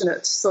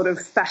unfortunate sort of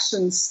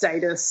fashion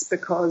status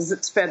because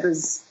its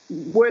feathers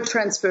were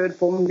transferred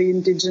from the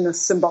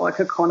indigenous symbolic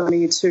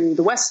economy to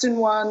the Western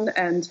one,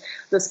 and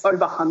this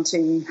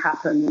overhunting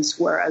happened,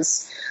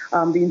 whereas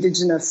the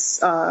indigenous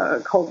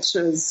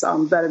cultures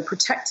that had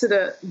protected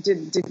it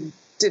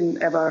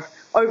didn't ever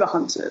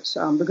overhunt it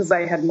because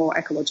they had more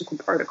ecological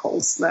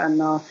protocols than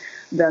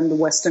the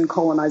Western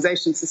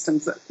colonization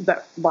systems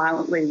that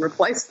violently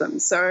replaced them.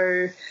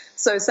 So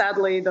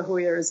sadly, the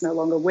huia is no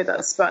longer with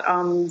us, but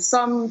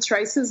some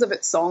traces of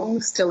its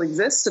song still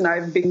exist, and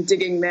I've been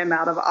digging them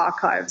out of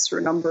archives for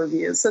a number of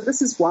years. So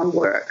this is one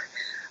work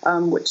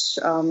which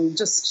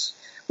just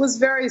was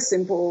very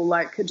simple,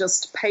 like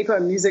just paper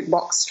music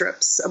box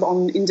strips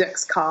on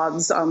index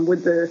cards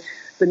with the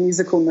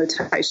musical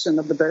notation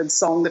of the bird's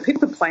song that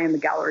people could play in the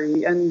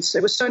gallery. And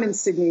it was shown in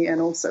Sydney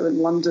and also in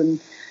London.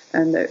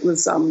 And it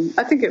was,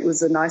 I think it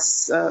was a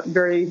nice,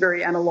 very,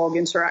 very analog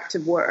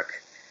interactive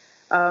work.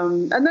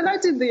 And then I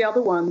did the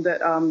other one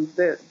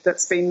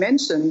that's been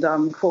mentioned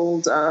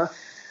called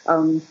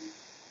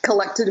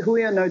Collected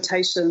Huia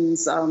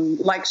Notations,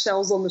 Like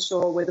Shells on the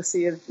Shore Where the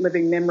Sea of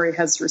Living Memory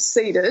Has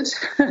Receded,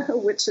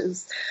 which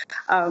is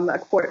a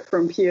quote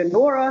from Pierre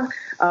Nora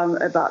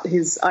about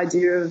his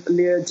idea of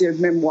lieu de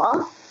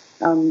mémoire,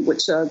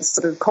 which are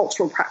sort of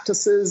cultural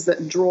practices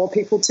that draw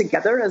people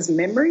together as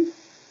memory.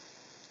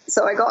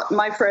 So I got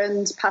my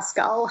friend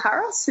Pascal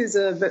Harris, who's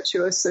a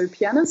virtuoso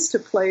pianist, to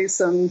play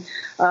some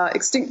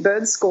extinct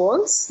bird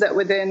scores that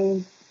were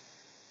then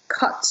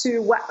cut to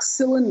wax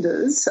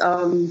cylinders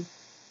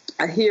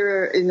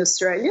here in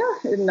Australia,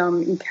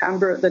 in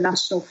Canberra at the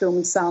National Film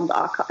and Sound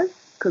Archive,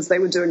 because they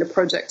were doing a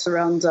project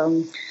around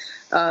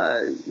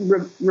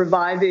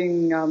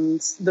reviving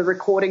the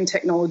recording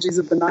technologies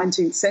of the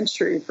 19th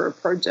century for a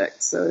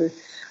project. So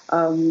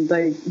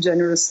they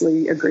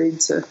generously agreed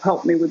to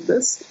help me with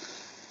this.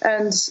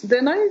 And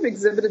then I've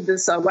exhibited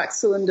this wax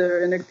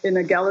cylinder in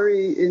a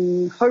gallery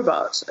in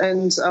Hobart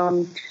and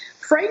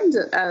framed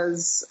it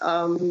as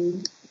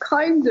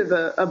kind of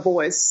a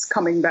voice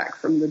coming back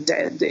from the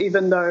dead,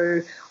 even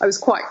though I was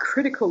quite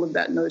critical of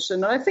that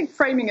notion. And I think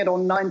framing it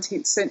on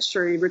 19th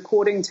century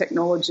recording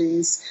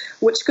technologies,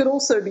 which could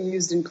also be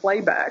used in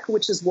playback,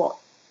 which is what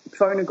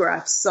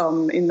phonographs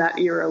in that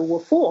era were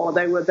for.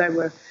 They were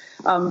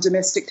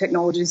domestic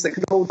technologies that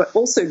could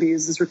also be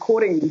used as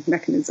recording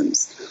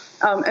mechanisms.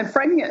 And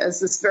framing it as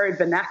this very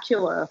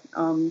vernacular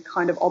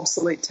kind of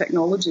obsolete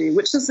technology,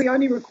 which is the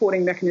only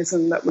recording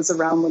mechanism that was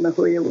around when the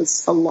huia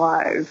was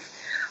alive,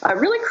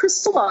 really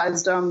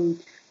crystallized,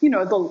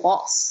 the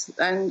loss.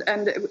 And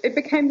it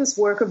became this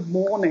work of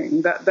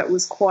mourning that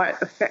was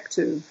quite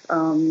effective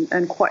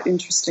and quite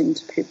interesting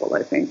to people,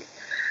 I think.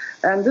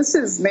 And this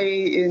is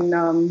me in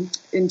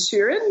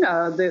Turin,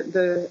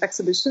 the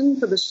exhibition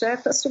for the Share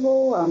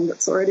Festival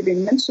that's already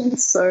been mentioned.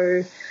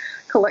 So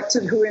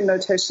Collected Huia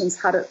Notations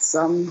had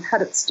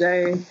its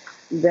day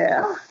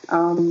there.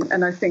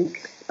 And I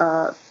think,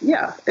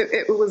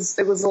 it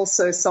was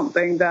also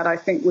something that I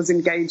think was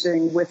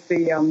engaging with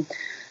the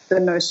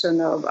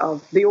notion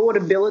of the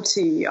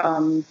audibility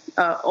of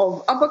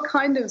a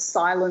kind of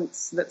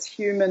silence that's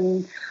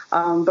human,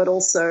 but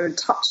also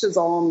touches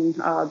on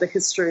the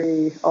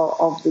history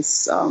of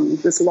this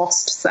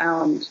lost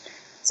sound.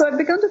 So I've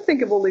begun to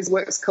think of all these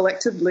works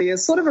collectively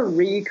as sort of a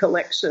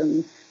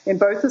recollection in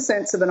both the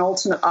sense of an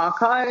alternate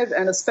archive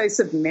and a space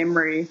of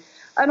memory,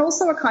 and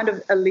also a kind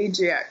of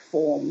elegiac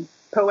form,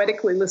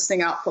 poetically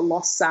listening out for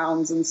lost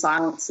sounds and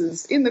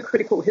silences in the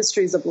critical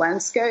histories of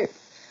landscape,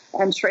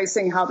 and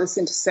tracing how this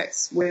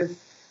intersects with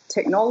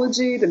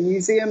technology, the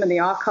museum and the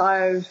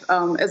archive,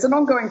 as an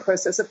ongoing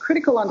process of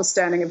critical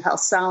understanding of how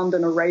sound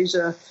and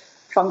erasure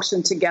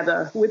function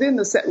together within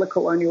the settler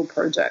colonial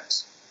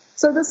project.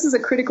 So this is a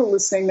critical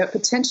listening that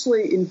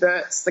potentially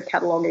inverts the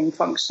cataloguing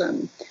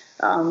function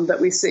that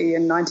we see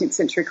in 19th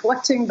century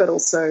collecting, but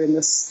also in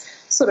this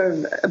sort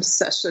of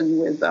obsession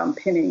with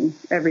pinning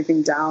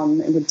everything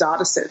down and with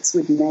data sets,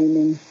 with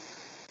naming.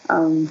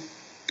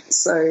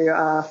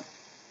 So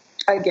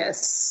I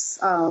guess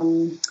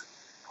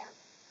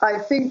I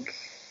think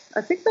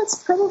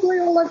that's probably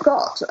all I've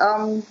got.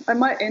 I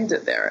might end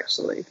it there,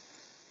 actually.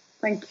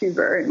 Thank you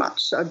very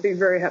much. I'd be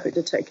very happy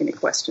to take any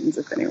questions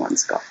if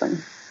anyone's got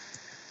them.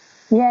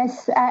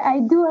 Yes, I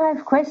do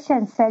have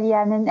questions, Sally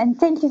Ann, and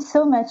thank you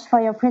so much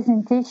for your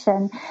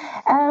presentation.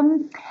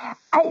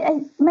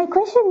 My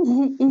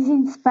question is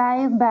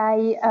inspired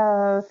by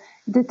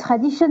the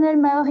traditional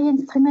Maori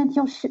instrument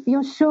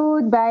you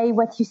showed, by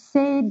what you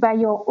said, by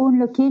your own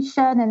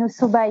location, and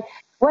also by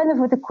one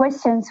of the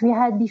questions we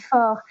had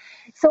before.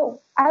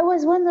 So I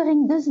was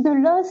wondering, does the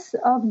loss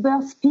of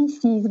bird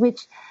species,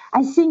 which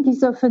I think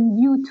is often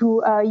due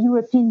to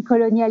European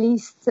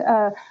colonialist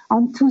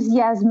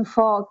enthusiasm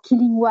for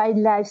killing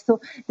wildlife, so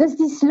does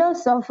this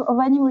loss of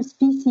animal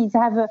species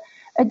have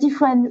a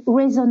different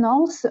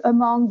resonance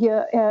among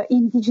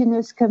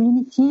indigenous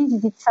communities?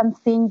 Is it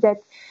something that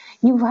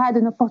you've had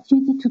an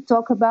opportunity to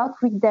talk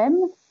about with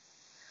them?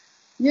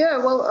 Yeah,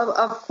 well,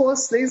 of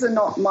course, these are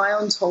not my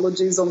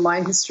ontologies or my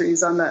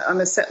histories. I'm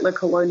a settler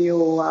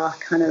colonial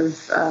kind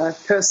of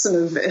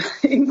person of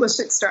English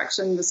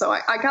extraction, so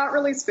I can't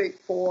really speak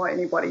for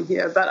anybody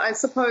here. But I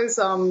suppose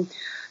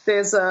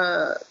there's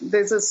a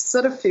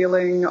sort of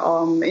feeling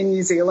in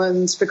New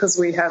Zealand, because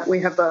we have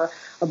a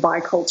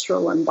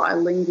bicultural and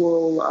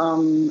bilingual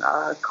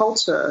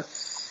culture,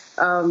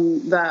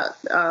 that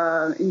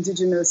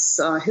Indigenous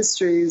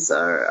histories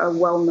are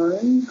well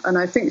known. And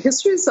I think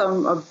histories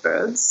of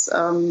birds,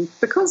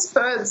 because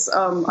birds,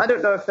 I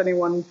don't know if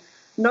anyone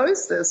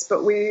knows this,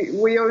 but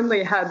we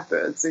only had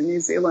birds in New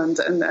Zealand,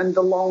 and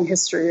the long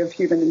history of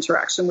human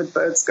interaction with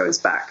birds goes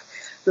back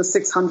the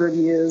 600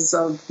 years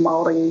of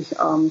Maori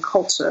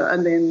culture,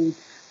 and then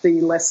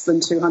the less than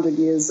 200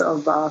 years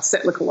of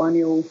settler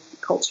colonial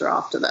culture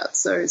after that.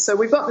 So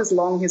we've got this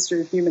long history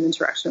of human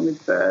interaction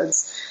with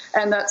birds,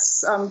 and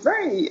that's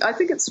I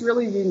think it's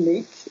really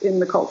unique in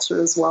the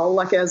culture as well,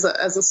 like as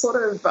a sort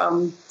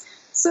of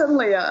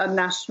certainly a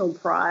national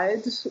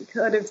pride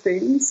kind of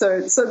thing. So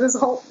there's the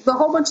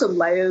whole bunch of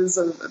layers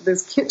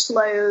there's kitsch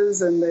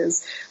layers, and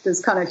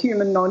there's kind of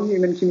human,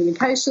 non-human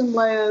communication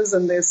layers,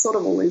 and there's sort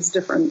of all these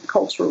different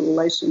cultural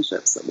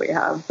relationships that we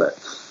have.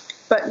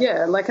 But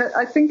yeah, like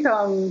I think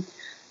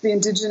the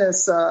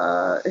Indigenous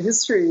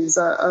histories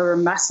are a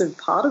massive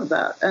part of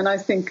that, and I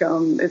think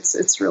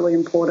it's really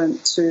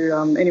important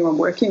to anyone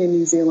working in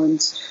New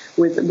Zealand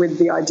with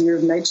the idea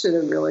of nature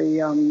to really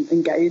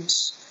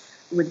engage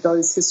with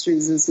those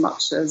histories as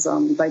much as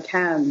they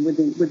can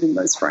within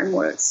those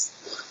frameworks.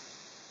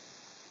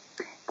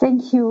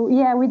 Thank you.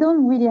 Yeah, we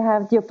don't really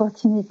have the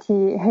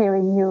opportunity here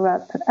in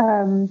Europe,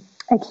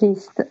 at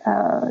least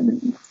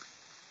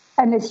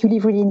unless you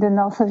live really in the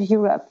north of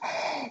Europe.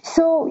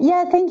 So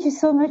yeah, thank you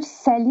so much,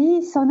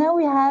 Sally. So now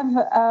we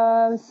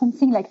have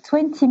something like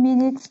 20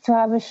 minutes to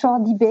have a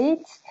short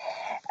debate.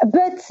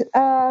 But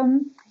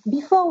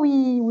before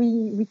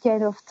we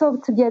kind of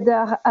talk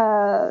together,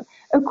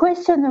 a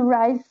question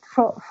arrived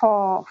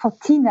for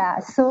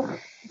Tina. So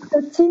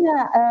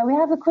Tina, we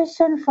have a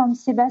question from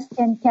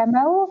Sebastian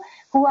Camao,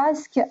 who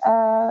asks,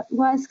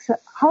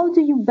 how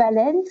do you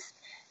balance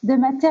the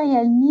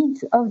material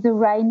needs of the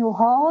rhino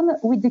horn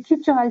with the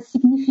cultural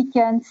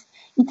significance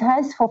it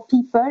has for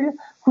people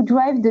who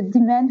drive the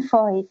demand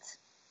for it?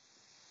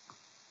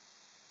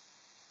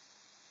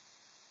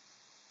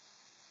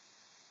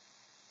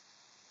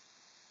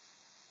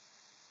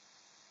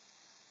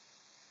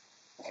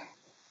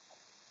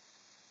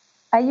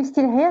 Are you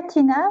still here,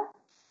 Tina?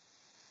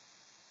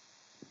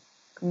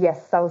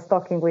 Yes, I was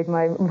talking with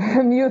my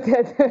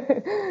muted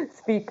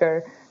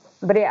speaker.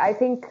 But yeah, I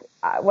think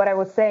what I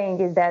was saying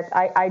is that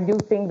I do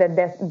think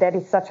that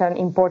is such an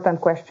important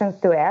question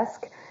to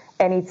ask,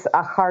 and it's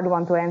a hard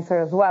one to answer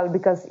as well,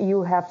 because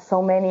you have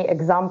so many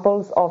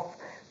examples of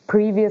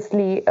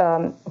previously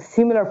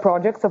similar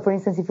projects. So for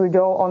instance, if we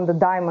go on the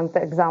diamond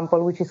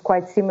example, which is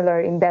quite similar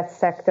in that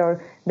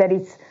sector, that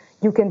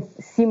you can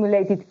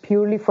simulate it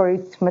purely for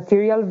its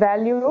material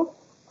value,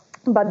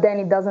 but then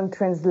it doesn't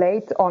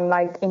translate on,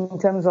 like, in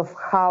terms of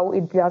how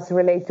it does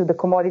relate to the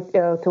commodity,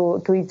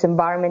 to its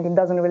environment. It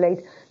doesn't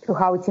relate to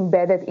how it's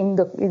embedded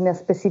in a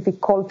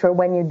specific culture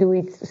when you do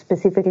it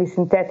specifically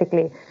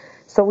synthetically.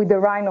 So with the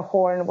rhino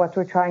horn, what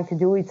we're trying to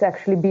do is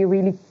actually be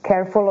really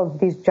careful of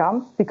this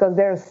jump, because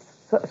there's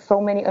so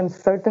many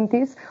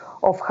uncertainties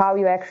of how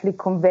you actually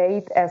convey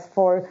it as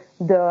for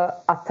the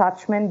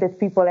attachment that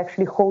people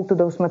actually hold to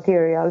those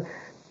materials.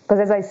 Because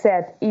as I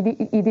said,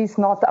 it is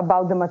not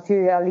about the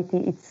materiality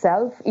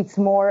itself, it's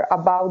more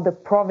about the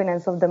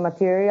provenance of the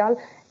material,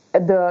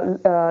 the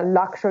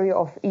luxury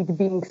of it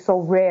being so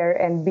rare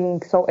and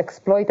being so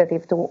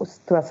exploitative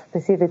to a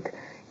specific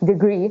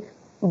degree,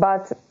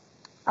 but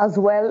as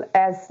well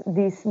as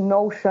this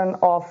notion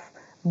of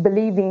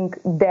believing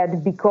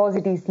that because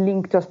it is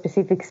linked to a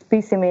specific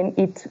specimen,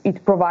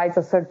 it provides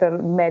a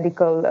certain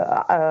medical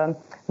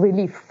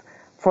relief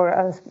for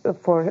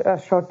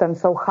a short term.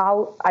 So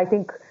how, I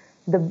think,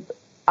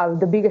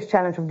 the biggest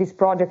challenge of this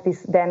project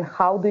is then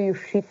how do you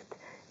shift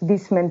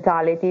this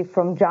mentality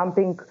from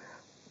jumping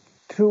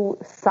through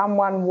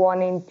someone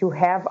wanting to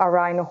have a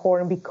rhino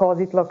horn because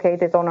it's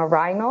located on a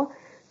rhino,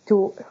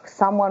 to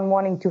someone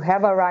wanting to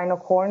have a rhino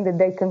horn that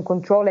they can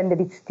control and that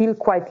it's still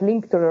quite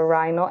linked to the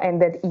rhino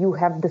and that you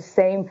have the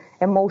same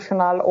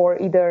emotional or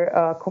either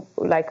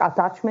like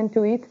attachment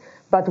to it,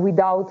 but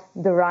without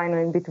the rhino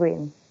in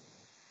between.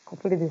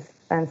 Hopefully this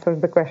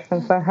answers the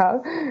question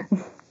somehow.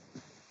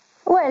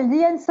 Well,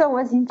 the answer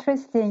was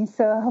interesting,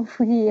 so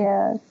hopefully...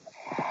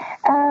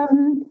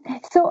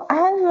 So I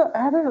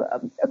have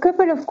a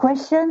couple of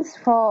questions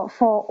for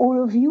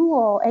all of you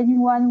or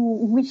anyone who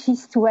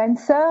wishes to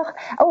answer.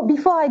 Oh,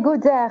 before I go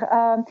there,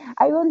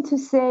 I want to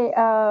say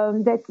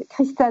that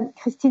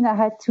Christina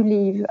had to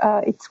leave.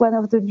 It's one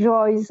of the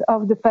joys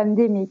of the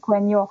pandemic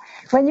when you're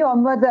a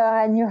mother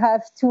and you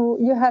have to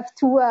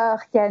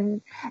work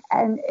and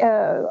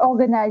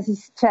organize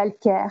this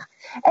childcare.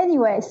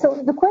 Anyway,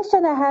 so the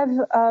question I have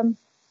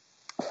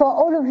for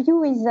all of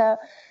you is.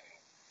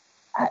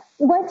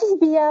 What is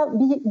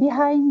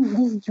behind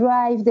this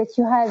drive that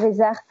you have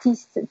as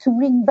artists to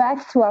bring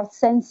back to our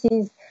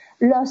senses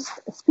lost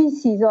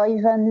species or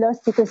even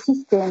lost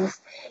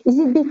ecosystems? Is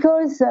it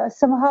because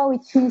somehow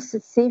it feels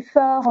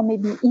safer or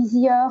maybe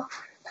easier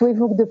to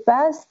evoke the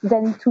past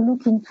than to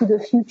look into the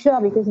future?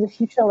 Because the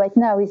future right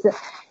now is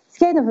it's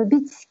kind of a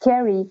bit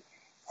scary.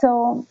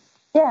 So,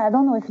 yeah, I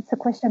don't know if it's a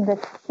question that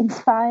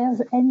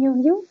inspires any of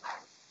you.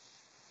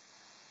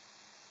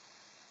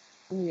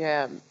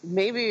 Yeah,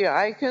 maybe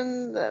I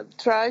can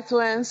try to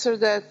answer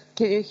that.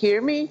 Can you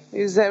hear me?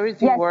 Is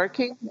everything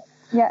working?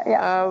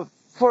 Yeah.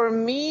 For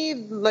me,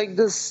 like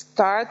the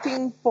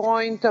starting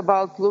point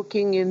about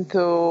looking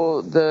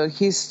into the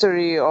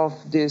history of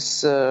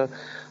this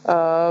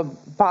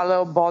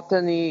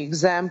paleobotany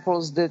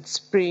examples that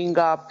spring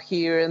up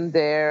here and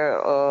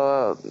there,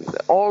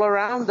 all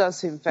around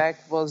us, in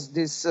fact, was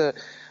this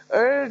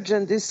urge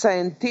and this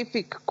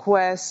scientific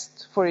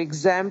quest, for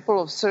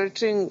example, of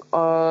searching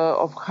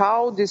of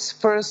how this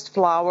first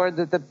flower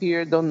that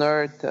appeared on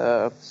Earth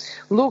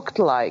looked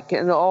like,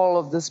 and all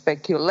of the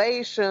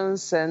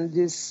speculations and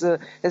this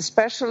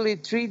especially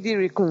 3D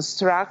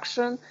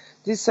reconstruction,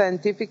 this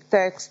scientific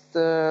text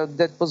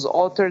that was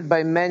authored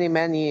by many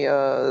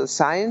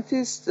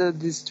scientists,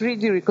 this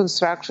 3D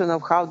reconstruction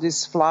of how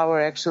this flower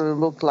actually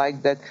looked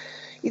like, that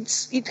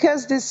it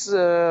has this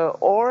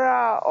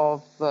aura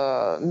of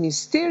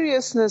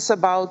mysteriousness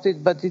about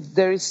it, but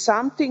there is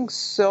something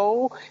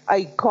so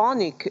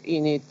iconic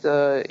in it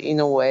in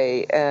a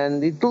way,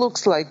 and it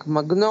looks like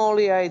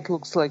magnolia, it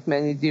looks like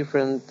many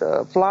different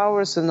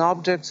flowers and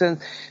objects, and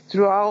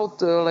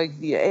throughout like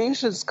the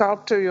ancient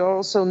sculpture you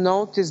also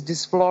notice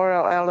these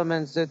floral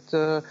elements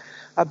that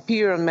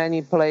appear in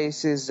many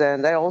places,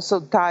 and I also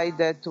tie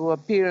that to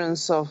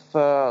appearance of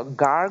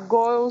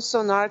gargoyles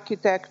on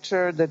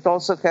architecture that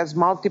also has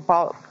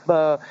multiple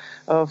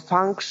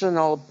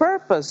functional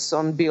purpose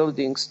on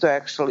buildings to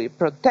actually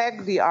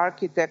protect the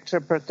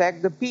architecture,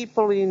 protect the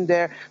people in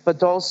there,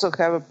 but also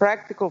have a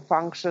practical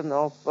function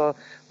of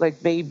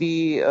like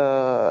maybe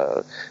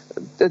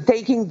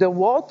taking the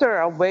water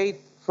away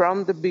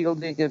from the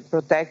building and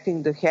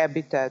protecting the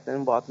habitat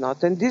and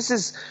whatnot. And this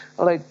is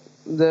like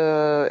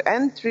the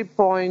entry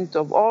point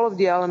of all of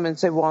the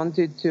elements I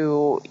wanted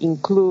to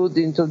include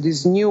into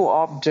these new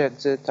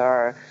objects that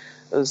are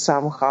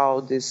somehow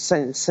these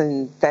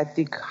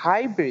synthetic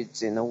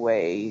hybrids in a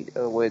way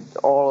with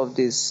all of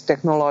these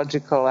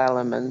technological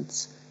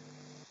elements.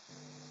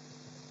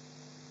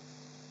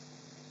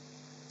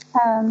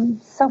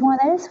 Someone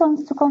else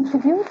wants to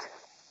contribute?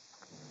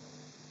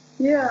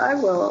 Yeah, I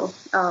will.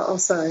 Oh,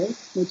 sorry.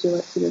 Would you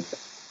like to go?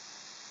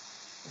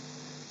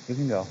 You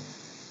can go.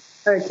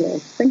 Okay,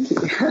 thank you.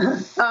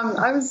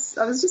 I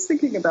was just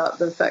thinking about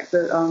the fact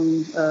that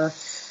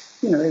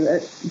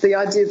the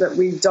idea that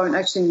we don't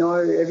actually know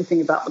everything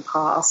about the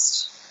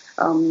past,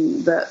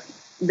 that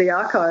the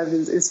archive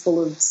is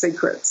full of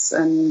secrets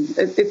and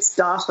it's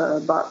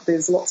data, but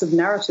there's lots of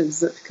narratives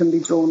that can be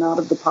drawn out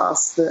of the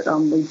past that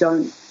we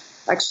don't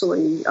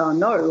actually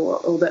know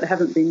or that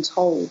haven't been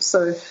told.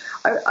 So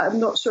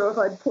I'm not sure if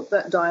I'd put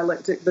that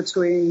dialectic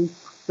between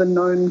the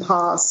known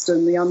past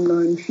and the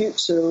unknown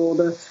future, or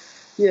the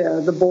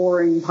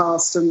boring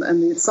past and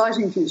the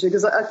exciting future,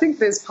 because I think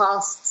there's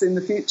pasts in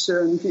the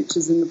future and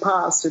futures in the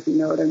past, if you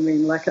know what I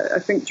mean. Like I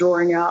think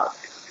drawing out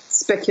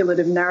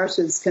speculative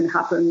narratives can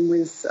happen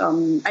with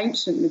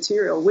ancient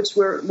material, which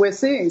we're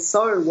seeing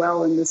so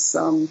well in this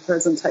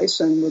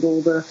presentation with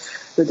all the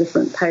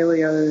different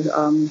paleo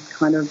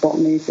kind of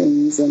botany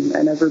things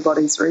and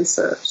everybody's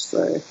research.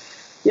 So,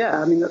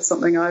 yeah, I mean, that's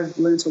something I've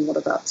learned a lot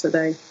about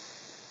today.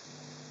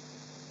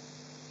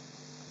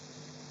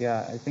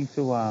 Yeah, I think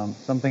too,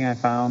 something I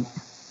found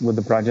with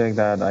the project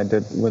that I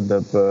did with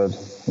the bird,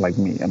 like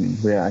me, I mean,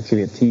 we're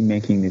actually a team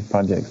making these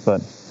projects,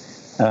 but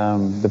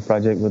the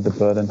project with the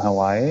bird in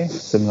Hawaii,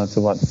 similar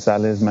to what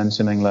Sally is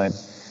mentioning, like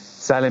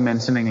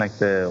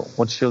the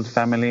Rothschild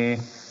family,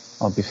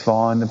 or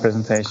before in the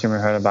presentation we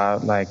heard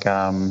about like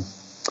in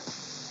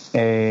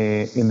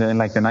the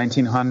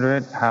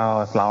 1900,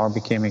 how a flower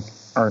became,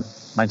 or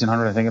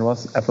 1900 I think it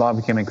was, a flower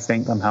became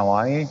extinct on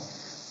Hawaii.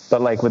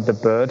 But like with the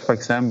bird, for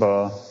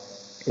example,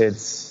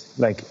 it's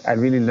like I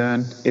really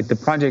learned it. The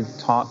project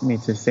taught me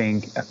to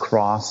think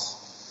across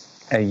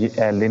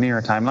a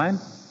linear timeline,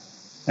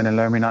 and it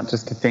learned me not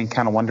just to think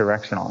kind of one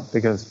directional.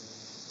 Because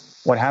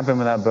what happened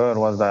with that bird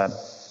was that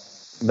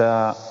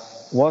there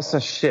was a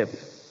ship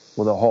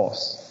with a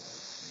horse,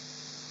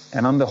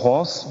 and on the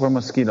horse were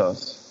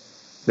mosquitoes.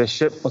 The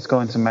ship was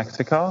going to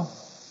Mexico,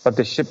 but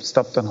the ship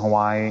stopped in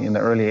Hawaii in the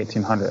early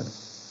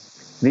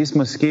 1800s. These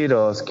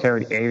mosquitoes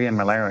carried avian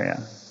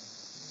malaria.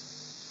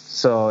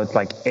 So it's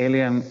like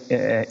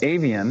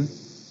avian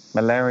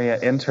malaria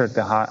entered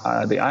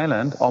the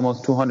island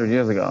almost 200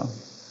 years ago.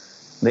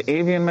 The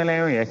avian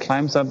malaria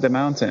climbs up the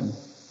mountain.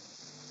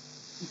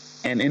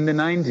 And in the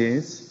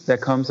 90s, there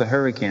comes a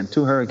hurricane,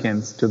 2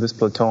 hurricanes to this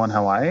plateau in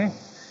Hawaii.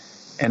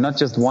 And not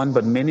just one,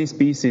 but many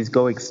species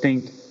go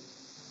extinct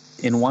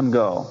in one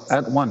go,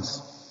 at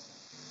once.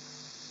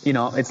 You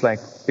know, it's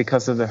like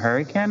because of the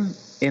hurricane,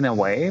 in a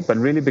way, but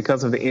really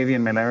because of the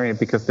avian malaria,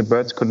 because the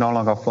birds could no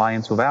longer fly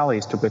into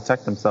valleys to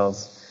protect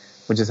themselves,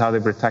 which is how they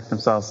protect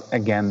themselves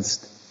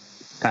against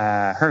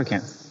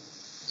hurricanes.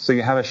 So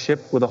you have a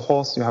ship with a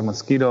horse, you have a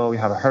mosquito, you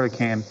have a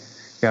hurricane,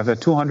 you have a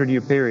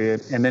 200-year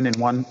period, and then in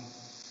one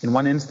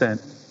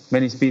instant,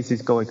 many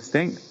species go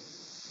extinct.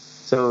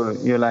 So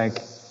you're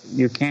like,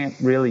 you can't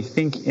really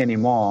think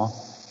anymore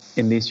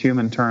in these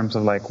human terms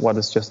of like what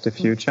is just the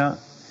future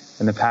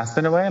and the past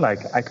in a way.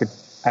 Like I could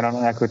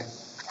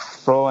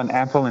throw an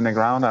apple in the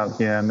ground out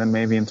here, and then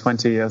maybe in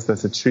 20 years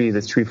there's a tree.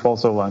 This tree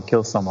falls over and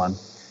kills someone.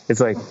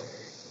 It's like,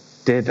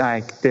 did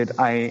I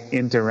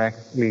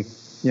indirectly,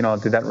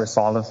 did that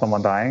result in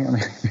someone dying? I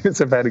mean,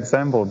 it's a bad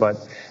example, but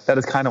that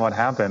is kind of what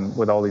happened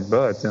with all these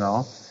birds.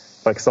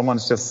 Like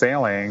someone's just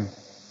sailing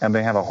and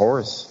they have a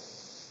horse,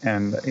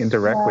 and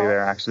indirectly they're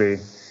actually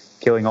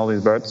killing all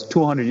these birds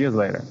 200 years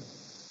later.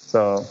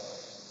 So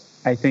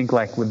I think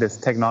like with this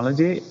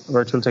technology,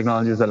 virtual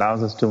technologies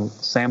allows us to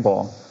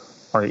sample,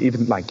 or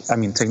even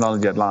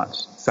technology at large.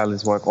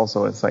 Sally's work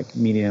also is like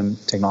medium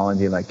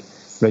technology, like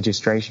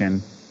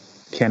registration,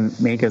 can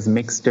make us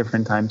mix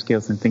different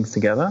timescales and things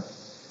together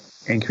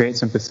and create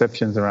some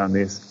perceptions around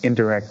these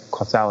indirect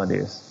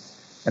causalities.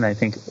 And I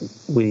think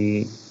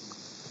we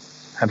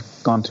have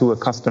gone too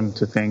accustomed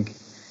to think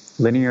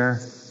linear,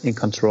 in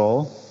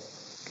control,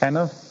 kind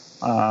of.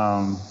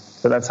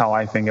 So that's how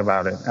I think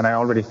about it. And I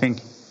already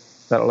think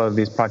that a lot of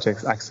these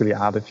projects actually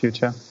are the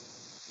future,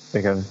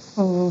 because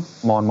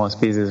more and more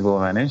species will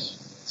vanish.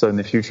 So in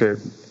the future,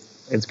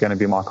 it's going to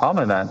be more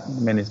common that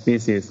many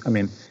species,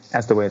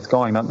 as the way it's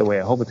going, not the way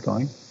I hope it's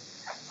going,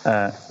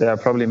 there are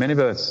probably many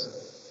birds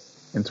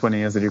in 20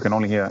 years that you can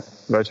only hear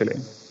virtually.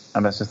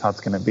 And that's just how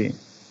it's going to be,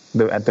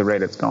 at the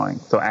rate it's going.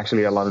 So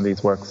actually a lot of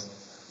these works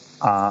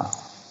are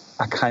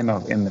kind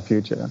of in the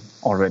future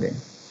already.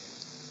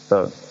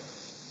 So,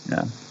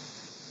 yeah.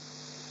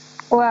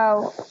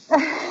 Wow.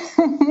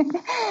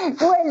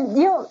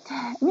 Well,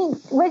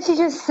 what you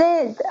just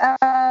said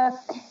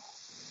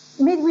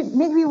made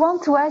me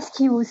want to ask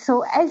you.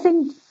 So, as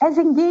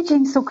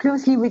engaging so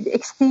closely with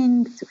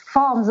extinct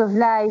forms of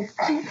life,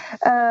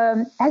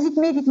 has it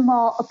made it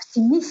more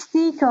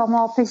optimistic or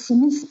more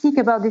pessimistic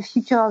about the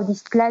future of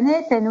this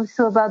planet, and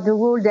also about the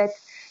role that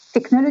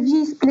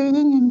technology is playing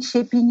in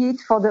shaping it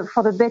for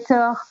the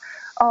better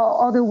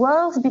or the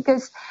worse?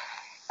 Because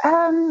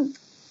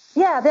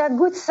there are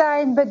good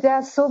signs, but there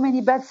are so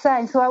many bad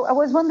signs. So I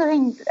was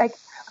wondering, like,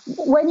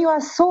 when you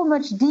are so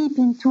much deep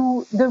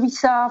into the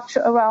research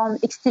around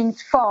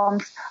extinct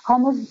forms, how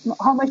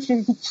much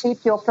does it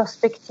shape your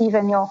perspective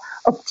and your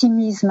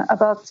optimism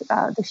about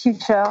the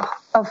future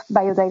of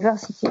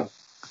biodiversity?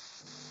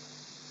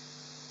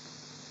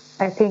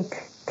 I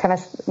think,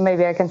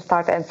 maybe I can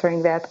start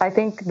answering that. I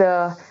think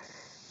the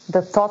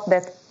thought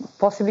that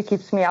possibly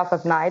keeps me up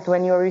at night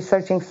when you're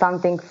researching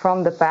something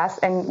from the past,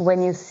 and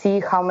when you see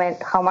how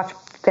much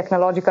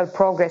technological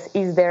progress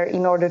is there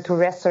in order to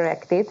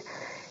resurrect it,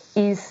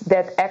 is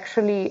that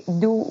actually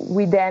do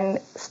we then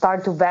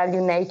start to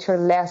value nature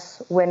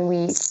less when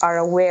we are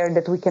aware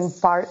that we can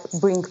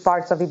bring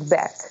parts of it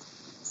back?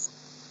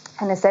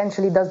 And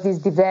essentially, does this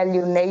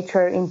devalue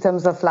nature in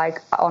terms of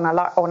like on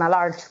a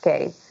large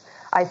scale?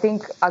 I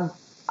think a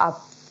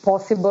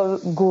possible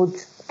good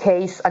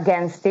case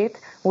against it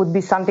would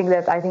be something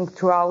that I think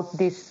throughout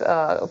this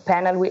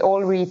panel we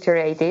all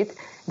reiterated,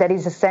 that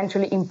is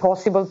essentially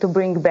impossible to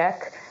bring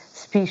back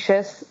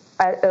species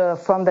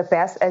from the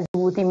past as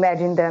you would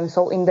imagine them,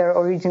 so in their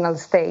original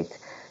state.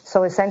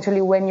 So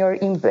essentially, when you're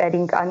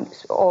embedding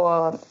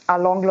a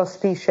long-lost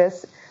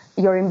species,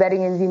 you're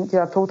embedding it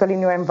into a totally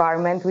new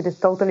environment with a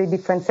totally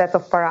different set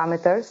of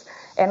parameters.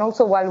 And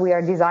also, while we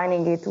are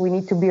designing it, we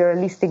need to be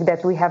realistic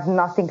that we have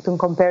nothing to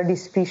compare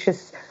these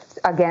species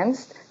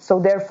against. So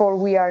therefore,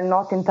 we are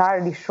not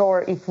entirely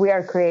sure if we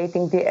are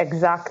creating the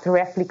exact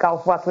replica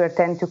of what we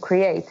intend to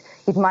create.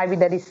 It might be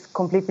that it's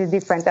completely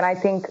different. And I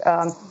think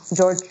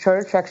George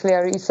Church, actually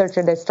a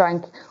researcher that's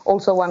trying,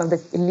 also one of the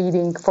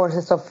leading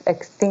forces of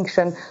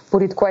extinction,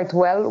 put it quite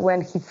well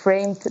when he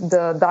framed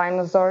the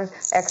dinosaur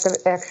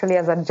actually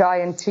as a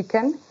giant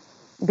chicken.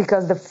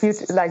 Because the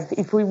future, like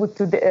if we would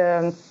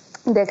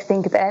the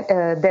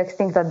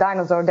extinct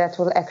dinosaur, that's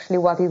actually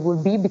what it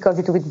would be, because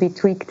it would be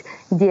tweaked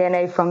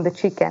DNA from the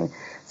chicken.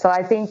 So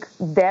I think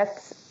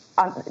that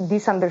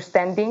this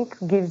understanding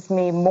gives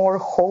me more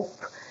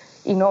hope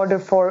in order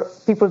for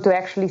people to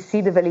actually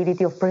see the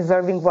validity of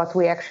preserving what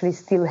we actually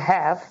still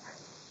have,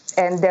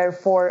 and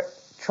therefore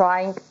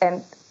trying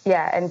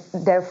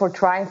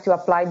to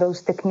apply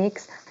those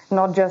techniques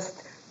not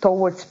just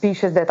towards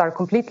species that are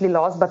completely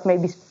lost, but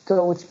maybe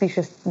towards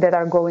species that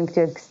are going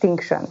to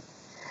extinction.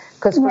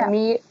 Because for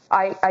me,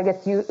 I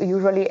get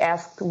usually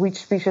asked which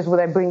species would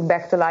I bring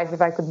back to life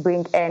if I could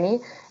bring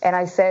any, and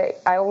I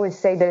always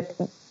say that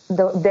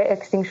the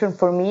extinction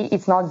for me,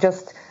 it's not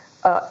just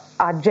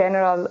a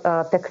general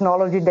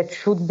technology that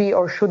should be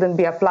or shouldn't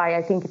be applied.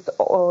 I think it's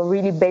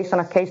really based on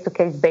a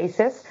case-to-case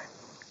basis.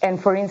 And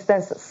for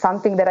instance,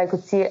 something that I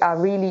could see a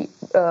really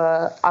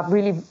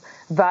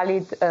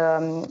valid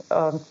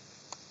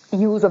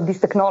use of this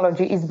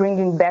technology is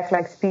bringing back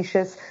like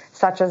species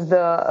such as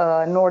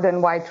the northern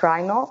white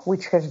rhino,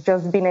 which has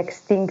just been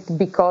extinct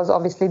because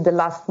obviously the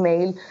last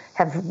male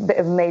have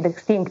made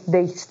extinct.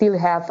 They still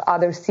have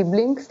other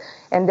siblings,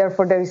 and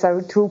therefore there is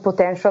a true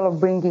potential of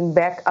bringing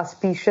back a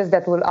species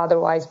that will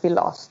otherwise be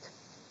lost.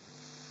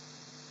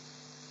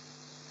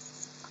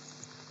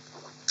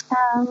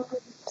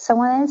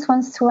 Someone else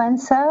wants to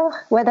answer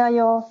whether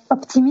you're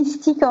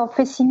optimistic or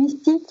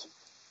pessimistic?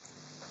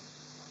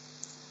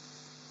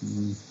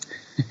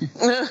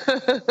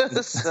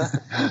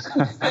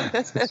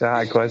 Such a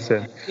hard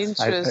question.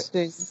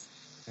 Interesting.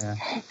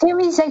 There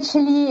is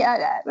actually,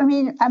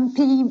 I'm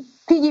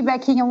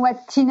piggybacking on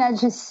what Tina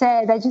just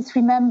said. I just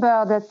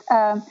remember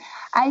that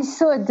I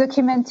saw a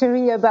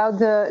documentary about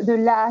the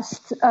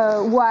last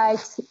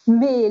white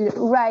male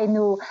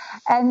rhino,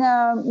 and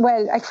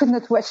I could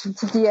not watch it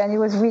to the end. It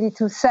was really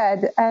too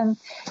sad. And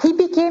he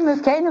became a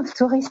kind of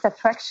tourist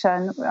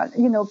attraction.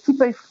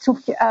 People took.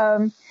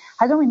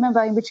 I don't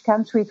remember in which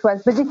country it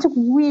was, but they took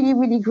really,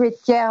 really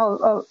great care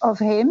of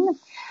him.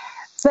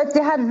 But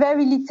they had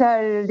very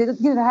little, they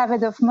didn't have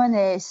enough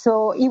money.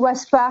 So he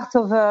was part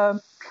of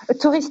a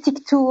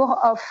touristic tour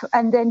of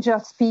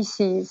endangered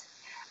species.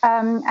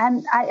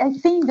 And I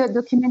think the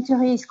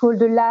documentary is called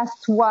The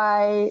Last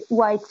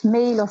White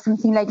Male or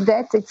something like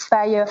that. It's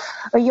by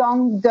a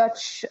young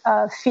Dutch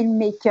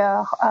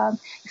filmmaker.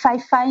 If I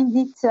find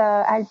it,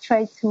 I'll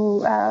try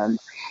to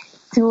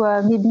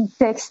maybe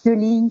text the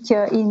link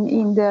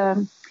in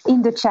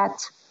the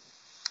chat.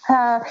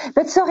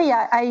 But sorry,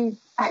 I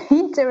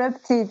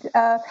interrupted.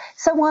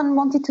 Someone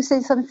wanted to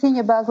say something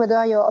about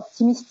whether you're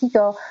optimistic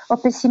or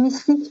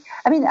pessimistic.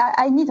 I mean,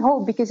 I need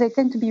hope because I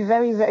tend to be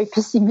very, very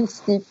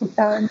pessimistic.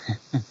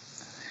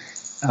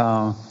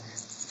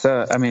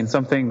 So, I mean,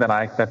 something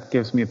that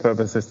gives me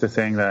purpose is to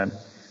saying that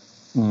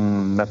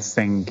let's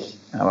think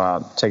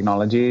about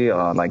technology,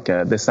 or like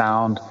the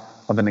sound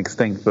of an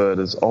extinct bird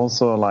is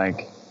also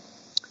like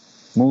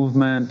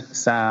movement,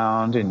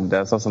 sound, and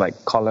there's also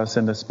like colors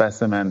in the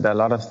specimen. There are a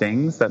lot of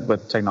things that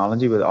with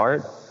technology, with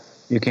art,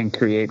 you can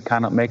create,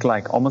 kind of make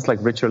like almost like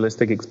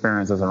ritualistic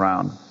experiences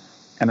around.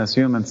 And as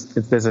humans,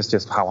 this is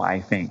just how I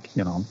think.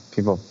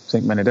 People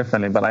think many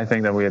differently, but I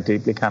think that we are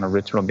deeply kind of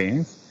ritual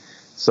beings.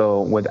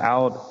 So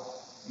without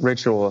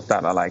rituals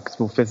that are like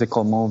through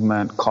physical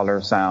movement,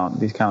 color,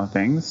 sound, these kind of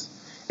things,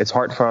 it's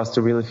hard for us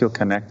to really feel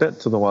connected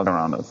to the world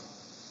around us.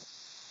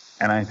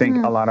 And I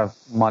think a lot of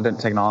modern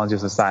technology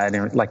society,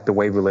 like the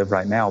way we live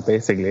right now,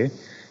 basically,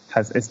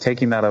 is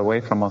taking that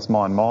away from us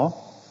more and more.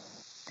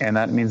 And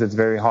that means it's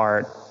very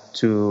hard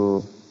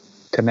to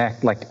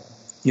connect. Like,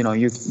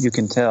 you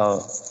can tell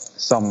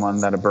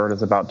someone that a bird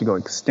is about to go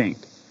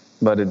extinct,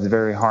 but it's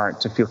very hard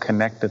to feel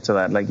connected to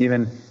that. Like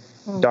even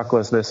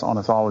Douglas, this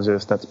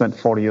ornithologist that spent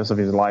 40 years of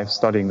his life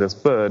studying this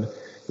bird,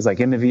 is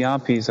like in the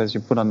VR piece, as you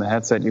put on the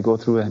headset, you go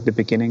through at the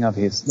beginning of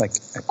his, like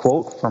a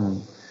quote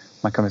from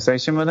my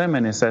conversation with him,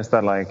 and he says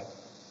that like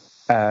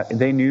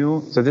they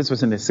knew, so this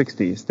was in the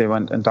 60s, they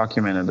went and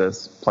documented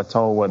this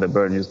plateau where the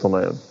bird used to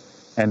live,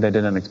 and they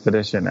did an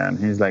expedition, and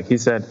he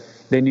said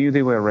they knew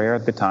they were rare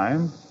at the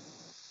time,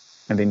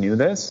 and they knew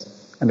this,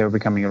 and they were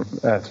becoming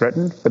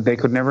threatened, but they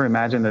could never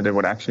imagine that they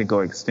would actually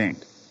go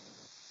extinct.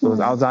 It was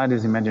outside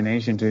his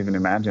imagination to even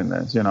imagine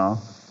this,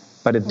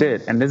 but it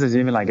did. And this is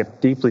even like a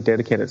deeply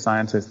dedicated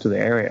scientist to the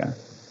area,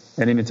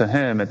 and even to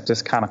him, it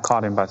just kind of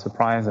caught him by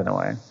surprise in a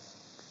way.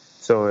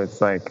 So it's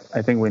like,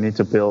 I think we need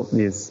to build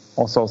these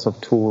all sorts of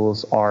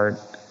tools, art,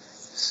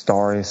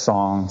 stories,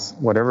 songs,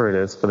 whatever it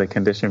is for the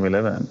condition we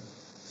live in.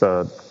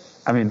 So,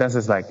 I mean, this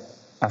is like,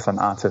 as an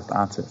artist,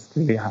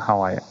 really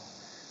how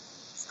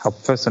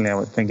personally I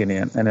would think in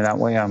it. And in that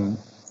way, I'm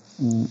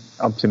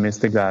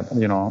optimistic that,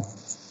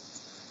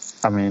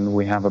 I mean,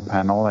 we have a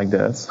panel like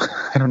this.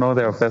 I don't know,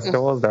 there are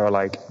festivals, there are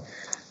like,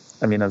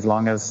 I mean, as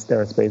long as there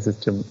are spaces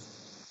to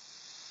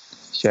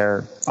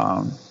share,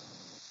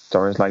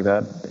 stories like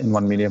that in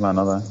one medium or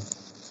another,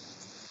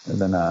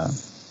 then I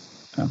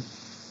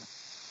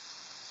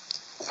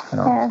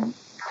don't know.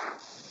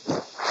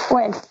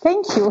 Well,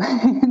 thank you.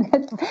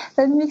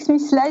 that makes me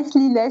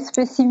slightly less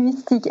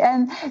pessimistic.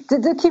 And the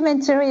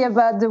documentary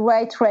about the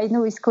white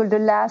rhino is called The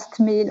Last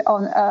Meal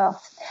on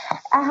Earth.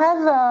 I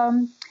have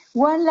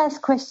one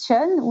last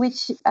question,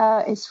 which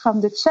is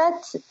from the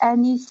chat,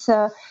 and it's,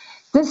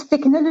 does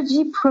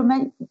technology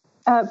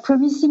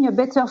promising a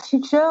better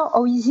future,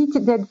 or is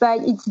it that by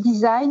its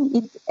design,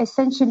 it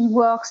essentially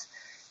works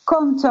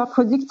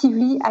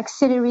counterproductively,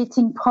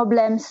 accelerating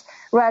problems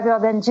rather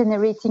than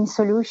generating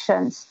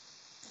solutions?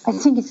 I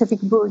think it's a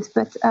big both,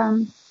 but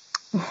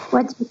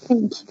what do you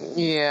think?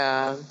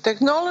 Yeah,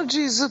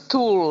 technology is a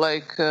tool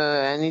like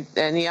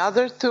any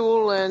other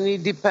tool, and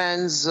it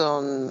depends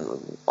on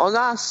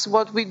us,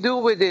 what we do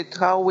with it,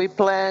 how we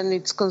plan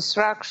its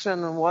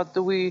construction, and what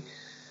do we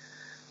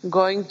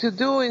going to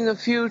do in the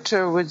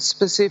future with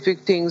specific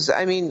things.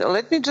 I mean,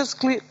 let me just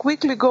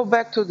quickly go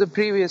back to the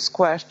previous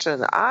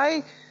question.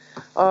 I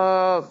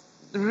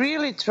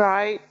really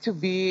try to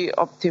be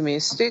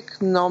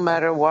optimistic no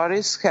matter what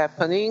is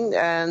happening,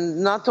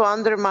 and not to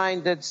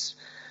undermine that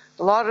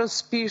a lot of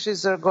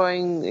species are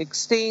going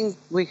extinct.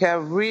 We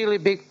have really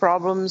big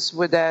problems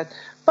with that.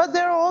 But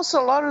there are also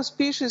a lot of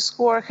species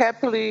who are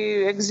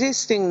happily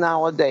existing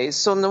nowadays.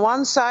 So on the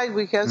one side,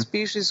 we have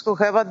species who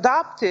have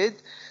adapted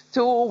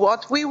to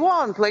what we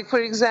want. Like,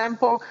 for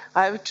example,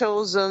 I've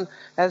chosen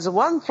as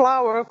one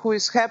flower who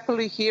is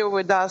happily here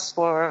with us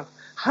for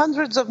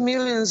hundreds of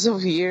millions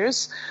of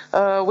years.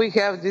 We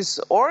have this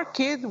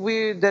orchid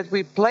that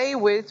we play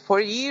with for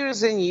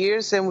years and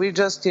years, and we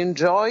just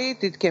enjoy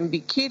it. It can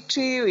be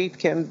kitschy, it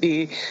can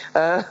be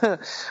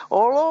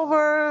all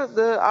over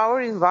our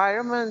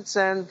environments.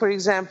 And for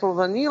example,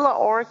 vanilla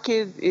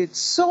orchid, it's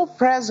so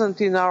present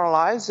in our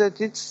lives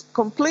that it's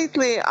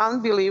completely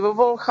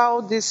unbelievable how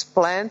this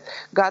plant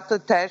got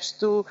attached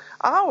to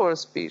our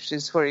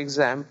species, for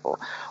example.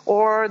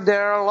 Or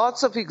there are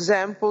lots of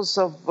examples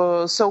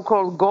of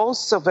so-called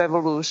ghosts of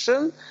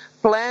evolution,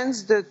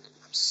 plants that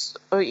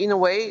in a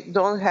way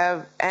don't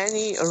have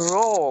any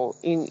role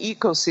in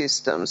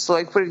ecosystems.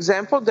 Like, for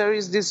example, there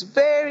is this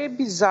very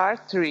bizarre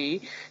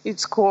tree.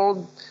 It's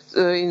called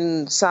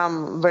in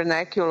some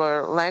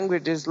vernacular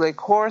languages like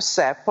horse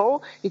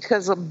apple. It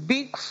has a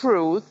big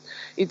fruit.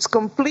 It's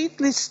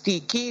completely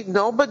sticky.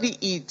 Nobody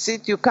eats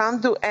it. You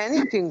can't do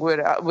anything with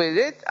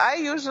it.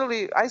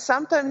 I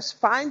sometimes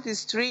find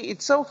this tree,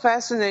 it's so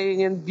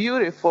fascinating and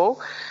beautiful.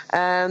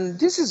 And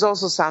this is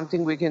also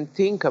something we can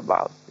think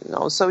about, you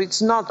know. So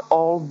it's not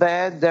all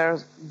bad. There are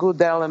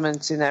good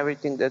elements in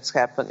everything that's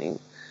happening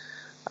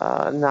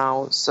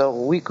now. So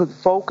we could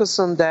focus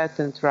on that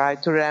and try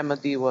to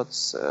remedy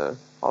what's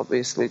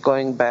obviously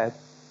going bad.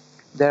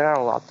 There are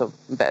a lot of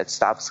bad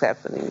stuffs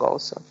happening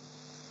also.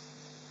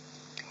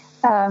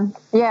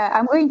 Yeah,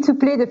 I'm going to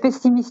play the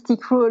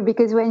pessimistic role,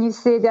 because when you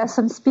say there are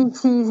some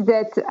species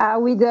that are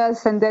with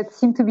us and that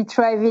seem to be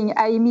thriving,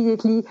 I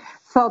immediately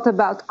thought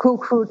about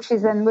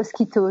cockroaches and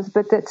mosquitoes,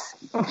 but that's...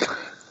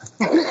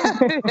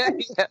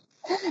 Yeah.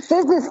 That's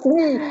just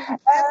me.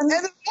 And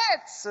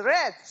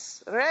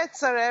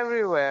rats are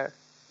everywhere.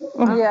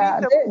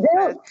 Yeah,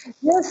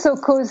 they also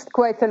caused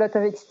quite a lot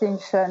of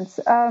extinctions.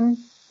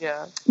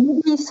 Yeah.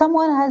 Maybe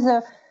someone has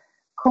a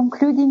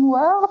concluding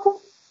word?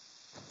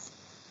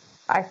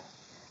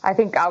 I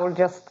think I will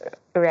just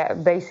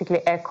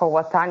basically echo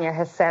what Tanja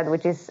has said,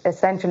 which is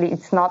essentially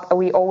it's not,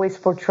 we're always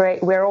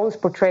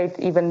portrayed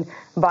even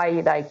by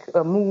like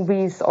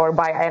movies or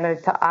by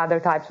other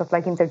types of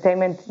like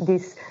entertainment,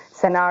 this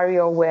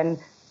scenario when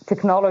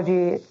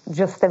technology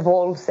just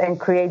evolves and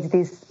creates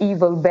this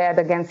evil bad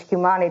against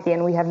humanity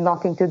and we have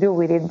nothing to do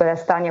with it. But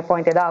as Tanja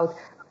pointed out,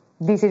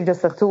 this is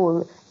just a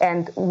tool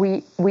and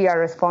we are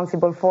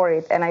responsible for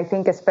it. And I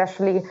think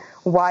especially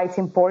why it's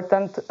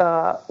important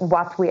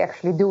what we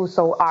actually do,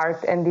 so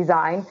art and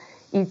design,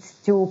 is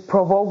to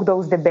provoke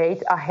those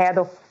debates ahead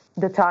of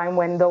the time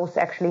when those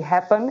actually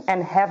happen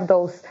and have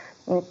those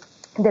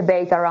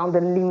debate around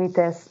the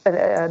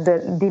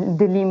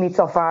limits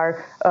of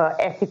our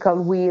ethical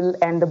will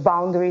and the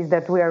boundaries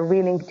that we are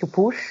willing to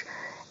push.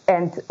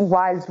 And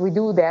whilst we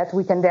do that,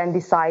 we can then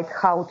decide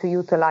how to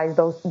utilize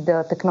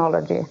the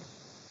technology.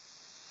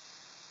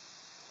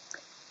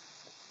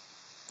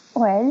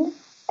 Well,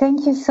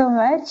 thank you so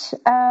much.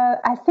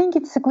 I think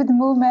it's a good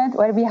moment.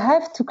 Well, we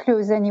have to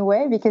close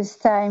anyway because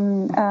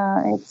time,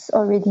 it's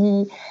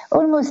already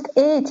almost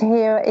 8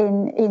 here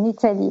in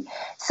Italy.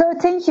 So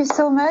thank you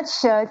so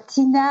much,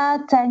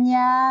 Tina,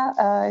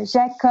 Tanja,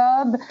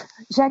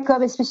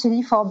 Jakob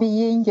especially for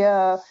being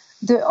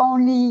the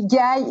only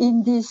guy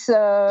in this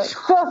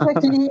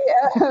perfectly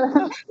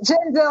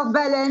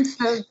gender-balanced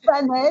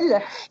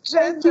panel.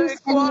 Thank you,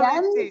 Sally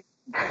Ann.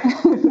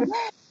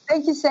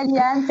 Thank you, Sally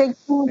Ann. Thank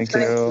you,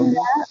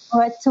 Christina.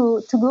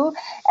 To go.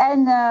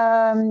 And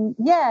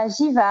yeah,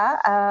 Jiva,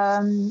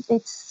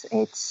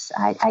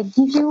 I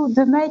give you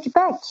the mic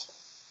back.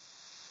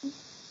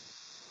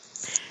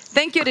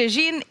 Thank you,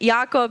 Régine,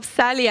 Jakob,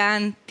 Sally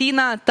Ann,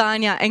 Tina,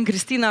 Tanja, and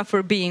Christina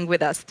for being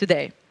with us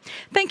today.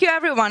 Thank you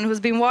everyone who's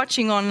been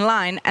watching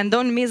online, and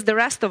don't miss the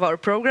rest of our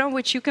program,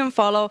 which you can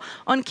follow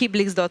on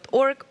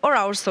KIBLIX.org or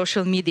our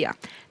social media.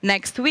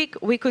 Next week,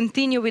 we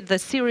continue with the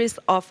series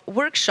of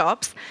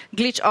workshops,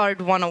 Glitch Art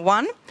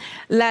 101,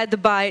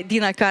 led by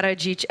Dina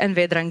Karadzic and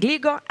Vedran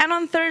Gligo. And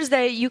on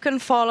Thursday, you can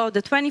follow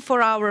the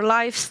 24-hour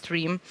live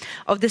stream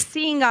of the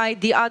Seeing Eye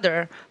the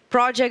Other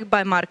project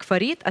by Mark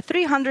Farid, a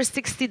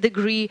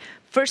 360-degree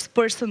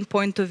first-person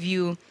point of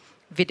view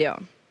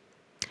video.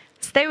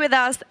 Stay with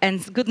us,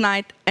 and good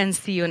night, and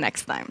see you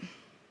next time.